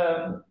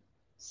have,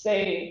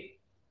 say,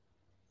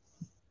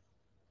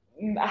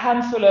 a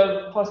handful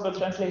of possible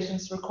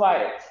translations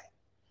required.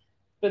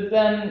 But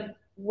then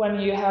when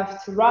you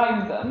have to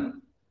rhyme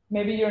them,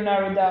 maybe you're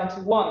narrowed down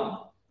to 1,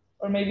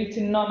 or maybe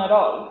to none at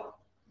all.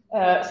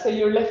 So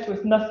you're left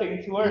with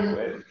nothing to work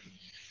with.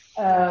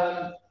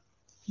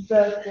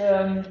 But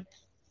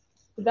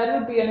that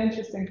would be an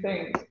interesting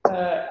thing.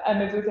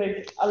 And it would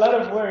take a lot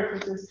of work,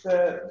 which is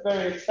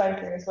very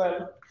exciting as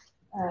well,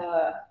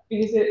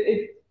 because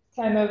it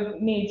kind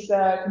of needs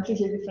a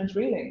completely different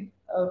reading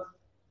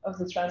of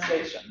the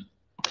translation.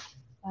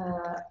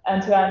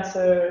 And to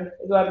answer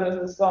Eduardo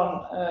who's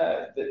gone,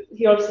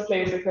 he also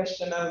plays the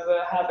question of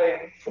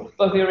having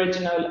both the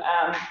original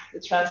and the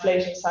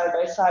translation side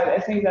by side. I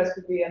think that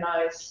could be a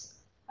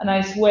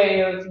nice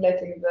way of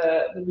letting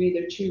the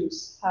reader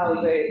choose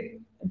how they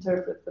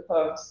interpret the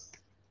poems.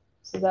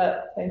 So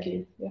thank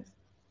you. Yes.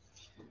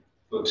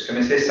 But can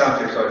I say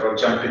something? Sorry for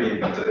jumping in,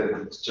 but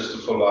just to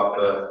follow up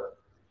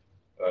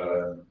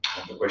on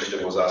the question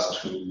that was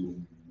asked to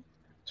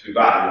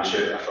Ivano, which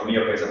for me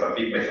opens up a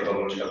big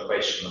methodological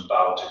question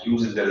about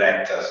using the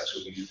letters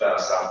to infer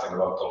something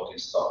about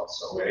Tolkien's thoughts.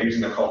 So we're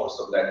using a corpus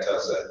of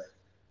letters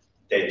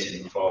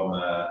dating from,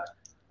 I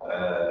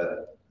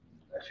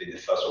think the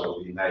first one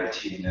will be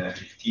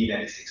 1915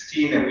 and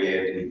 16, and we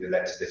have the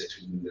letters dated to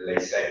the late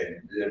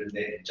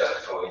 70s, just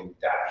before in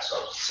that. So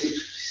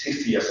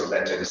 60 years of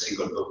letters in a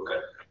single book.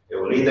 They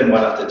will read them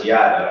one after the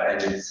other, and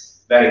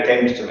it's very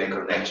tempting to make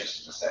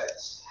connections in a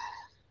sense.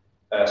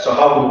 So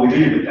how do we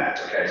deal with that?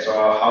 Okay, so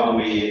how do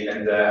we,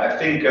 and I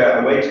think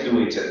a way to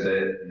do it,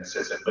 in a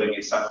sense, and bring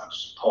in something to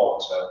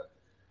support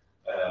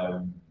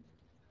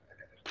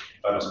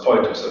Ivano's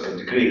point to a certain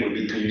degree, would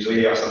be to use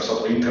really some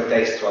sort of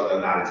intertextual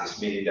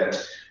analysis, meaning that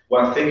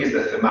one thing is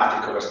the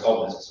thematic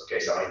correspondences, okay,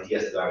 so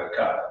ideas that are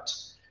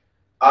recurrent.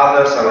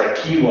 Others are like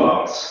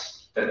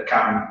keywords that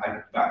come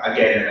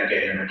again and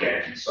again and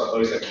again. So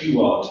there is a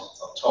keyword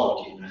of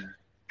Tolkien,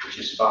 which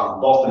is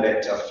found both in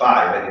letter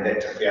 5 and in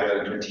letter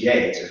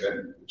 328,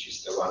 which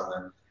is the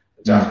one,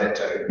 the draft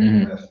letter, I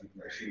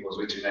think it was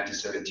written in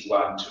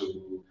 1971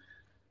 to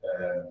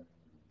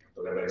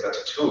whatever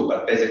exactly true,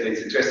 but basically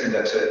it's interesting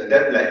that in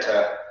that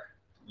letter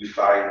we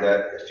find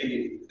I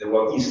think the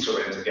word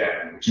instrument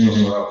again, which is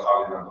also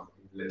found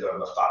in letter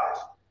number 5.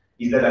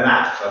 Is that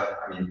enough?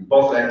 I mean,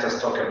 both letters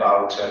talk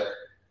about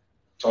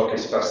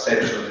Tolkien's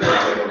perception of the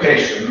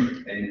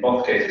evocation, and in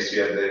both cases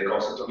you have the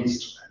concept of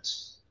instrument.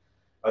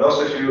 But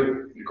also if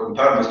you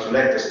compare those two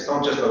letters, it's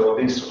not just the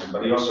word instrument,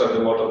 but you also have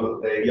the word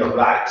of the idea of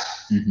light.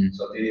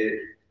 So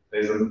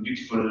there's a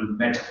beautiful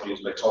metaphor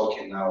used by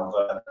Tolkien now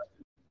of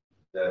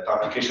the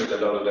publication of the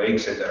Lord of the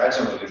Rings and the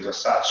writing of the Rings as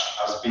such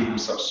as being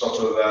some sort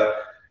of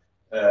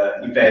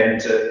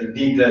event.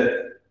 Indeed,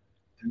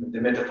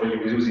 the metaphor you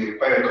were using is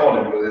quite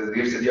common because it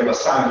gives the idea of a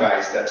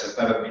sunrise that has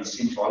never been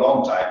seen for a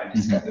long time, and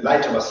it's got the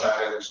light of a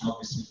sunrise which has not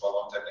been seen for a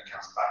long time and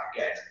comes back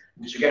again,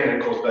 which again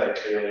recalls very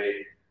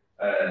clearly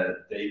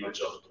the image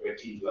of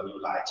creating a new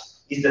light.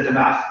 Is that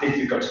enough?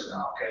 Difficult to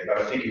know, okay? But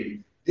I think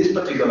in this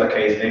particular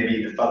case,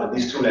 maybe the fact that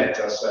these two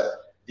letters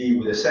deal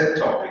with the same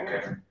topic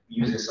and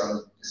using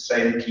some the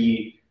same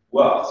key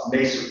words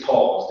may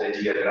support the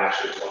idea that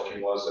actually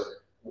Tolkien was,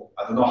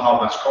 I don't know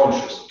how much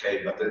conscious,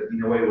 okay, but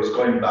in a way was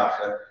going back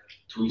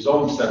to his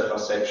own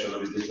self-perception of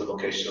his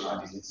dislocation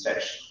and his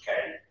inception,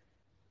 okay?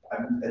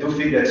 I do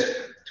think that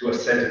to a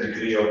certain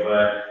degree of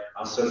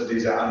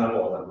uncertainties are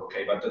unavoidable,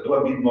 okay, but there do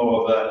a bit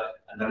more of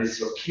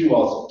analysis of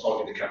keywords of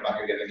Tolkien that come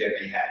back again and again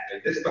may have.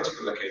 In this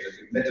particular case, I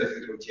think letter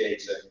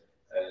 328,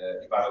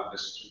 Ivano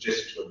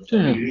suggested to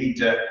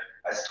read,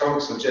 I strongly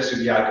suggest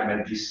the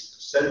argument this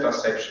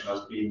self-perception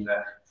has been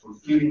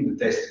fulfilling the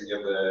destiny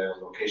of the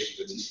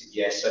location of the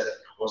TCBS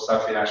or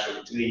something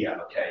actually real,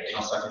 okay,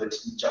 not something that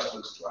just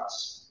looks to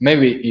us.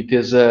 Maybe it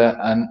is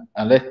a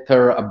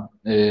letter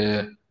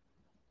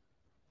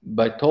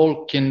by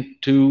Tolkien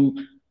to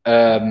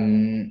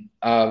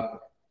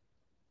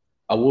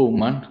a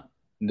woman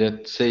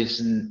that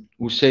says,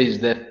 who says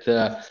that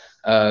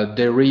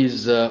there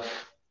is a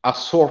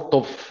sort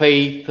of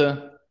faith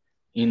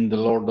in the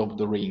Lord of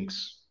the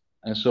Rings,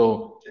 and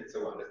so it's the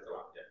one.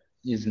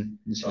 Yeah.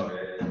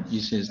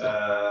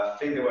 I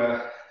think there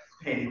were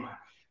anyway.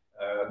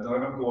 I don't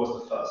remember who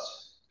was the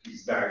first.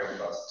 Please, Dagon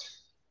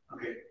first.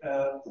 Okay,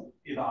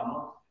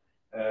 Ivano,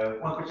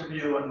 one question for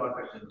you and one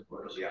question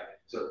for Lucia.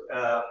 So,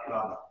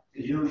 Ivano,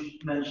 you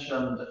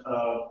mentioned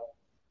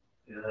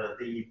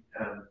the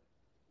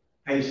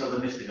pace of the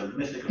mystical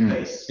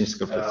pace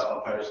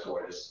of fairy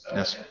stories.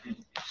 Yes. You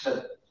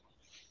said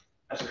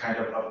as a kind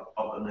of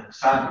an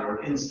example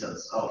or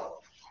instance of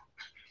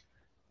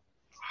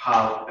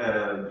how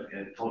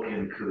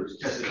Tolkien could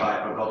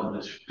testify for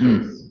godliness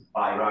truth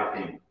by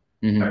writing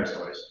fairy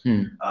stories.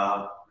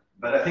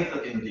 But I think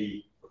that if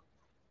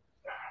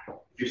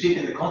you see it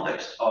in the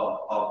context of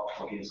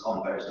Tolkien's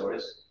own fairy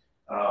stories,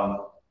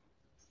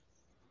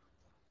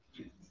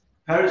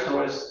 fairy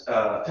stories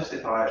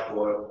testify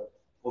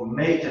or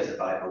may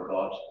testify for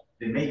God.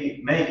 They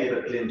may give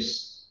a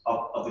glimpse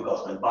of the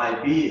gospel by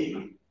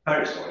being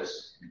fairy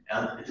stories,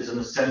 and it is an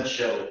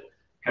essential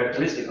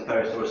characteristic of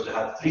fairy stories to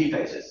have three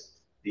phases: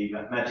 the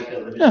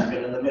magical, the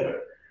mystical, and the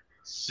mirror.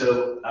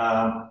 So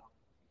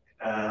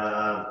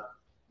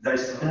there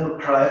is no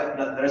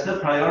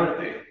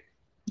priority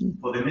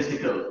for the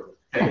mystical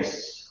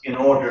phase in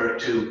order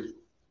to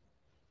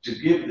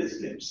give this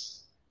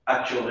glimpse.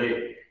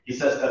 Actually, he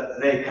says that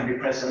they can be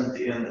present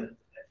in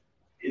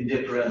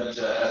different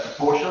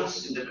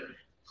proportions.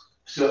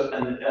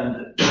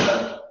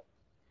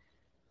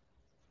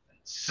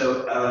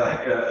 So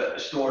a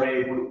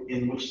story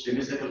in which the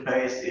mystical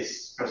phase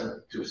is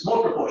present to a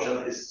small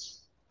proportion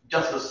is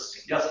just as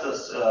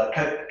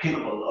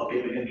capable of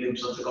giving a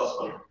glimpse of the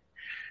gospel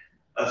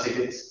as if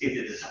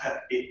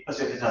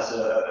it has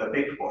a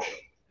big proportion.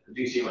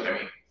 Do you see what I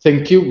mean?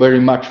 Thank you very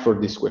much for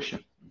this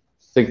question.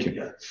 Thank you.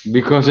 Yeah.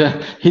 Because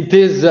it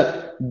is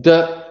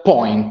the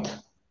point.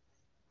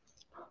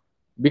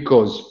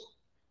 Because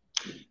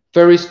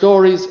fairy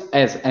stories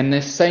has an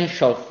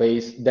essential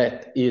phase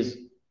that is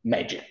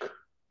magic.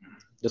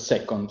 The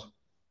second.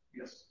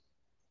 Yes.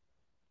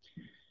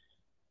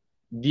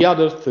 The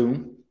other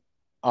two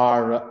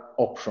are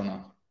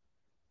optional.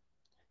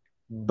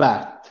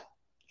 But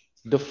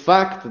the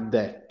fact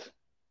that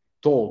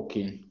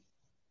Tolkien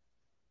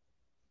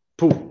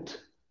put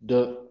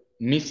the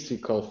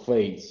mystical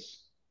phase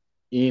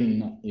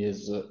in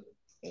his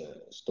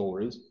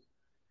stories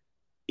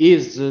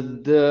is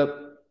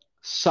the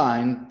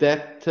sign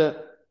that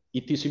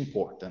it is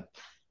important.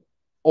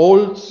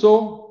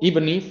 Also,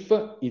 even if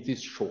it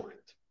is short.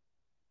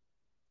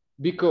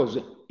 Because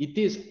it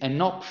is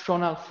an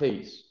optional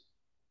phase.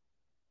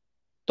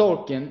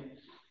 Tolkien,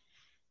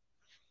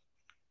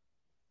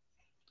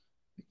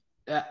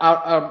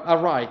 a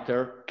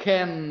writer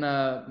can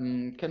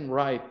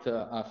write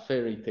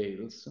fairy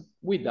tales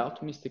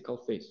without mystical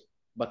phase,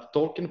 but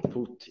Tolkien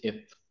put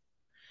it,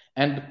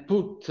 and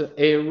put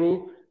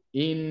Eru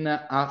in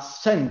a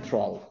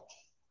central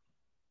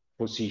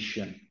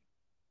position.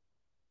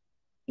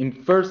 In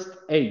first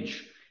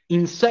age,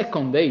 in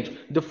second age,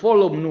 the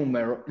follow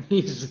number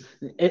is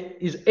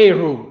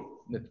Eru,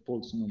 that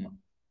false number.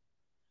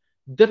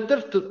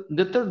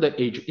 The third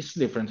age is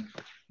different.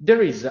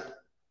 There is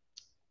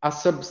a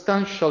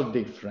substantial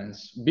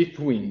difference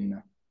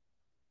between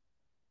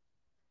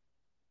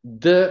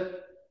the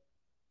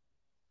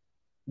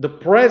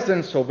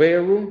presence of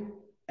Eru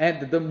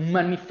and the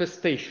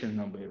manifestation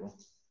of Eru.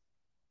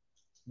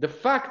 The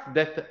fact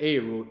that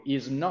Eru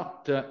is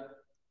not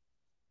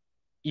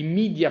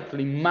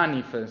immediately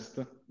manifest,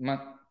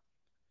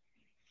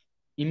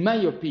 in my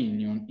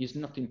opinion, is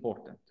not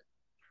important.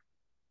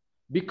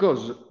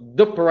 Because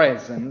the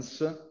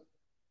presence,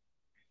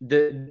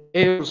 the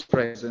Eru's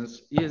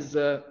presence is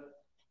a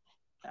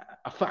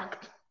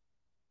fact.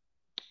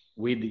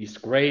 With his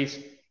grace,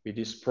 with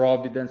his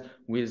providence,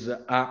 with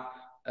a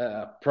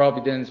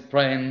providence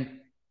plan,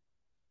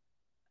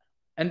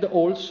 and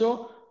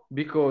also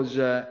because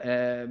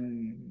the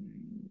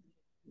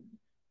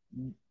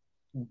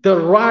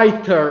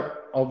writer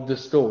of the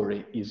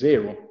story is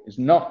Eru, is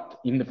not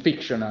in the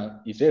fictional,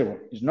 is Eru,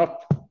 is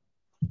not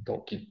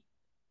Tolkien.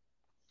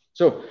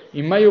 So,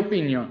 in my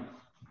opinion,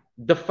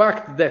 the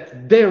fact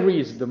that there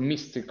is the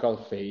mystical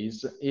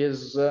phase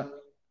is a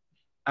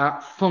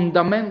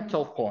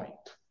fundamental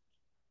point,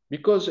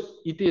 because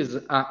it is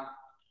a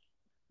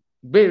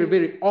very,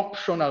 very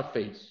optional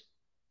phase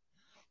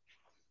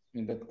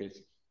in that case.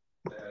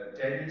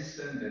 Dennis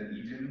and then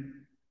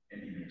Eden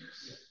and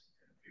Dimitris.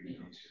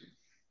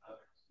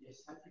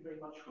 Yes, thank you very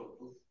much for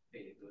both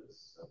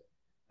papers, for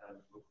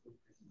both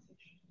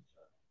presentations.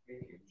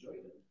 Really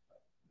enjoyed them,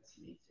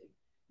 fascinating.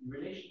 In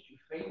relation to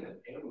faith and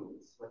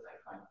errors, what I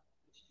find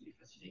particularly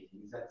fascinating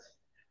is that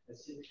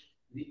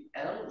the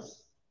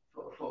elves,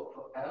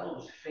 for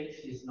elves, faith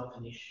is not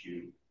an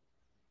issue.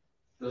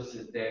 Because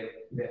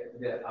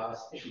there are,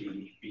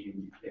 especially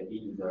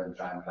in the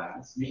giant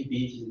lands,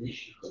 maybe it is an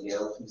issue for the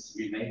elves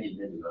who remain in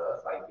Middle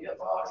Earth, like the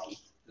Avari,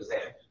 because they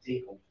have to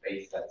take on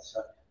faith that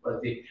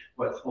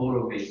what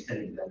Oro is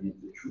telling them is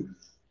the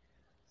truth.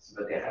 So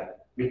that they have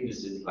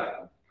witnesses like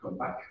come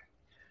back.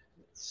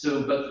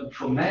 So, but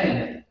for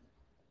men,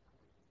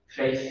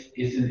 faith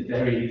is a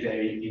very,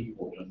 very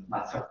important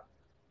matter,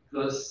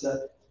 because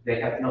they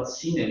have not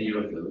seen any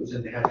of those,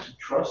 and they have to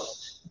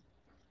trust,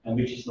 and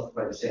which is not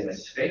quite the same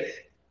as faith.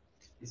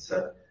 It's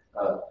a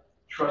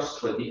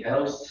trust what the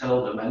elves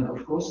tell them, and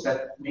of course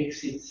that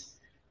makes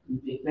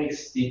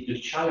makes the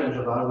challenge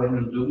of Arwen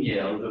and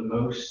Dumiel the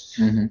most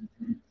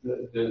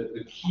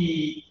the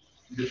key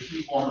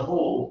one of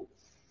all,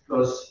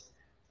 because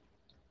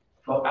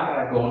for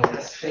Aragorn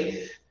has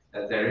faith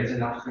that there is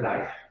an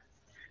afterlife,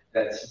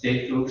 that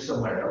they go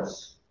somewhere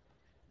else.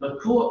 But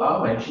poor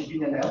Arwen, she's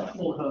been an elf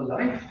all her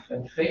life,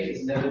 and faith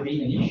has never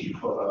been an issue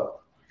for her.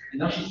 And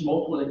now she's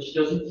mortal and she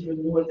doesn't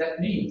even know what that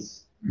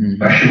means.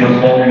 But she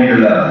was born in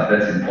Middle Earth,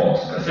 that's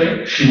important.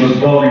 Sorry? She was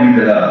born in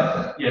Middle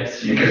Earth.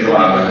 Yes. You can go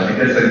out, I think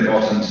that's an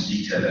important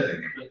detail, I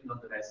think. But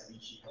nonetheless, I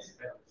mean, she has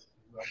felt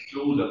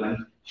told them, and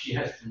she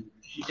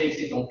takes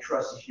it on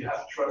trust. If you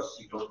have trust,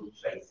 you don't need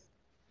faith.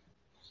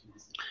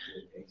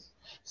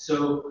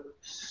 So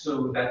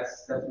that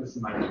was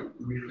my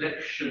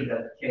reflection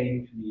that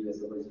came to me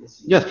as I was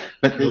listening. Yes,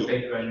 but to your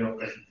paper and your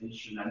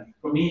presentation, and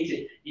for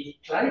me it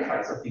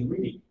clarifies something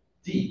really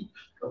deep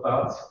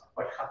about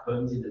what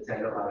happens in the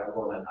tale of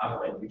Aragorn and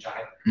Arwen, which I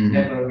had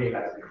never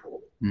realized before.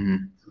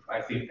 So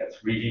I think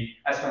that's really,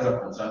 as far as I'm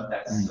concerned,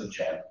 that's a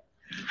gem.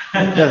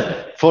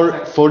 Yeah,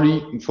 for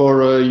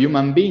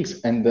human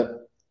beings, and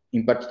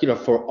in particular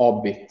for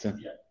Hobbit,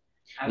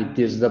 it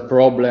is the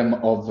problem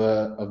of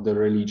the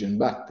religion.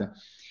 But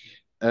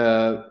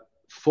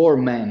for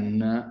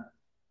men,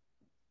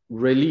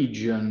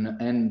 religion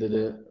and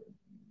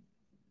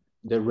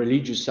the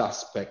religious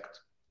aspect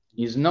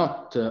is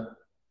not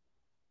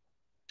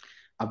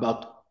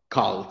about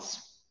cults,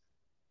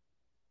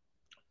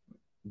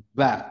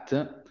 but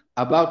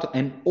about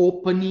an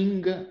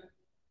opening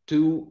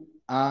to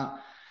a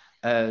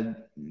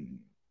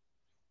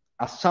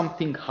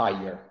something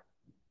higher.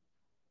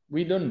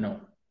 We don't know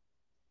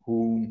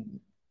who,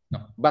 no,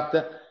 but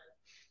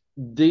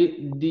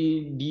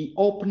the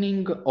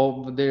opening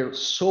of their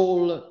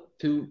soul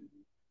to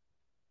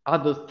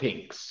other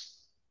things,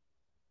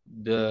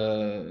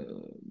 a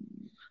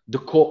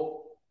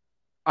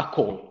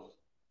call,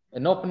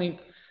 an opening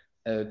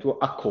to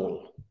a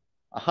call,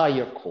 a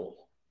higher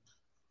call,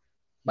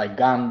 by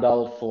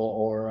Gandalf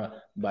or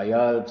by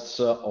elves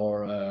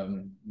or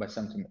by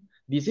something.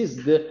 This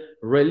is the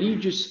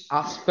religious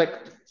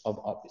aspect of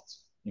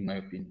Hobbits, in my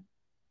opinion.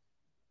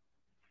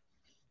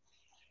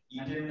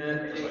 And in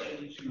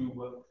relation to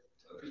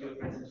your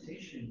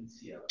presentation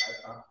here,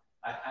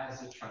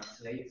 as a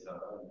translator,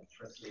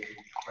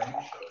 translating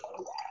French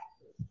of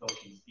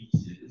Tolkien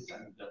speeches,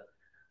 and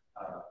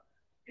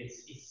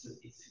it's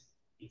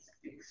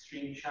the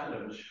extreme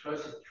challenge.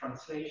 First,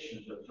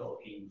 translations of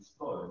Tolkien's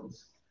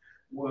poems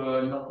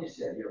were not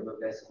necessarily of the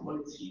best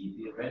quality.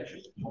 The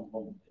adventures of Tom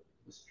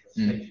Bombadil was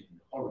translated in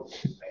a horrible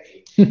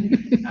way,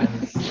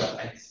 and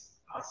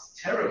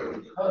it's terrible.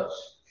 It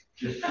hurts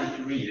just trying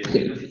to read it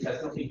because it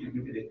has nothing to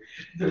do with it.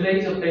 The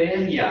later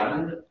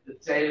Beherian, the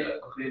tale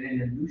of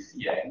Hélène and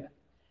Lucien,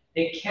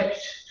 they kept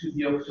to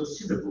the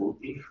octosyllable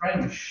in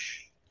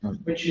French,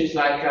 which is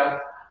like an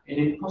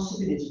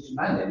impossibility to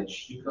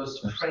manage because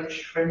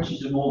French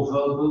is a more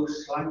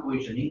verbose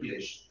language than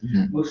English.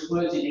 Most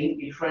words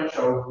in French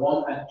are of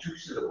 1 and 2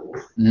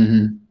 syllables.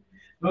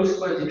 Most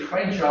words in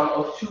French are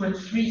of 2 and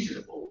 3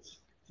 syllables.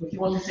 So if you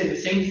want to say the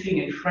same thing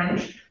in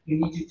French, you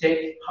need to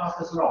take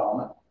half as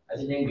long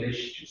as in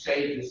English to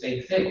say the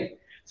same thing.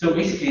 So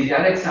basically, the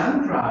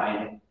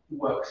Alexandrine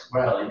works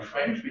well in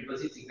French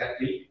because it's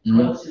exactly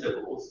 12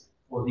 syllables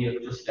for the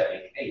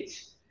octosyllabic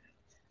 8.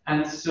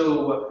 And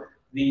so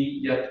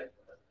the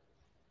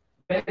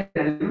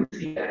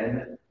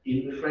Lucien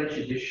in the French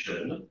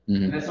edition,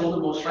 and that's all the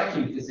more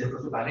striking because it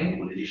was a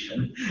bilingual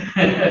edition.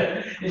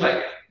 It's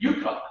like,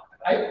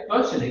 I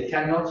personally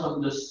cannot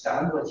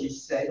understand what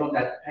is said on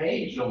that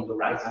page on the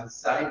right-hand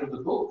side of the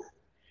book,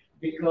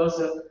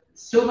 because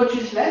so much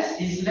is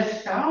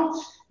left out,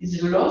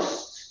 is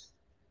lost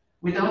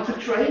without a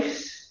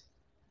trace,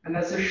 and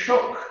that's a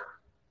shock.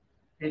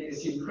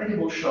 It's an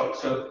incredible shock.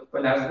 So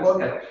when I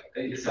work at,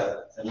 it's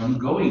an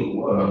ongoing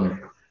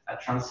work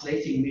at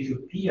translating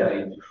Mythopoeia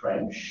into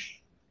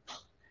French,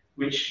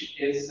 which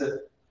is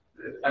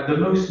at the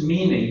most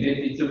meaning,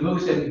 it's the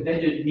most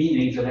embedded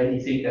meanings of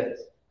anything that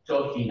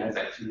Tolkien has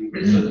actually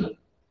written.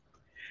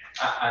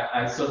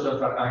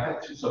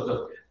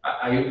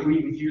 I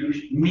agree with you,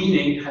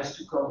 meaning has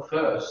to come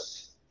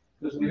first,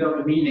 because without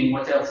a meaning,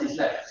 what else is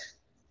left?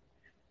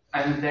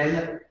 And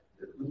then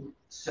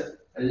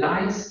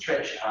lines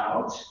stretch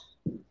out.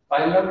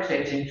 By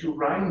locating to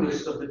rhyme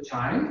most of the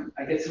time,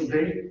 I get some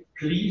very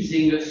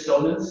pleasing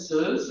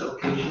assonances,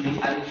 occasionally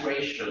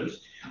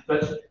alliterations,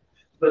 but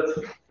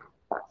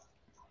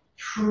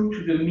true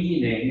to the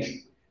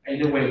meaning.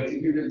 In a way,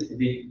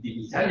 the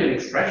Italian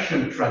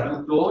expression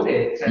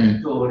traduttore,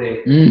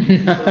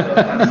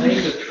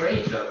 translate a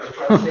traitor. A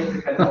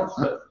translator cannot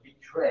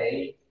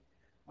betray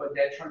what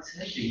they're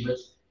translating. But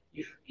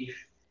if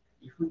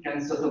we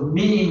can sort of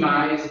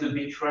minimize the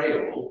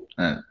betrayal,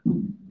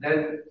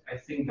 then I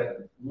think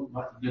that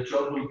the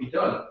job will be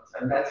done.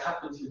 And that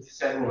happens with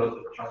several of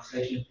the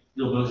translations,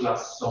 Bilbo's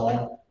last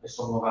song, the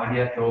Song of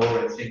Ariator,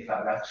 and things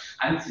like that.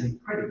 And it's an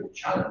incredible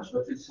challenge,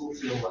 but it's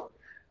also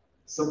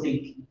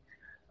something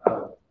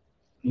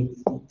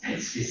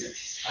intensely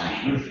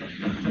satisfying.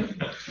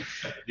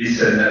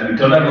 Listen, we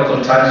don't have a lot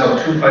of time, so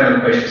 2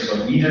 final questions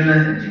from Eden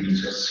and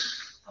Dimitris.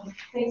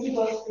 Thank you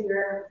both for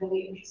your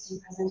really interesting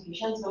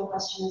presentations. One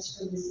question is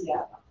for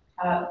Lucia,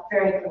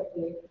 very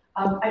quickly.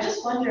 I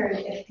just wondered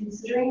if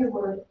considering the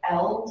word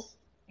eld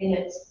in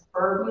its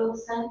verbal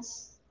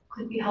sense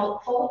could be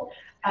helpful.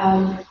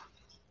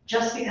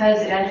 Just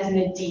because it ends in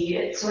a D,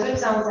 it sort of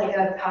sounds like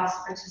a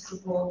past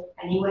participle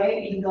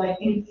anyway, even though I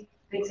think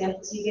the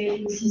examples you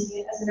gave was using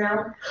it as a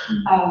noun.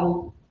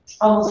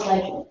 Almost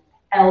like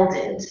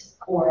elded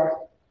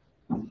or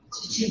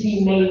to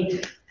be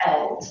made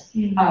eld.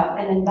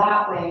 And in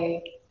that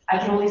way, I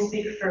can only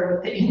speak for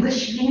what the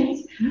English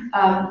means.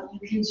 You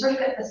can sort of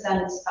get the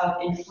sense of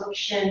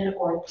infliction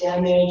or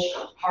damage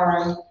or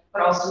harm,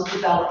 but also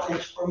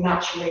development or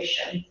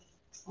maturation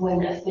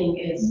when a thing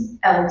is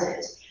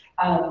elded.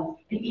 And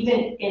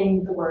even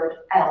in the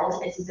word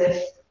eld, it's as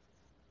if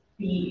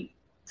the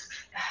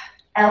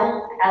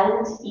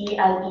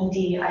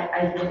E-L-E-D,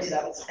 I looked it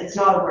up, it's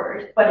not a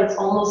word, but it's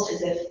almost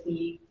as if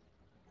the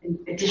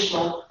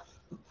additional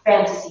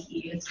fantasy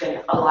E has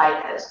been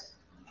elided.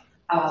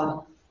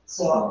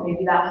 So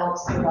maybe that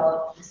helps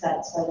develop the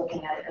sense by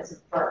looking at it as a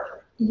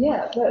verb.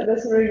 Yeah,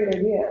 that's a very good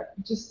idea.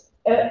 Just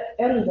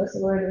eld as a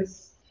word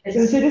is,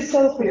 since it is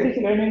so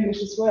particular in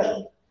English as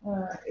well,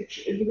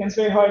 it becomes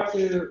very hard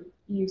to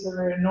use a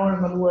very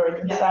normal word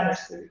in Spanish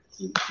to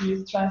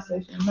use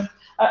translation. But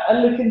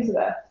I'll look into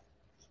that.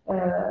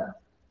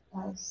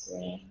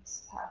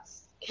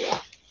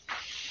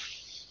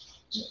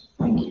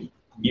 Thank you.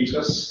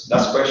 Dimitris,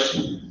 last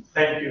question.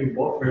 Thank you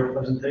both for your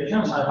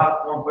presentations. I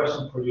have one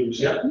question for you,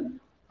 Lucia.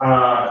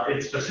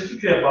 It's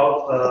specifically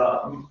about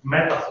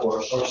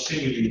metaphors or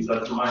similes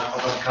that you might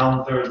have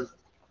encountered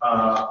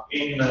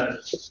in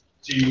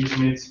G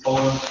Smith's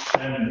poems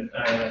and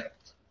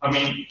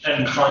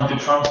and trying to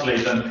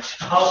translate them.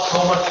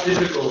 How much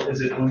difficult is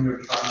it when you're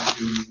trying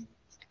to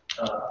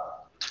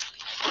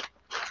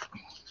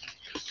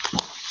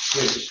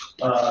switch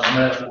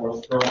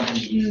metaphors from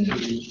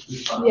English to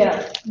Spanish?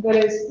 Yeah, that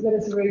is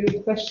a very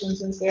good question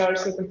since they are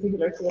so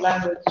particular to the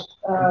language.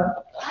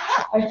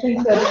 I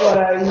think that what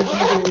I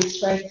usually do is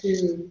try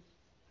to,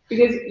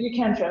 because you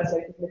can't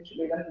translate it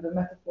literally, then the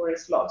metaphor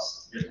is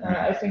lost.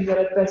 I think that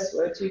at best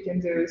what you can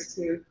do is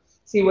to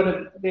see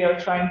what they are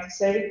trying to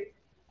say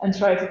and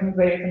try to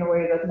convey it in a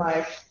way that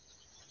might,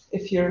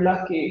 if you're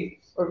lucky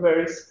or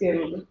very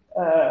skilled,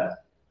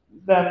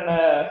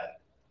 then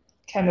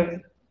kind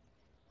of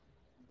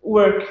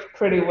work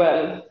pretty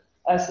well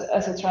as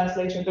a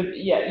translation. But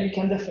yeah, you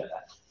can definitely.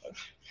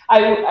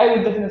 I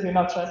would definitely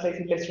not translate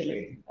it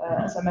literally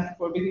as a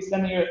metaphor, because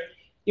then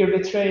you're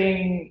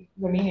betraying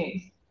the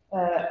meaning,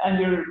 and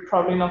you're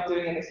probably not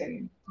doing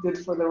anything good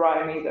for the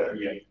rhyme either.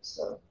 Yeah.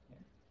 So.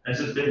 Has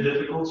it been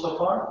difficult so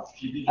far?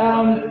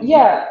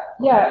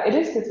 Yeah, it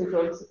is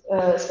difficult,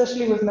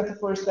 especially with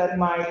metaphors that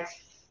might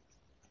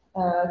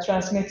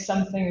transmit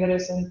something that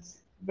isn't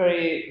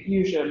very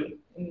usual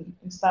in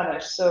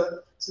Spanish. So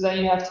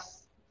then you have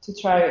to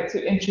try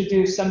to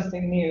introduce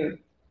something new,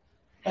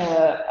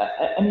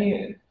 a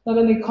new, not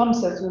a new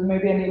concept, but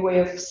maybe a new way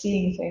of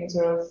seeing things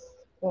or of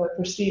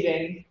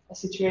perceiving a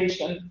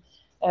situation,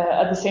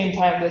 at the same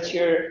time that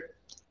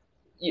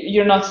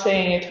you're not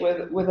saying it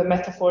with a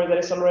metaphor that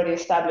is already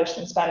established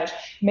in Spanish.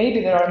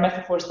 Maybe there are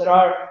metaphors that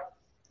are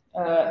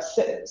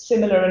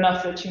similar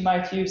enough that you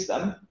might use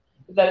them,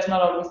 but that is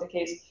not always the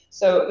case.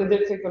 So the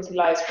difficulty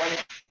lies when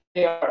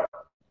they are,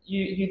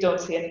 you don't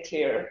see any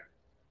clear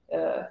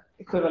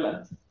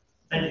equivalent.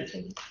 Thank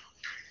you.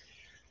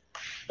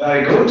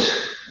 Very good.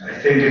 I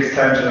think it's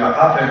time to wrap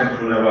up and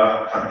conclude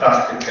our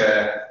fantastic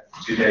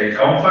two-day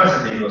conference.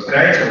 I think it was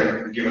great.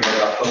 So we'll give it a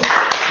applause.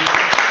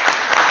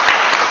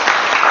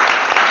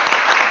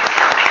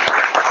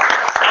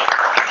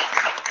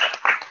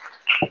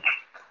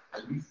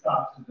 We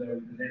started with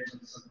the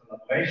lessons of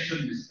collaboration,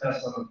 this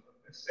person of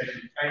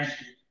especially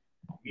friendship,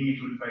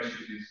 meaningful friendship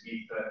with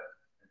Smith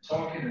and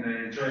Tolkien, and I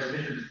enjoy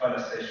especially the final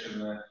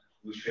session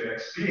which we have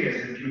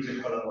experienced the beauty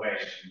of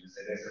collaboration.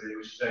 So there's something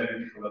which is very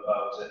beautiful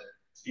about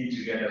being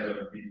together, as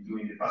we've been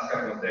doing the past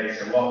couple of days,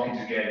 and walking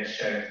together,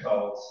 sharing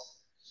thoughts.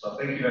 So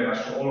thank you very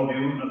much to all of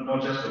you,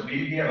 not just for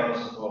being here, but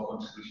also for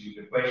contributing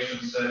with the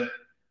questions,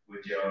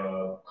 with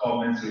your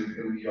comments, with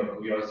your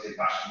curiosity and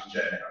passion in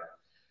general.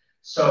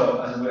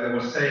 So, as I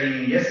was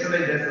saying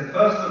yesterday, that's the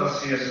first of a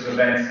series of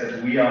events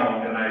that we are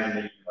organizing at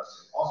the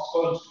University of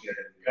Oxford,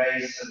 together with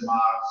Grace,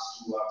 Mark,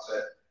 Stuart,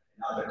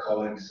 and other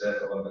colleagues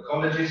from other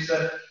colleges.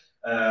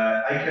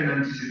 I can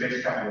anticipate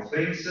a couple of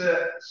things.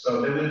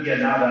 So there will be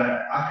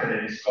another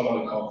academic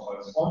scholarly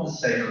conference on the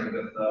 2nd and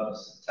the 3rd of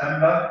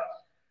September.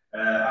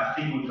 I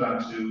think we plan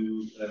to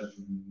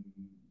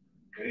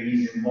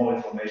release more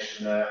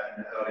information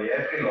in early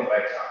April or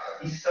right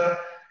after Easter.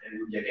 And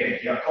we'll be again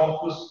here at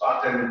Corpus,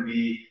 but there will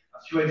be a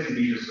few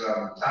exhibitions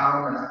around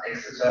town,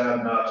 Exeter,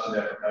 Merton,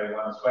 they're preparing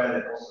one as well,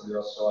 and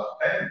also a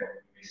Edinburgh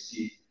we may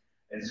see.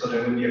 And so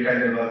there will be a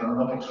kind of an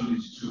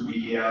opportunity to be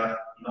here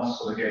in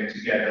Oxford again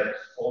together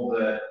for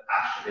the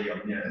actual day of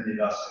the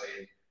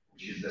anniversary,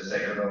 which is the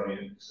 2nd of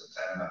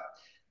September.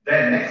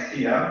 Then next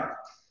year,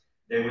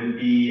 there will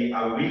be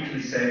a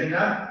weekly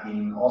seminar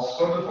in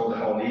Oxford for the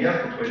whole year,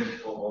 for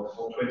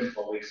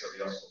 24 weeks of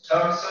the Oxford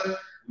terms,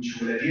 which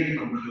will ideally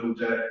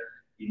conclude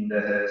in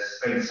the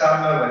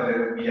spring-summer, when there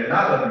will be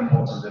another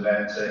important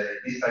event,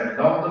 this time in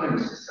London,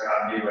 with Mr.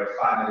 Abbey, where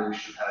finally we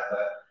should have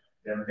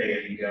the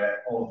unveiling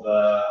of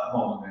a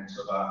monument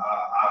of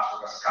art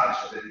of a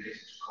sculpture dedicated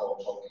to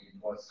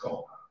Tolkien for its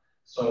Corpus.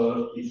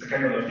 So it's a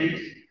kind of a big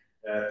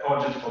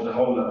project for the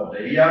whole of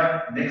the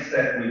year. Next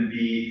step will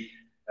be,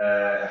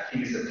 I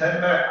think in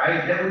September.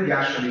 There will be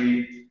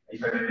actually,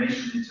 if I may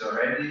mention it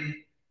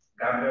already,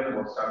 Gabriel,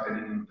 what's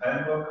happening in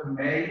Pembroke in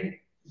May.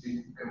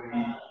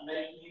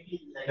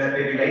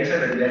 Maybe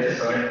later,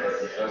 sorry.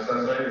 So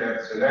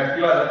there are a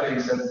few other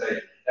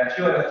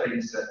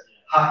things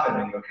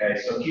happening. Okay,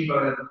 so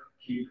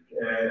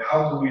how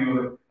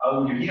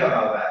will you hear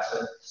about that?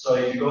 So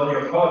if you go on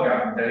your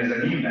program, there is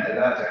an email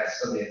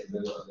address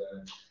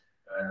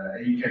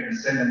you can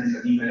send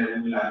an email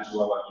and we will add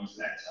to our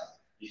newsletter.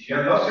 If you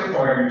have lost your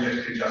program,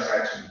 you can just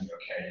write to me.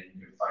 Okay,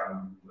 you can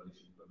find my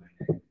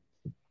name.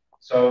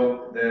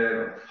 So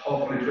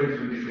hopefully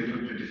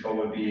 2023-2024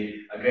 will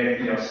be a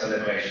great year of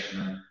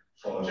celebration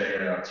for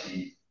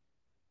JLRT.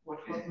 What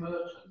was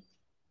Merton?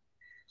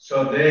 So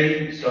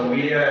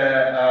we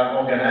are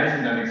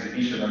organizing an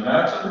exhibition in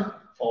Merton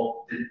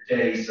for the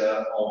days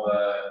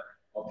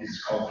of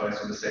this conference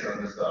on the 2nd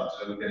and the 3rd. So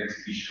there will be an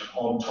exhibition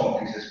on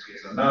Tolkien's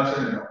experience in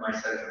Merton, and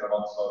myself and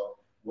also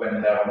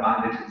when there are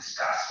Monday to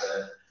discuss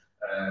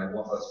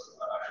what was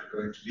actually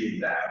going to be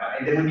there.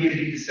 And there will be a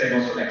bit the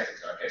same also next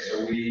year. Okay, so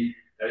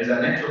there is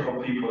a network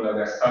of people that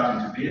are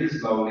starting to build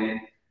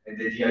slowly, and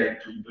the idea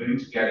is to bring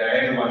together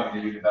everyone in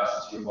the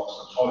University of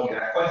Oxford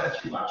Tolkien, quite a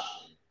few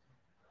actually.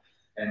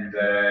 And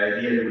the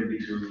idea would be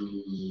to,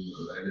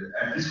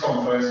 at this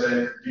conference,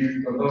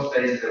 on those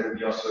days, there will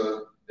be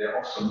also the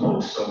Oxford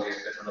MOOC, so we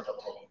expect a lot of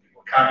Tolkien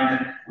people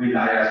coming. We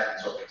like us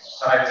in Tolkien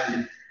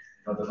Society,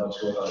 not to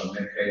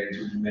make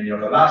too many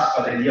other laughs,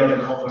 but the idea of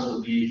the conference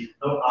would be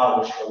not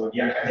ours, but would be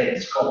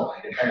academic,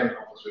 scholarly, the kind of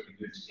conference we'll be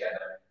doing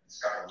together in this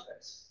couple of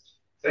days.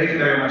 Thank you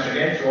very much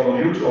again to all of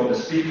you, to all the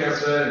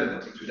speakers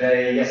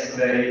today,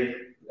 yesterday,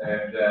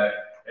 and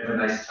have a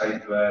nice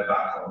trip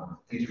back home.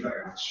 Thank you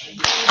very much.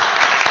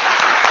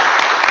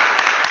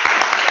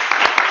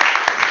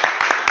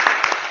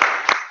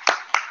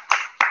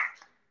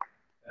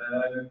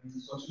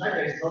 So tonight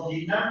there is no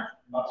dinner,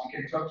 but you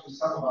can talk to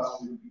some of us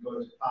who will be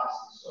going to pass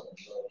and so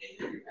we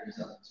can do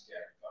something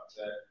together. But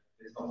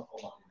there's no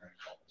formal dinner in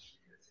college.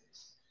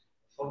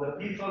 For the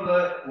people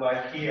who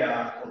are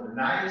here for the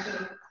night,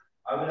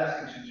 I would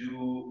ask you to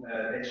do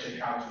the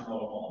checkout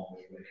tomorrow morning when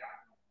you wake up.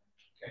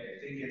 Okay, I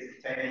think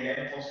it's 10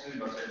 a.m. possibly,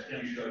 but I'm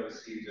pretty sure I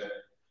received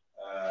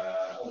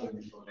all the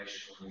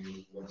information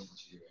we wanted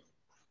to.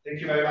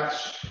 Thank you very much.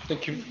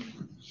 Thank you.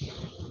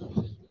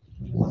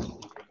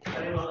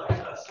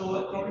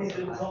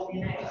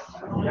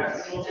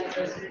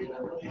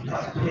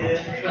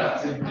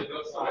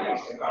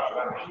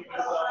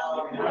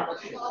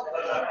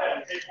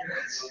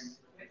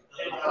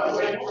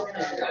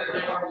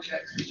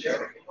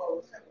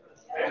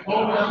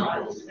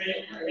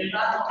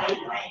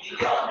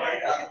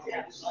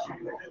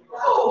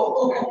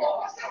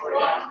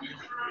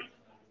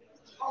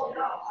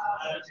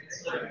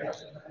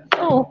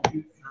 Oh.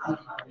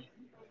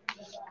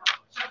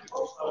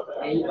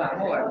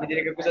 Ivano, ora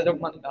vedere che cosa ti ho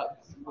mandato.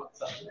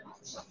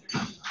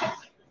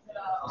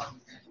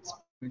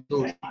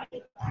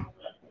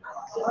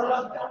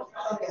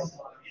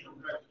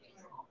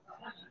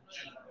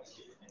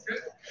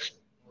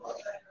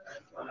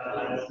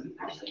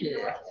 Chi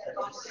è?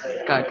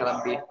 Carica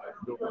la B.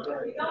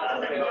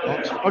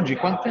 Oggi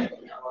quante?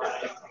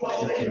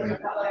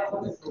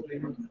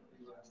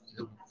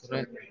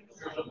 3.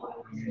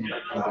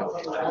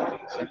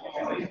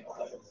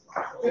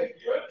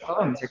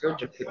 Oh, mi sa che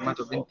oggi ho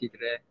firmato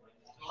 23.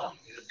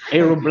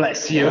 Hero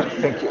bless you.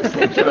 Thank you.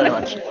 Thank you very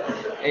much.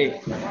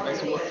 Ehi, vai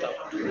su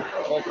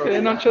WhatsApp.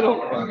 Non ce l'ho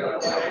qua.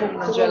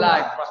 Non ce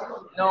l'hai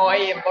qua. No,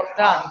 è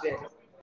importante.